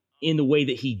in the way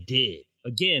that he did.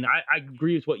 Again, I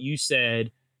agree with what you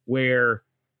said, where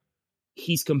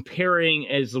he's comparing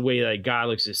as the way that God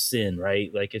looks at sin, right?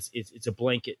 Like it's a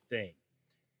blanket thing.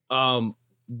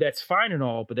 That's fine and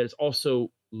all, but there's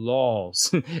also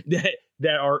laws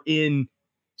that are in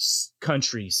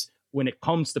countries when it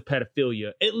comes to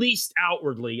pedophilia, at least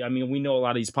outwardly. I mean, we know a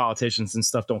lot of these politicians and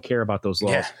stuff don't care about those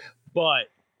laws, but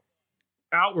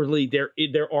outwardly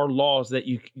there are laws that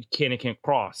you can and can't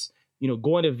cross.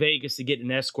 Going to Vegas to get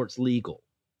an escort's legal.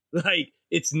 Like,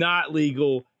 it's not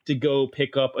legal to go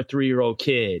pick up a 3-year-old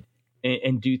kid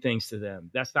and do things to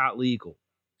them. That's not legal.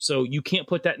 So you can't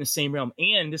put that in the same realm.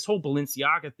 And this whole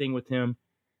Balenciaga thing with him,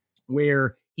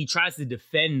 where he tries to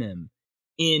defend them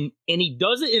and he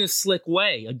does it in a slick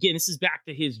way. Again, this is back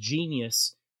to his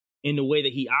genius in the way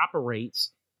that he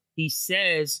operates. He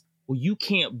says, well, you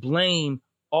can't blame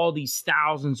all these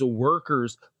thousands of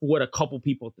workers for what a couple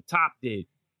people at the top did.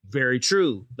 Very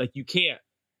true. Like, you can't.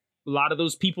 A lot of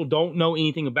those people don't know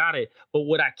anything about it. But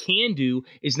what I can do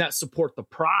is not support the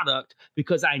product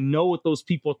because I know what those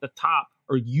people at the top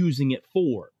are using it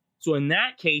for. So in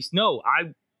that case, no,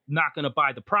 I'm not going to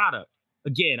buy the product.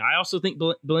 Again, I also think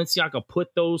Balenciaga put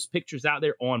those pictures out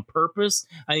there on purpose.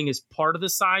 I think it's part of the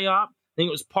psyop. I think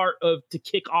it was part of to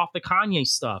kick off the Kanye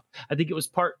stuff. I think it was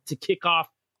part to kick off,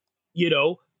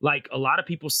 like a lot of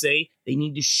people say, they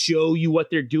need to show you what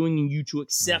they're doing and you to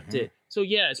accept it. So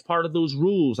yeah, it's part of those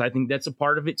rules. I think that's a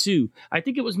part of it too. I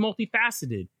think it was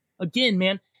multifaceted. Again,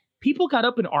 man, people got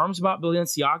up in arms about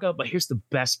Balenciaga, but here's the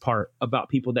best part about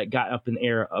people that got up in the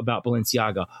air about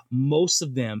Balenciaga. Most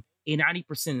of them, 90%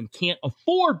 of them, can't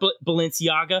afford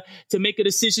Balenciaga to make a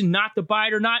decision not to buy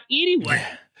it or not anyway.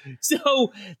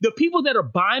 So the people that are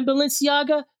buying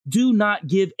Balenciaga do not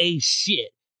give a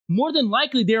shit. More than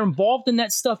likely, they're involved in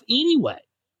that stuff anyway.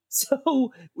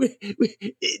 So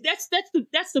that's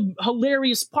the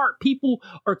hilarious part. People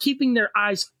are keeping their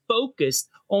eyes focused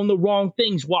on the wrong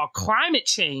things while climate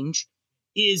change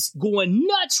is going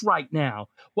nuts right now,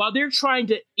 while they're trying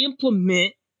to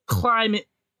implement climate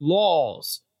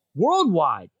laws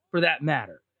worldwide, for that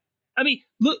matter. I mean,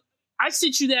 look, I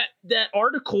sent you that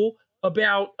article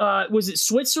about was it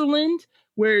Switzerland,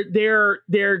 where they're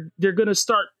going to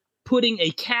start putting a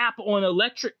cap on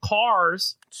electric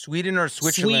cars. Sweden or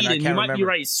Switzerland? I can't you might remember. be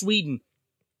right. Sweden.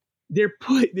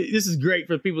 This is great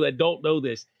for people that don't know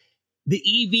this. The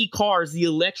EV cars, the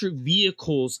electric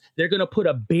vehicles, they're going to put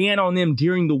a ban on them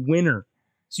during the winter.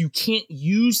 So you can't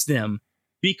use them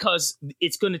because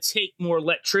it's going to take more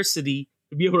electricity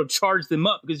to be able to charge them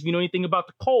up. Because if you know anything about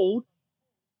the cold,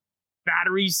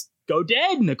 batteries go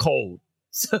dead in the cold.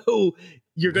 So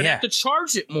you're going to have to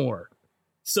charge it more.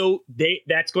 So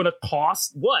that's going to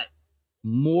cost what?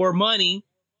 More money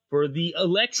for the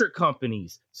electric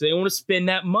companies. So they want to spend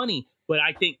that money. But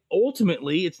I think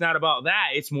ultimately it's not about that.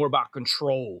 It's more about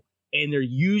control. And they're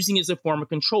using it as a form of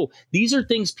control. These are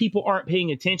things people aren't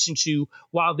paying attention to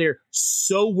while they're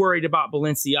so worried about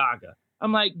Balenciaga.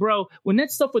 I'm like, bro, when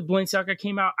that stuff with Balenciaga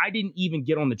came out, I didn't even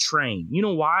get on the train. You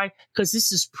know why? Because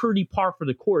this is pretty par for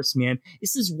the course, man.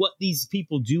 This is what these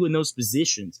people do in those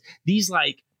positions. These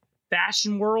like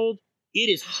fashion world, it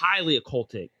is highly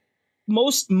occultic.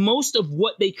 Most of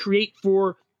what they create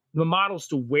for the models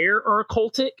to wear are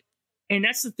occultic. And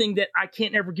that's the thing that I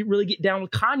can't ever really get down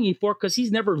with Kanye for, because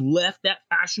he's never left that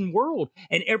fashion world.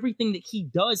 And everything that he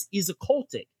does is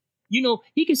occultic. You know,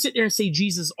 he can sit there and say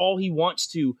Jesus all he wants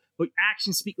to, but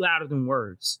actions speak louder than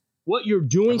words. What you're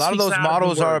doing, a lot of those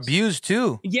models are abused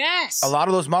too. Yes, a lot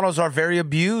of those models are very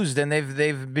abused, and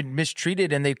they've been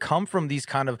mistreated, and they come from these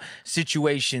kind of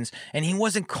situations. And he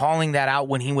wasn't calling that out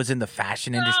when he was in the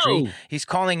fashion industry. He's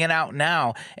calling it out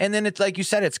now. And then it's like you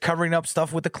said, it's covering up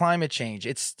stuff with the climate change.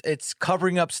 It's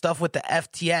covering up stuff with the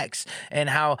FTX and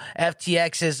how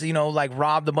FTX has like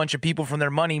robbed a bunch of people from their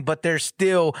money, but they're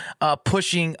still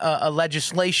pushing a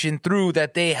legislation through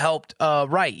that they helped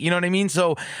write. You know what I mean?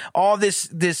 So all this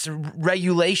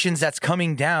regulations that's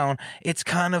coming down, it's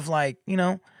kind of like,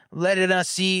 letting us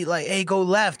see like, hey, go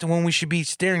left when we should be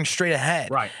staring straight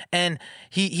ahead. Right. And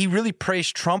he really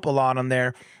praised Trump a lot on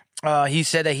there. He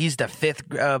said that he's the fifth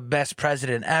best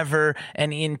president ever.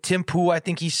 And in Tim Pool, I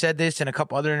think he said this, and a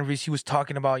couple other interviews, he was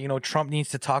talking about, Trump needs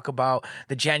to talk about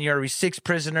the January 6th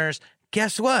prisoners.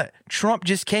 Guess what? Trump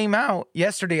just came out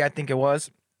yesterday, I think it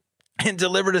was, and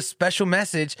delivered a special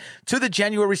message to the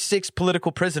January 6th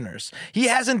political prisoners. He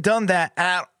hasn't done that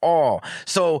at all.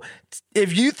 So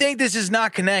if you think this is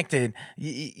not connected,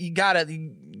 you gotta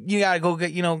go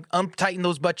get, untighten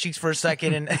those butt cheeks for a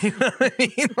second and you know what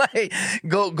I mean? Like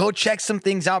go check some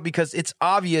things out, because it's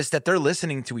obvious that they're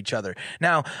listening to each other.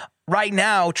 Now, right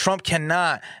now, Trump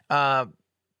cannot,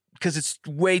 because it's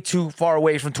way too far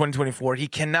away from 2024. He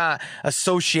cannot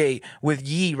associate with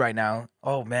Ye right now.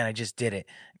 Oh man, I just did it.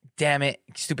 Damn it,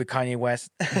 stupid Kanye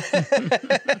West.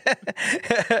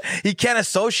 He can't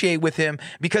associate with him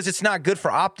because it's not good for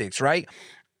optics, right?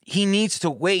 He needs to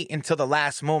wait until the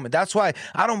last moment. That's why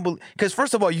I don't believe, because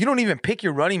first of all, you don't even pick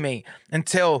your running mate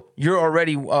until you're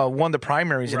already won the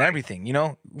primaries and everything,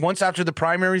 Once after the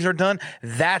primaries are done,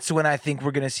 that's when I think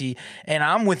we're going to see, and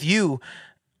I'm with you,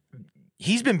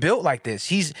 he's been built like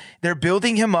this. They're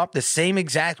building him up the same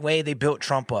exact way they built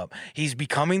Trump up. He's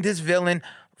becoming this villain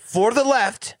for the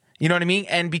left, you know what I mean?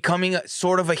 And becoming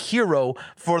sort of a hero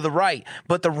for the right.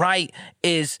 But the right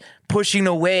is pushing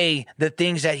away the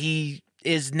things that he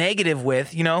is negative with,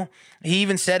 He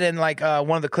even said in like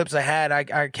one of the clips I had, I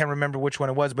can't remember which one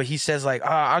it was, but he says like,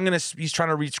 he's trying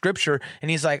to read scripture.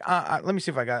 And he's like, let me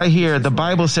see if I got it. Right here, the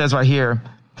Bible says right here,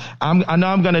 I know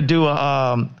I'm going to do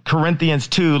a Corinthians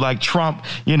 2, like Trump,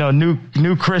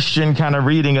 new Christian kind of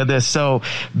reading of this. So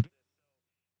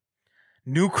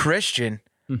new Christian.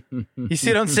 You see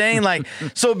what I'm saying? Like,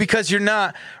 so because you're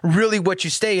not really what you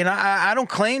say, and I don't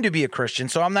claim to be a Christian,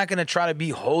 so I'm not going to try to be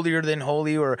holier than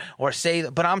holy or say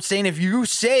that. But I'm saying if you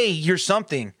say you're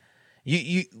something,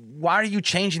 why are you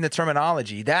changing the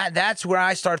terminology? That's where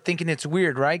I start thinking it's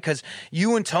weird, right? Because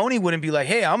you and Tony wouldn't be like,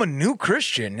 hey, I'm a new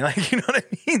Christian. Like, you know what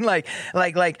I mean?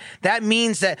 Like that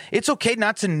means that it's okay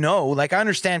not to know. Like, I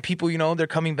understand people, you know, they're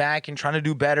coming back and trying to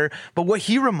do better. But what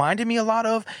he reminded me a lot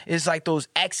of is like those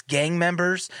ex-gang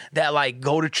members that like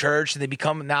go to church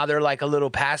and now they're like a little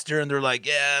pastor and they're like,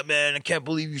 yeah, man, I can't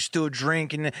believe you still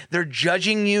drink. And they're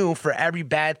judging you for every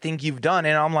bad thing you've done.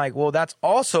 And I'm like, well, that's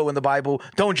also in the Bible.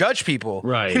 Don't judge people.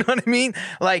 Right. You know what I mean?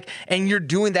 Like, and you're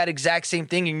doing that exact same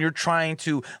thing and you're trying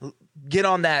to get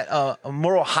on that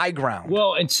moral high ground.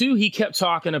 Well, and two, he kept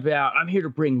talking about, I'm here to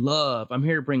bring love. I'm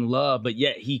here to bring love. But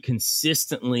yet he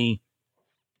consistently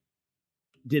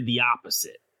did the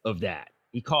opposite of that.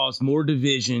 He caused more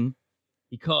division.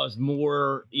 He caused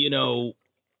more, you know,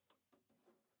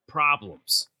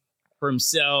 problems for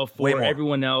himself, for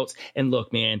everyone else. And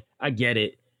look, man, I get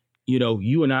it. You know,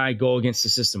 you and I go against the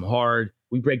system hard.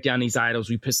 We break down these idols.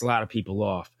 We piss a lot of people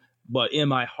off. But in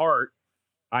my heart,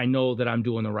 I know that I'm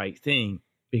doing the right thing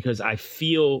because I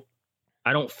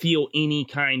don't feel any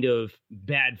kind of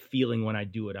bad feeling when I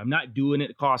do it. I'm not doing it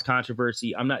to cause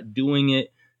controversy. I'm not doing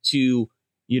it to,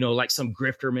 you know, like some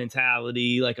grifter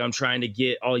mentality. Like I'm trying to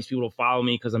get all these people to follow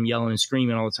me because I'm yelling and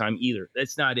screaming all the time either.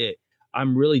 That's not it.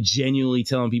 I'm really genuinely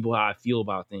telling people how I feel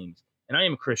about things. And I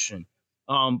am a Christian.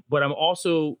 But I'm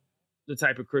also the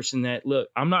type of Christian that, look,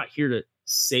 I'm not here to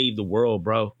save the world,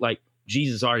 bro. Like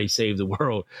Jesus already saved the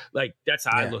world. Like that's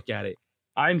how I look at it.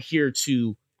 I'm here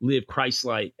to live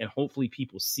Christ-like, and hopefully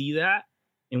people see that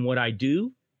in what I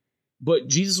do. But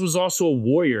Jesus was also a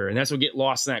warrior, and that's what get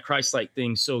lost in that Christ-like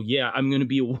thing. So yeah, I'm going to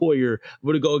be a warrior. I'm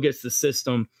going to go against the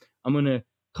system. I'm going to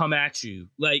come at you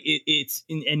like it's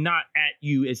and not at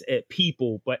you as at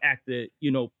people, but at the,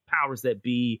 you know, powers that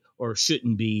be or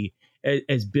shouldn't be,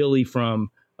 as Billy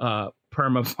from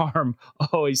Perma Farm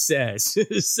always says.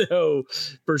 So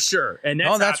for sure. And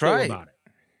that's how I feel about it.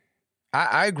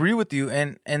 I agree with you.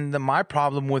 And my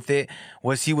problem with it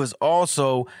was he was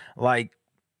also like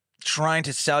trying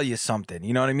to sell you something.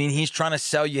 You know what I mean? He's trying to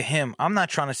sell you him. I'm not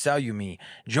trying to sell you me.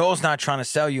 Joel's not trying to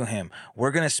sell you him. We're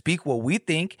going to speak what we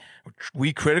think.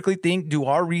 We critically think, do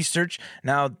our research.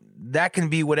 Now, that can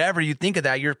be whatever you think of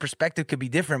that. Your perspective could be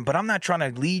different, but I'm not trying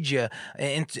to lead you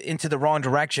into the wrong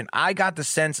direction. I got the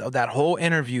sense of that whole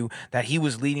interview that he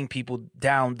was leading people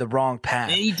down the wrong path.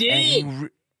 And he did. And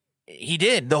he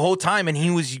did the whole time, and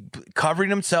he was covering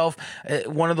himself.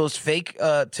 One of those fake,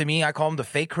 to me, I call them the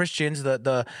fake Christians,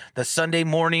 the Sunday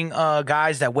morning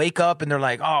guys that wake up and they're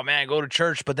like, "Oh man, go to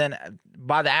church," but then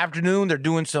by the afternoon they're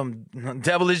doing some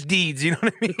devilish deeds. You know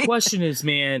what I mean? The question is,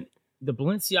 man, the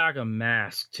Balenciaga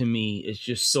mask to me is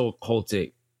just so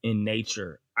occultic in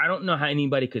nature. I don't know how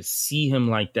anybody could see him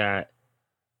like that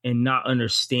and not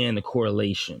understand the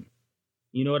correlation.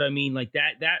 You know what I mean? Like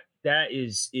that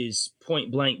is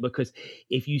point blank, because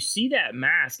if you see that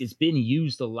mask, it's been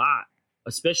used a lot,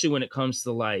 especially when it comes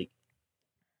to like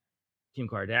Kim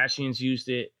Kardashian's used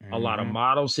it. A lot of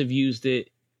models have used it.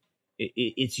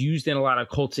 It's used in a lot of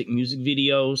cultic music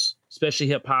videos, especially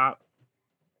hip hop.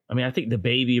 I mean, I think the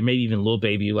Baby, or maybe even Lil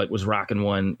Baby, like was rocking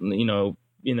one, you know,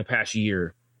 in the past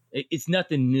year. It's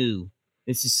nothing new.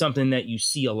 This is something that you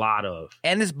see a lot of.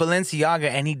 And it's Balenciaga,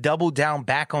 and he doubled down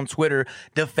back on Twitter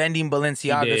defending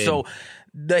Balenciaga. So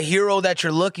the hero that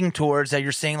you're looking towards, that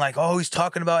you're saying like, oh, he's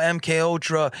talking about MK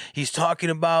Ultra, he's talking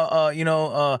about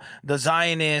the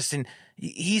Zionists, and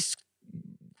he's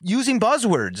using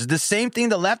buzzwords, the same thing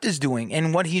the left is doing.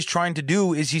 And what he's trying to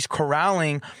do is he's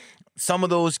corralling some of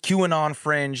those QAnon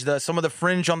fringe, some of the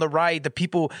fringe on the right, the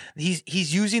people,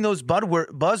 he's using those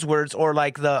buzzwords, or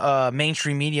like the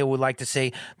mainstream media would like to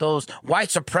say, those white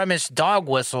supremacist dog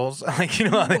whistles. Like, you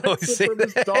know how they always say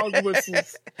that. Dog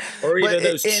whistles. Or either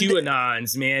those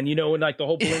QAnons, man. You know, when like the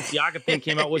whole Balenciaga thing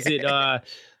came out, was it,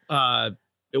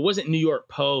 it wasn't New York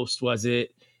Post, was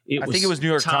it? I think it was New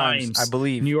York Times, I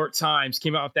believe. New York Times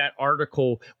came out with that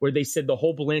article where they said the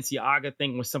whole Balenciaga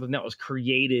thing was something that was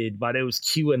created by those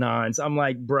QAnons. I'm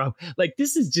like, bro, like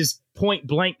this is just point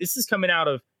blank. This is coming out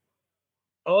of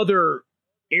other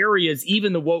areas.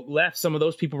 Even the woke left, some of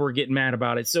those people were getting mad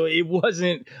about it. So it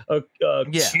wasn't a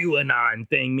QAnon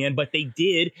thing, man. But they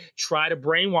did try to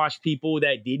brainwash people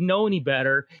that didn't know any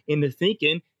better into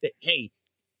thinking that, hey,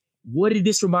 what did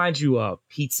this remind you of?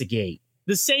 Pizzagate.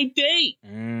 The same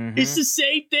thing. It's the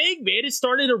same thing, man. It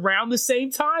started around the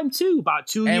same time too, about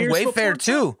 2 And years. Wayfair before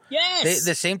too. Yes.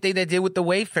 The same thing they did with the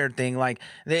Wayfair thing. Like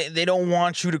they don't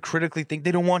want you to critically think.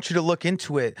 They don't want you to look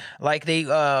into it. Like they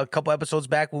a couple episodes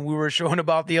back when we were showing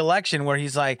about the election, where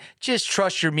he's like, just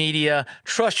trust your media,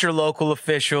 trust your local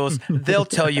officials. They'll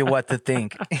tell you what to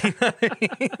think.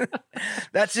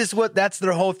 That's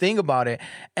their whole thing about it.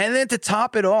 And then to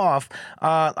top it off,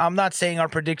 I'm not saying our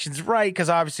prediction's right, because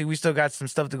obviously we still got some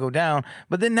stuff to go down.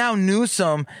 But then now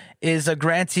Newsom is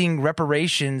granting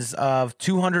reparations of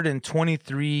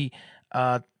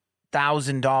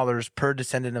 $223,000 per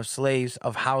descendant of slaves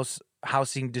of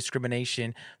housing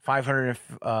discrimination,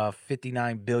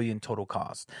 $559 billion total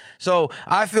cost. So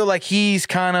I feel like he's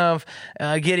kind of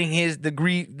getting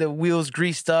the wheels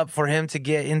greased up for him to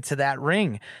get into that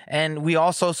ring. And we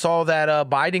also saw that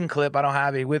Biden clip. I don't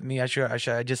have it with me. I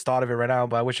just thought of it right now,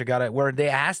 but I wish I got it, where they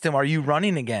asked him, "Are you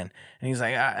running again?" And he's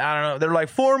like, I don't know. They're like,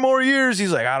 4 more years.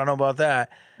 He's like, I don't know about that.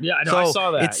 Yeah, I know. I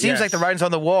saw that. It seems like the writing's on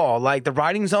the wall. Like the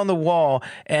writing's on the wall,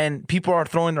 and people are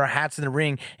throwing their hats in the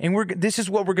ring. And this is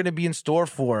what we're going to be in store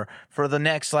for the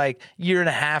next like year and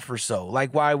a half or so.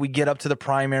 Like why we get up to the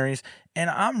primaries.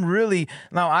 And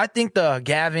I think the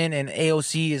Gavin and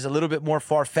AOC is a little bit more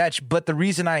far fetched. But the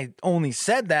reason I only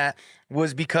said that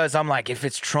was because I'm like, if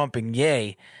it's Trump and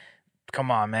Ye,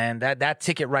 come on, man, that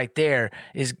ticket right there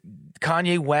is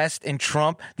Kanye West and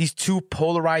Trump, these two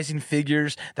polarizing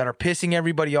figures that are pissing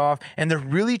everybody off, and they're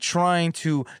really trying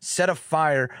to set a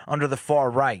fire under the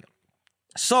far right.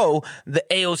 So the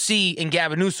AOC and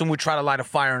Gavin Newsom would try to light a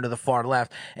fire under the far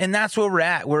left. And that's where we're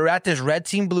at. We're at this red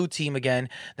team, blue team again,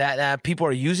 that people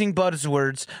are using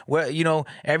buzzwords where,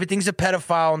 everything's a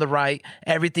pedophile on the right,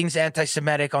 everything's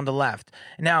anti-Semitic on the left.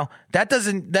 Now, that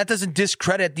doesn't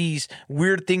discredit these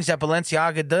weird things that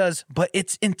Balenciaga does, but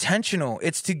it's intentional.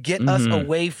 It's to get us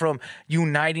away from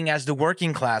uniting as the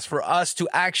working class, for us to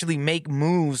actually make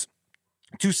moves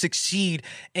to succeed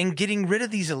in getting rid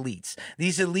of these elites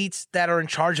that are in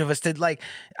charge of us. That, like,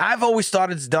 I've always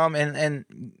thought it's dumb, and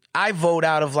I vote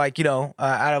out of my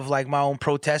own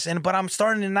protest, but I'm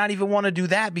starting to not even want to do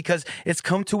that, because it's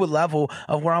come to a level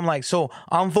of where I'm like, so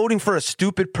I'm voting for a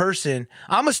stupid person.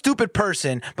 I'm a stupid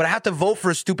person, but I have to vote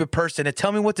for a stupid person to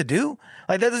tell me what to do.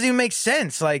 Like, that doesn't even make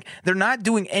sense. Like, they're not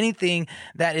doing anything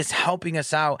that is helping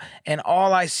us out, and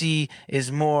all I see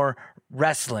is more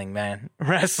wrestling, man.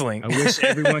 Wrestling. I wish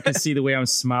everyone could see the way I'm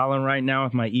smiling right now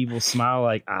with my evil smile.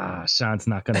 Like, Sean's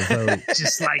not going to vote.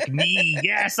 Just like me.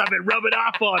 Yes, I've been rubbing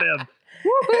off on him.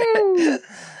 Woohoo!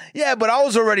 Yeah, but I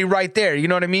was already right there. You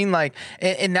know what I mean? Like,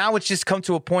 and now it's just come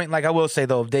to a point. Like, I will say,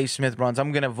 though, if Dave Smith runs,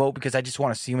 I'm going to vote, because I just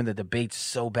want to see him in the debates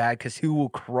so bad, because he will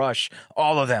crush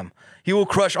all of them. He will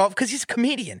crush all, because he's a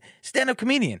comedian, stand-up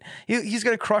comedian. He's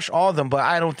going to crush all of them, but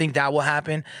I don't think that will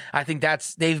happen. I think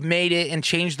they've made it and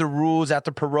changed the rules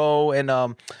after Perot and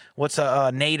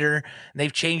Nader.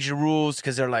 They've changed the rules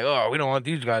because they're like, oh, we don't want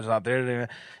these guys out there.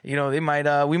 We might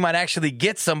actually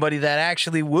get somebody that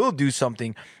actually will do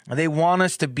something. They want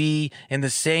us to be in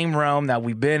the same realm that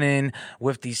we've been in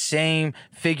with these same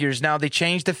figures. Now, they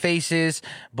changed the faces,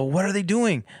 but what are they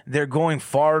doing? They're going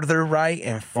farther right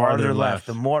and farther left.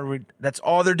 That's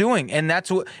all they're doing. And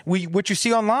that's what you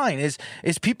see online is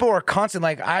people are constant.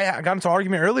 Like, I got into an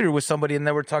argument earlier with somebody, and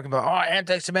they were talking about,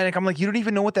 anti-Semitic. I'm like, you don't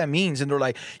even know what that means. And they're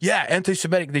like, yeah,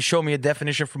 anti-Semitic. They show me a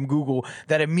definition from Google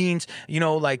that it means,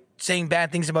 like saying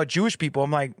bad things about Jewish people.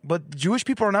 I'm like, but Jewish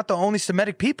people are not the only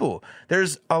Semitic people.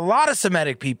 There's a lot of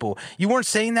Semitic people. You weren't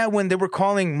saying that when they were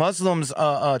calling Muslims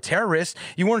terrorists.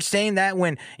 You weren't saying that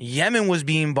when Yemen was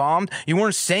being bombed. You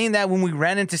weren't saying that when we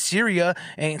ran into Syria,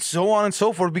 and so on and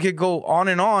so forth. We could go on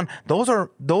and on. Those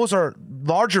are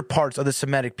larger parts of the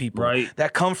Semitic people, right,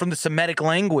 that come from the Semitic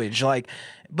language. Like,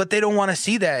 but they don't want to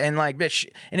see that. And like, bitch.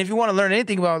 And if you want to learn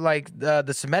anything about like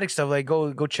the Semitic stuff, like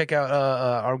go check out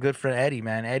our good friend Eddie,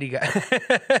 man. Eddie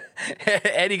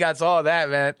got all that,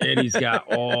 man. Eddie's got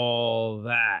all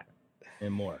that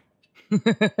and more.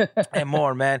 And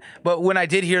more, man. But when I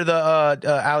did hear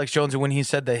the Alex Jones, and when he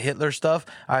said the Hitler stuff,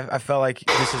 I felt like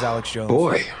this is Alex Jones.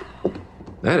 Boy,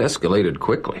 that escalated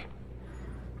quickly.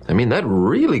 I mean, that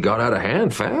really got out of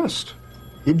hand fast.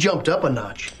 It jumped up a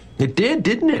notch. It did,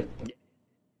 didn't it?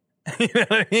 You know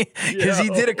what I mean? Because he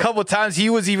did a couple times. He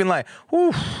was even like,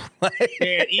 "Whew."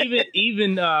 And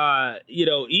even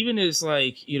as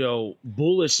like,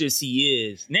 bullish as he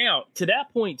is now, to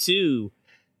that point too,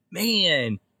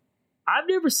 man, I've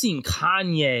never seen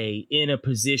Kanye in a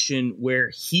position where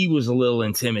he was a little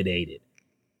intimidated.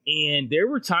 And there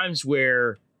were times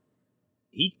where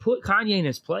he put Kanye in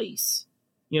his place.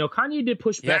 Kanye did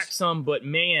push back some, but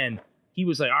man, he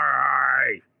was like, all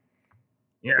right.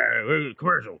 Yeah,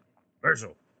 commercial.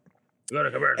 Go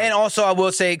to commercial. And also, I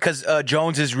will say, because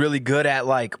Jones is really good at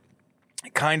like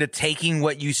kind of taking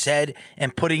what you said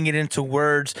and putting it into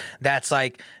words that's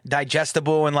like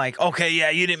digestible and like, okay, yeah,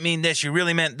 you didn't mean this, you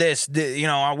really meant this. You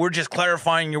know, we're just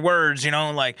clarifying your words. You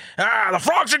know, like the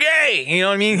frogs are gay. You know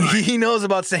what I mean? Right. He knows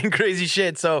about saying crazy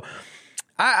shit. So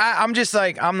I'm just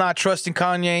like, I'm not trusting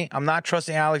Kanye. I'm not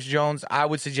trusting Alex Jones. I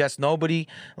would suggest nobody.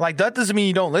 Like, that doesn't mean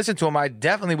you don't listen to them. I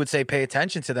definitely would say pay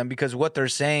attention to them, because what they're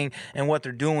saying and what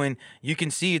they're doing, you can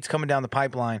see it's coming down the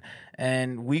pipeline.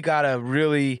 And we got to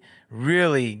really,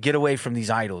 really get away from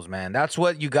these idols, man. That's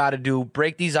what you got to do.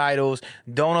 Break these idols.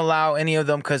 Don't allow any of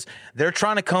them, because they're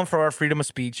trying to come for our freedom of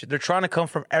speech. They're trying to come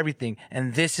from everything.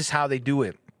 And this is how they do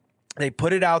it. They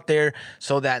put it out there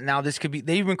so that now this could be,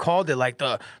 they even called it like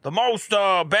the most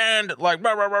banned, like,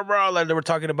 blah, blah, blah, blah. Like they were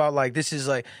talking about like, this is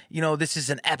like, you know, this is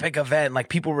an epic event. Like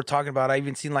people were talking about, I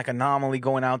even seen like Anomaly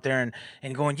going out there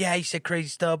and going, yeah, he said crazy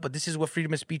stuff, but this is what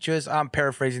freedom of speech is. I'm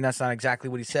paraphrasing. That's not exactly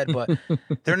what he said, but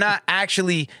they're not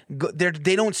actually,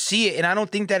 they don't see it. And I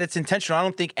don't think that it's intentional. I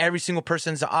don't think every single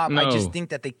person's an op. No. I just think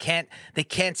that they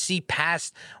can't see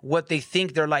past what they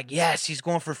think. They're like, yes, he's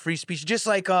going for free speech. Just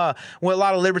like well, a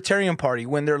lot of libertarian party,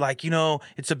 when they're like, you know,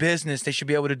 it's a business, they should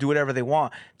be able to do whatever they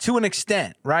want to an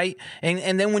extent, right?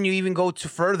 And then when you even go to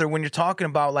further, when you're talking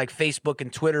about like Facebook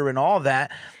and Twitter and all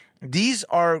that, these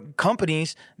are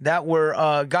companies that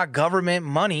were got government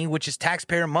money, which is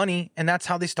taxpayer money, and that's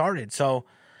how they started. So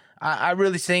I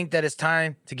really think that it's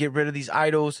time to get rid of these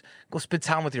idols. Go spend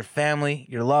time with your family,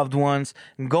 your loved ones,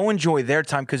 and go enjoy their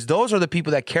time, because those are the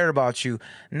people that care about you,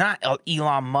 not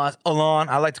Elon Musk,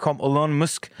 I like to call him Elon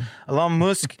Musk,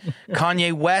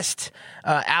 Kanye West,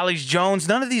 Alex Jones,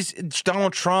 none of these,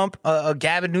 Donald Trump,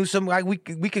 Gavin Newsom. We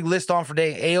could list on for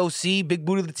day. AOC, Big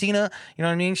Booty Latina, you know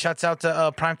what I mean? Shouts out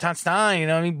to Primetime Stein, you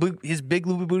know what I mean? His Big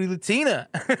Booty Latina.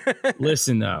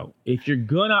 Listen, though, if you're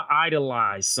gonna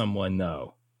idolize someone,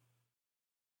 though,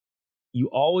 you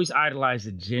always idolize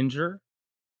a ginger,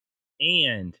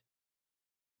 and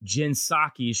Jen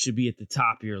Psaki should be at the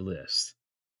top of your list,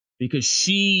 because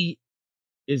she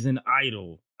is an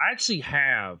idol. I actually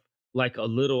have like a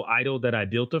little idol that I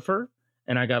built of her,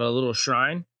 and I got a little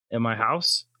shrine in my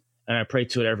house, and I pray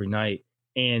to it every night.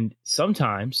 And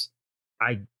sometimes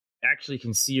I actually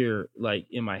can see her like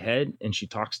in my head, and she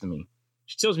talks to me.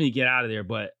 She tells me to get out of there,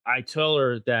 but I tell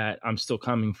her that I'm still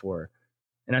coming for her.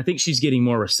 And I think she's getting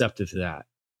more receptive to that.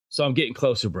 So I'm getting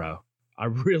closer, bro. I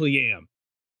really am.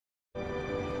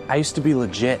 I used to be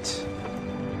legit.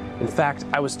 In fact,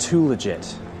 I was too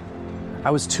legit.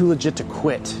 I was too legit to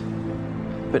quit.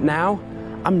 But now,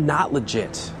 I'm not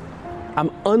legit.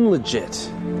 I'm unlegit.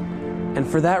 And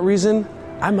for that reason,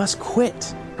 I must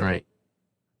quit. All right.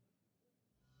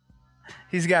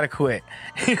 He's got to quit.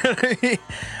 You know what I mean?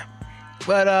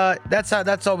 But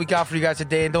that's all we got for you guys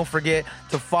today. And don't forget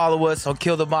to follow us on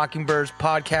Kill the Mockingbirds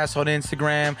podcast on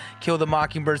Instagram, Kill the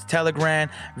Mockingbirds Telegram,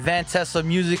 Van Tesla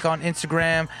Music on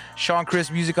Instagram, Sean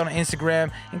Chris Music on Instagram,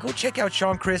 and go check out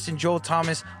Sean Chris and Joel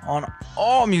Thomas on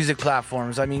all music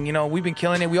platforms. I mean, you know, we've been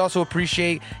killing it. We also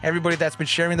appreciate everybody that's been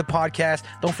sharing the podcast.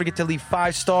 Don't forget to leave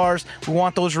 5 stars. We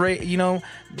want those,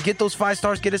 get those 5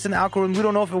 stars, get us in the algorithm. We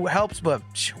don't know if it helps, but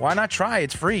why not try?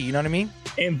 It's free. You know what I mean?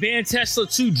 And Van Tesla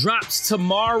 2 drops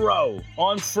tomorrow.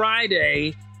 On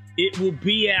Friday, it will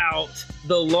be out.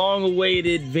 The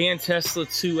long-awaited Van Tesla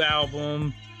 2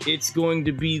 album. It's going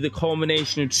to be the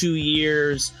culmination of 2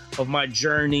 years of my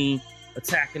journey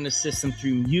attacking the system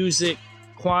through music.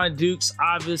 Quan Duke's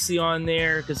obviously on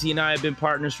there because he and I have been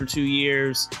partners for 2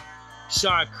 years.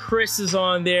 Sean Chris is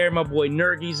on there. My boy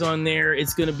Nergy's on there.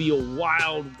 It's going to be a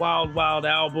wild, wild, wild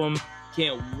album.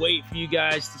 Can't wait for you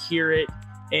guys to hear it.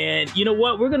 And you know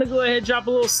what? We're going to go ahead and drop a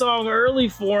little song early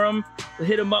for him. We'll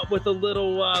hit him up with a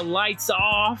little lights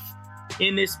off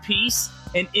in this piece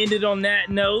and end it on that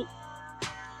note.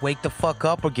 Wake the fuck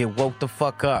up or get woke the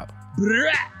fuck up.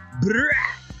 Brah, brah.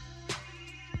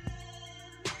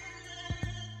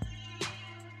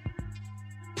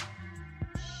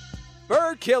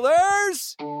 Bird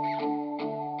Killers!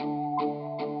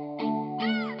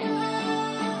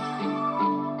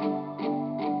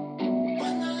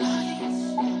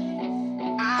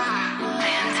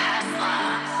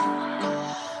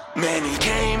 Man, he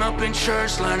came up in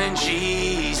church learning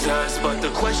Jesus, but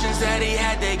the questions that he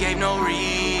had, they gave no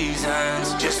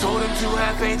reasons. Just told him to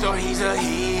have faith or he's a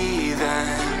heathen.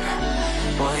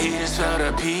 Well, he just fell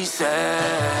to pieces.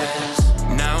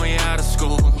 Now he out of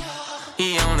school.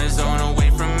 He on his own, away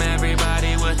from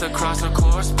everybody, with across a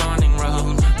corresponding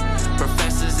road.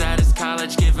 Professors at his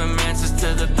college give him answers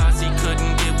to the thoughts he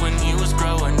couldn't get when he was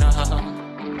growing up.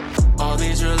 All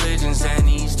these religions, and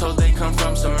he's told they come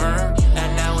from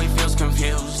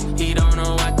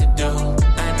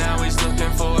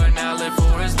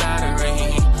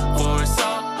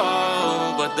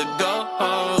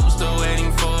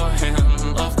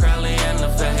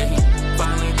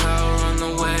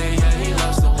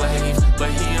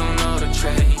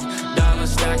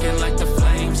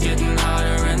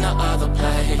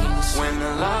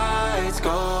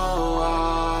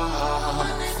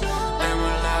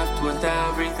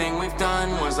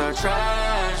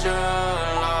treasure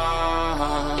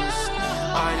lost.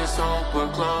 I just hope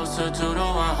we're closer to the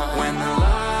one. When the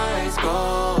lights go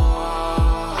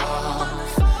off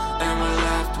and we're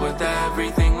left with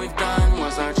everything we've done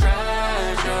was our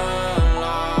treasure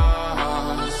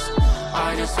lost.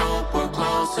 I just hope we're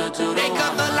closer to the one. They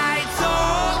cut the lights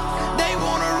off, they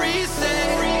wanna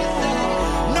reset.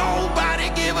 Nobody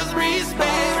give us respect.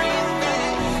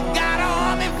 Got an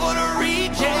army for the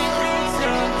rejects.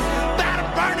 About to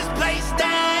burn this place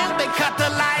down. They cut the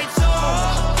lights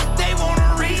off, they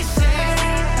wanna reset.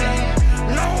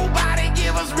 Nobody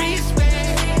give us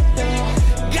respect.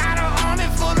 Got an army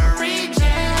for the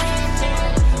rejects.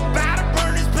 About to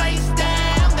burn this place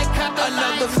down. They cut the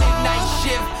Another lights midnight off.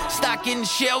 shift, stocking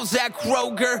shelves at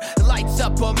Kroger. Lights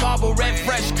up a marble red,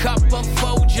 fresh cup of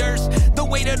Folgers. The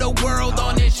weight of the world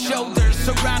on his shoulders,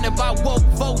 surrounded by woke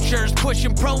vultures,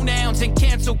 pushing pronouns and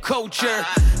cancel culture.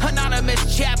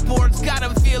 Anonymous chat boards got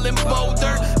him feeling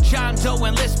bolder. John Doe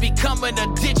enlists becoming a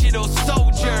digital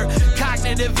soldier.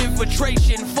 Cognitive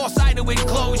infiltration, false idol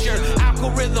enclosure.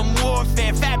 Algorithm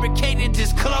warfare, fabricated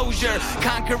disclosure.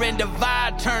 Conquering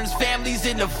divide turns families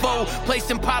into foe,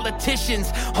 placing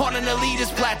politicians on an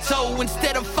elitist plateau.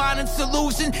 Instead of finding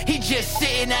solutions, he just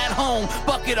sitting at home,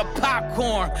 bucket of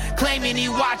popcorn, claiming he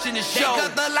watching the show. They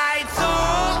cut the lights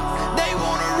off, they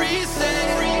wanna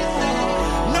reset.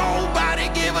 Nobody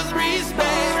give us respect.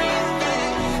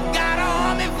 Got an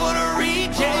army for the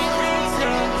rejects.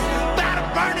 About to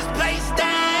burn this place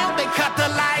down. They cut the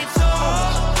lights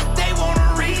off, they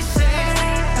wanna reset.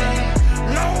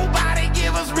 Nobody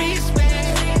give us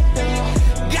respect.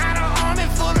 Got an army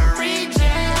for the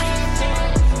rejects.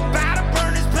 About to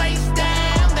burn this place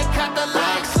down. They cut the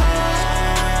lights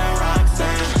off.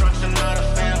 Roxanne, destruction of the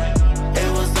family. It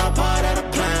was all part of the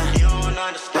plan. You don't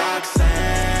understand.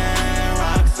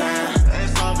 Roxanne,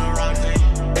 it's all good, Roxanne.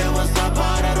 It was all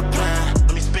part of the plan.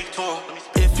 Let me speak to him.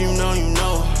 If you know, you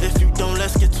know. If you don't,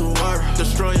 let's get to work.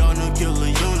 Destroy all nuclear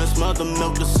units. Mother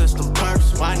milk the system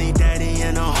first. Why need daddy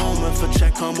in a home if a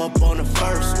check come up on the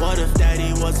first? What if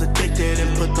daddy was addicted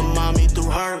and put the mommy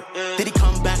through her? Did he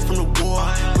come back from the war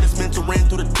with his mental ran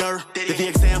through the dirt? Did the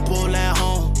example at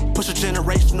home push a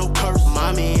generational curse?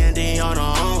 Mommy Andy on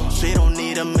her own. She don't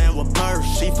need a man with purse.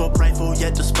 She feel prideful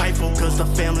yet despiteful cause the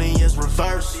family is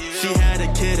reversed. She had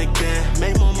a kid again,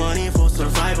 made more money for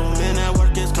survival. Men at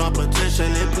work is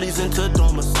competition, it bleeds into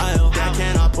domicile. Dad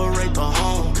can't operate the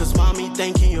home cause mommy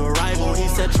think he a rival. He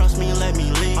said trust me, let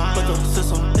me lead, but the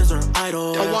system is her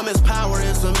idol. A woman's power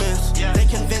is immense. They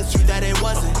convince you that it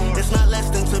wasn't. It's not less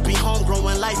than to be home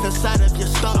growing life inside of your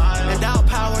stomach. And our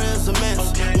power is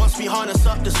immense. Once we harness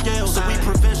up the scales, so we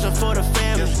provision for the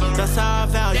family. That's how I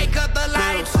value. They cut the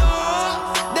lights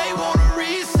off, they wanna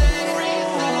reset.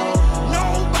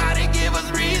 Nobody give us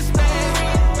respect.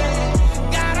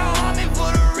 Got an army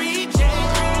for the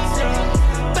rejects.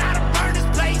 About to burn this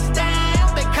place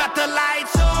down. They cut the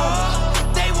lights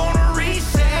off, they wanna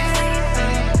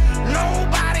reset.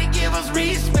 Nobody give us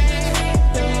respect.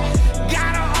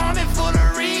 Got an army for the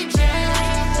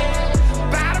rejects.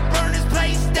 About to burn this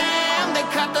place down. They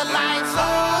cut the lights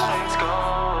off. Lights go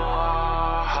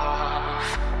off,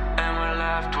 and we're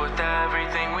left with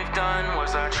everything we've done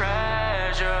was our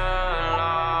treasure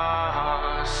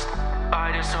lost.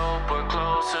 I just hope we're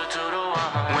closer to the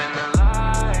one. When the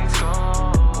lights go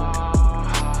off,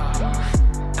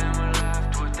 and we're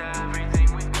left with everything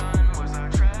we've done was our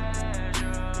treasure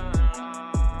lost.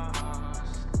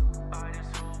 I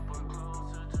just hope we're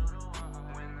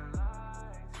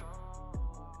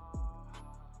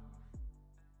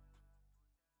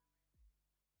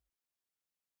closer to the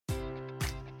one. When the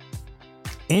lights go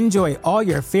Enjoy all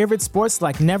your favorite sports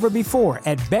like never before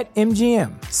at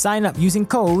BetMGM. Sign up using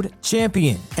code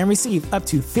CHAMPION and receive up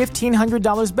to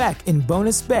 $1,500 back in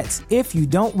bonus bets if you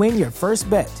don't win your first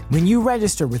bet. When you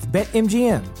register with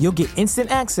BetMGM, you'll get instant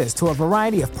access to a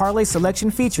variety of parlay selection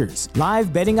features,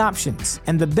 live betting options,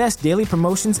 and the best daily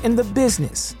promotions in the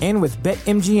business. And with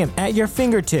BetMGM at your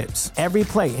fingertips, every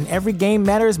play and every game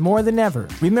matters more than ever.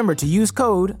 Remember to use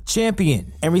code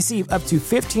CHAMPION and receive up to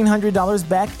 $1,500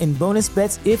 back in bonus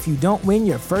bets if you don't win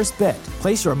your first bet.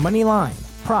 Place your money line,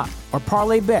 prop, or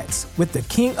parlay bets with the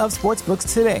king of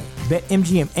sportsbooks today.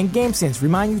 BetMGM and GameSense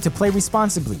remind you to play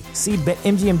responsibly. See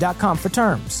BetMGM.com for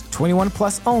terms. 21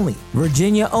 plus only.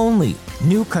 Virginia only.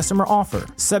 New customer offer.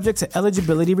 Subject to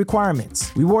eligibility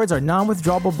requirements. Rewards are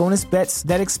non-withdrawable bonus bets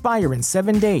that expire in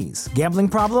 7 days. Gambling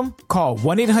problem? Call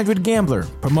 1-800-GAMBLER.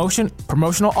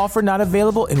 Promotional offer not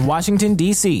available in Washington,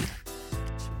 D.C.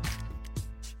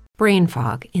 Brain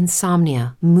fog,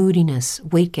 insomnia, moodiness,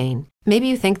 weight gain. Maybe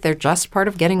you think they're just part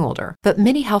of getting older, but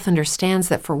MIDI Health understands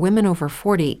that for women over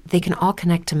 40, they can all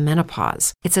connect to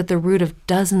menopause. It's at the root of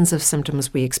dozens of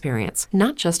symptoms we experience,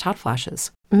 not just hot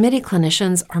flashes. MIDI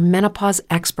clinicians are menopause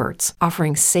experts,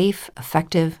 offering safe,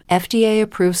 effective,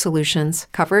 FDA-approved solutions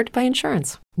covered by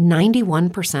insurance.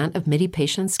 91% of MIDI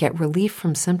patients get relief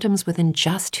from symptoms within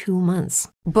just 2 months.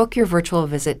 Book your virtual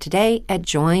visit today at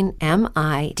joinmidi.com.